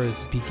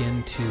doors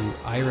begin to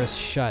iris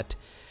shut,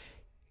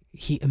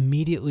 he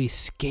immediately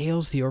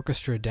scales the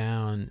orchestra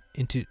down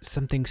into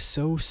something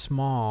so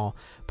small,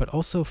 but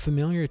also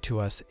familiar to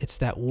us. It's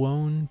that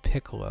lone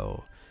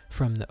piccolo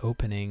from the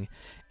opening.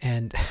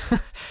 And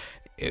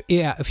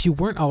yeah, if you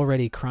weren't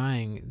already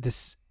crying,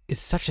 this is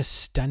such a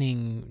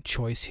stunning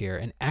choice here.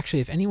 And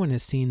actually, if anyone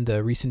has seen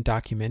the recent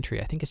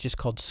documentary, I think it's just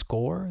called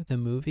Score, the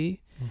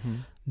movie. Mm-hmm.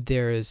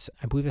 There's,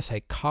 I believe, a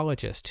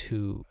psychologist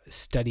who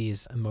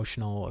studies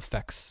emotional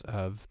effects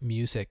of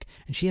music,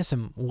 and she has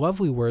some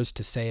lovely words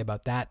to say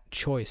about that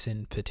choice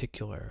in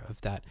particular,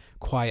 of that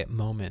quiet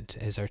moment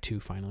as our two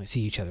finally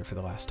see each other for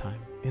the last time.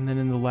 And then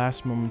in the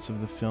last moments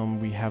of the film,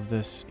 we have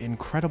this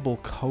incredible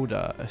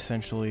coda,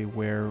 essentially,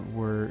 where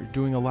we're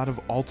doing a lot of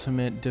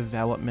ultimate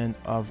development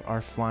of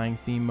our flying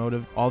theme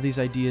motive, all these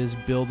ideas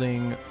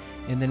building,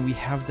 and then we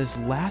have this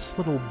last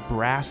little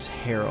brass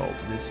herald,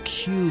 this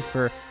cue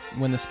for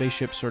when the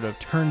spaceship sort of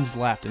turns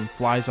left and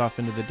flies off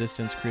into the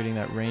distance, creating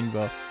that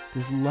rainbow.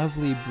 This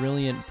lovely,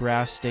 brilliant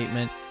brass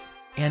statement.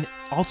 And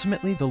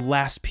ultimately, the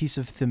last piece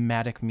of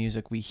thematic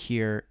music we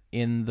hear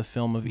in the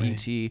film of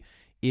E.T.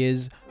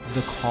 is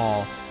the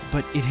call.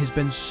 But it has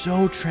been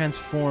so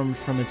transformed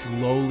from its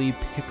lowly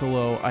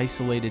piccolo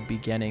isolated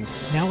beginnings.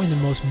 It's now in the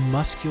most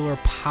muscular,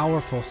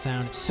 powerful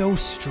sound, so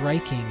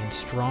striking and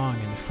strong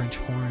in the French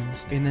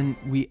horns. And then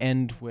we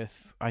end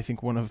with, I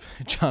think, one of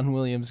John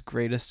Williams'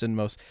 greatest and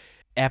most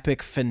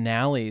epic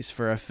finales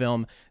for a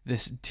film,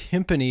 this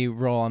timpani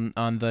roll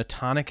on the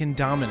tonic and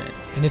dominant.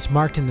 And it's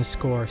marked in the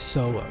score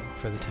solo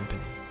for the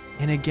timpani.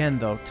 And again,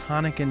 though,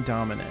 tonic and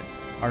dominant,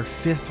 our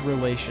fifth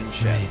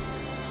relationship. Right.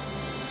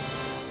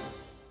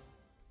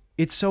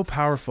 It's so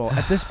powerful.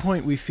 At this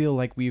point, we feel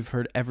like we've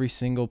heard every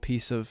single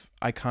piece of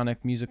iconic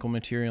musical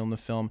material in the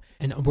film.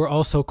 And we're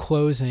also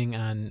closing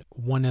on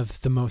one of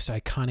the most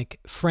iconic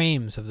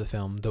frames of the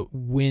film, the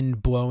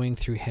wind blowing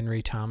through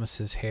Henry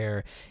Thomas's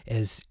hair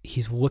as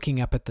he's looking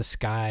up at the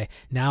sky,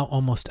 now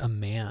almost a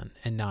man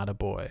and not a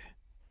boy.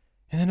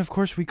 And then, of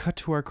course, we cut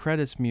to our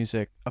credits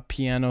music, a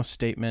piano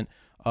statement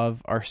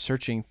of our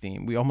searching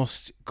theme. We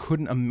almost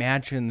couldn't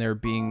imagine there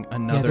being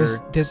another... Yeah,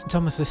 there's it's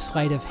almost a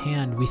sleight of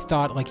hand. We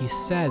thought, like you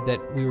said,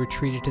 that we were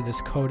treated to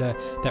this coda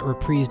that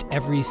reprised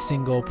every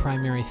single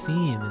primary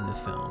theme in the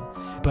film.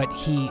 But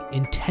he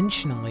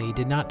intentionally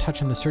did not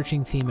touch on the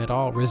searching theme at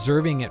all,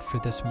 reserving it for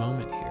this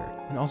moment here.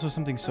 And also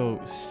something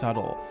so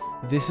subtle.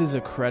 This is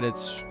a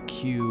credits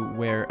cue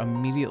where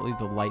immediately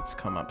the lights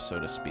come up, so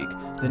to speak.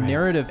 The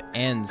narrative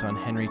ends on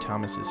Henry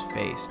Thomas's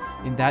face,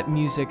 and that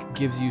music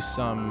gives you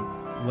some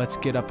let's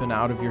get up and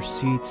out of your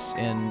seats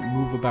and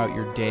move about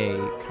your day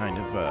kind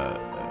of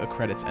a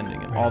credits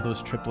ending. And all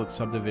those triplet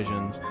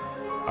subdivisions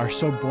are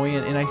so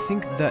buoyant. And I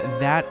think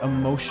that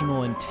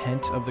emotional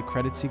intent of the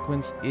credit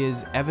sequence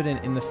is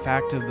evident in the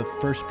fact of the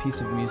first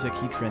piece of music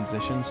he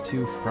transitions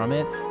to from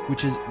it,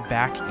 which is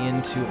back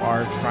into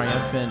our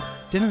triumphant...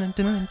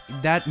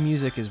 That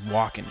music is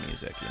walking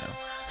music, you know?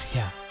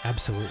 Yeah,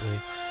 absolutely.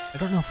 I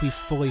don't know if we've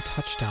fully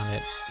touched on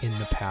it in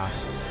the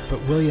past,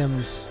 but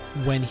Williams,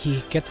 when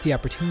he gets the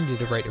opportunity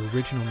to write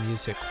original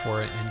music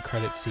for an end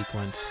credit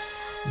sequence,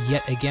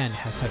 yet again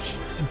has such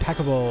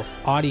impeccable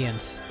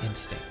audience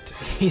instinct.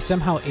 He's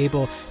somehow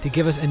able to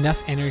give us enough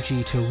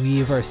energy to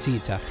leave our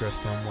seats after a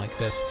film like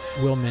this.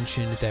 Will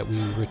mentioned that we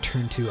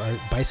return to our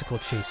bicycle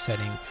chase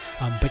setting,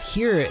 but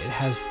here it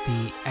has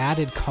the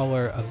added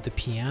color of the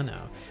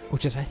piano,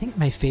 which is, I think,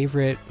 my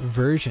favorite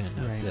version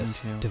of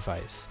this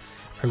device.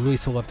 I really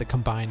still love the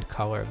combined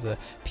color of the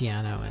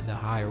piano and the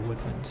higher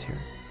woodwinds here.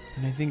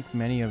 And I think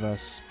many of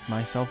us,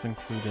 myself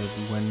included,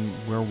 when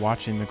we're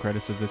watching the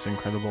credits of this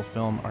incredible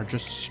film, are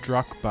just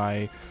struck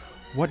by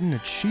what an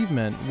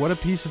achievement, what a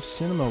piece of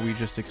cinema we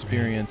just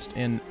experienced,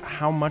 and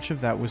how much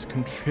of that was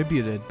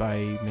contributed by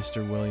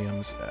Mr.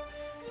 Williams.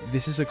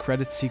 This is a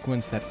credit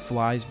sequence that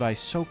flies by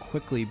so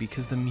quickly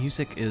because the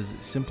music is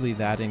simply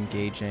that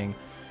engaging.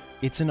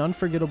 It's an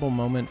unforgettable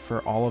moment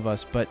for all of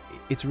us, but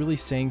it's really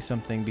saying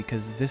something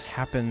because this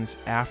happens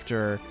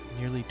after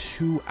nearly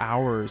 2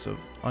 hours of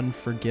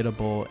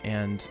unforgettable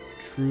and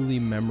truly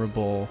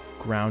memorable,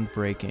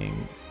 groundbreaking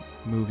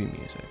movie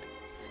music.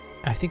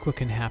 I think what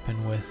can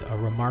happen with a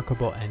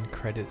remarkable end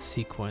credit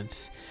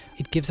sequence,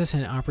 it gives us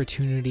an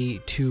opportunity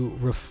to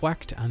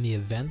reflect on the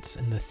events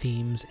and the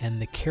themes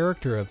and the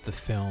character of the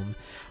film,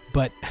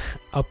 but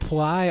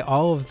apply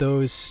all of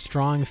those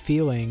strong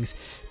feelings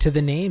to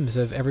the names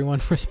of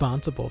everyone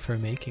responsible for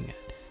making it.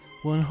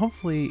 Well, and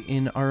hopefully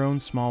in our own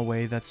small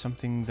way, that's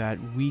something that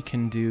we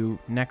can do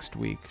next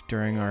week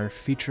during our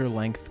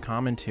feature-length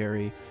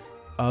commentary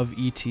of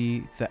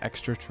E.T. the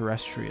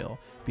Extraterrestrial,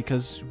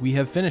 because we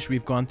have finished.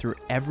 We've gone through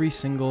every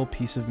single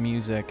piece of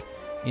music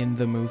in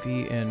the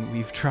movie, and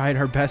we've tried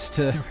our best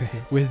to,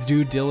 with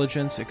due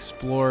diligence,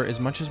 explore as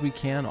much as we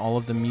can all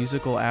of the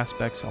musical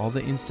aspects, all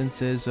the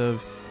instances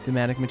of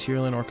thematic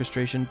material and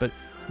orchestration, but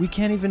we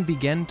can't even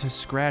begin to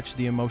scratch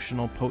the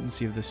emotional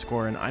potency of the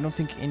score, and I don't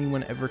think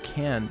anyone ever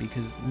can,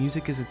 because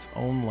music is its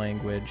own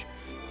language.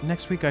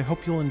 Next week, I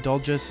hope you'll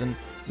indulge us and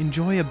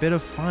enjoy a bit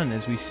of fun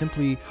as we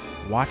simply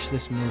watch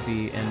this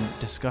movie and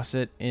discuss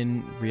it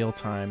in real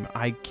time.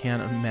 I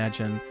can't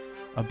imagine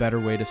a better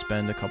way to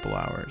spend a couple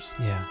hours.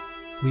 Yeah,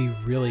 we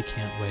really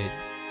can't wait.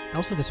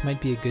 Also, this might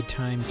be a good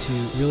time to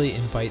really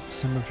invite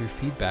some of your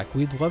feedback.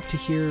 We'd love to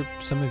hear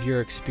some of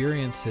your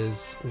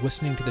experiences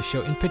listening to the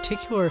show, in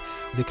particular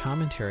the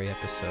commentary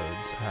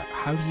episodes.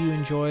 How do you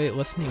enjoy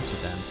listening to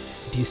them?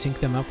 Do you sync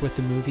them up with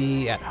the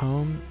movie at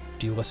home?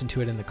 Do you listen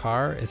to it in the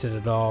car? Is it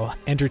at all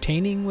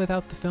entertaining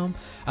without the film?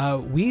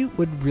 We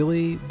would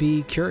really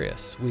be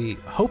curious. We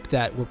hope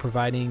that we're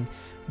providing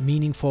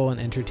meaningful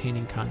and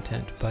entertaining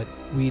content, but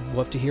we'd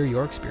love to hear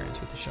your experience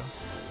with the show.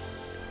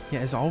 Yeah,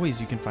 as always,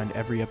 you can find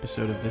every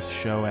episode of this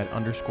show at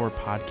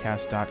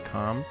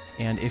 _podcast.com.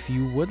 And if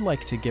you would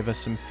like to give us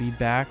some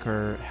feedback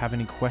or have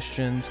any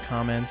questions,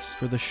 comments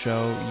for the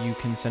show, you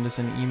can send us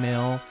an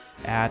email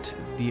at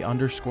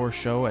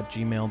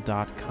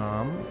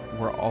 _show@gmail.com.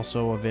 We're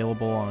also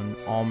available on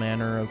all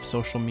manner of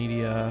social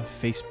media,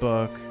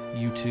 Facebook,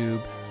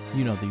 YouTube,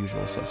 you know, the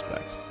usual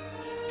suspects.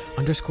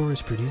 Underscore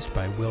is produced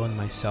by Will and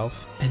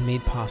myself and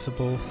made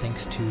possible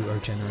thanks to our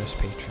generous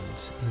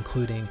patrons,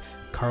 including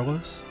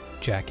Carlos,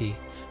 Jackie,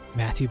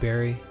 Matthew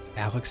Berry,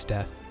 Alex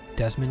Death,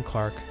 Desmond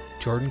Clark,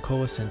 Jordan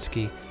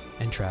Kolosinski,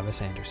 and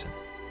Travis Anderson.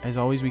 As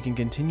always, we can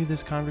continue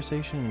this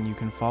conversation, and you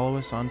can follow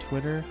us on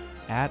Twitter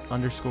at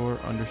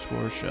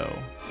 __show.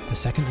 The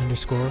second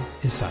underscore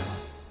is silent.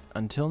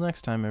 Until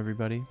next time,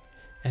 everybody.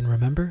 And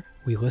remember,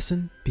 we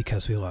listen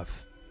because we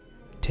love.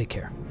 Take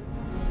care.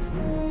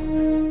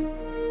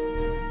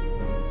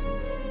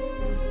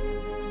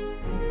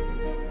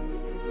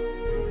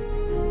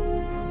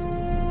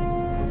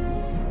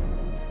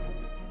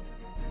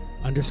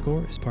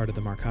 Underscore is part of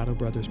the Marcato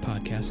Brothers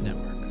Podcast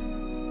Network.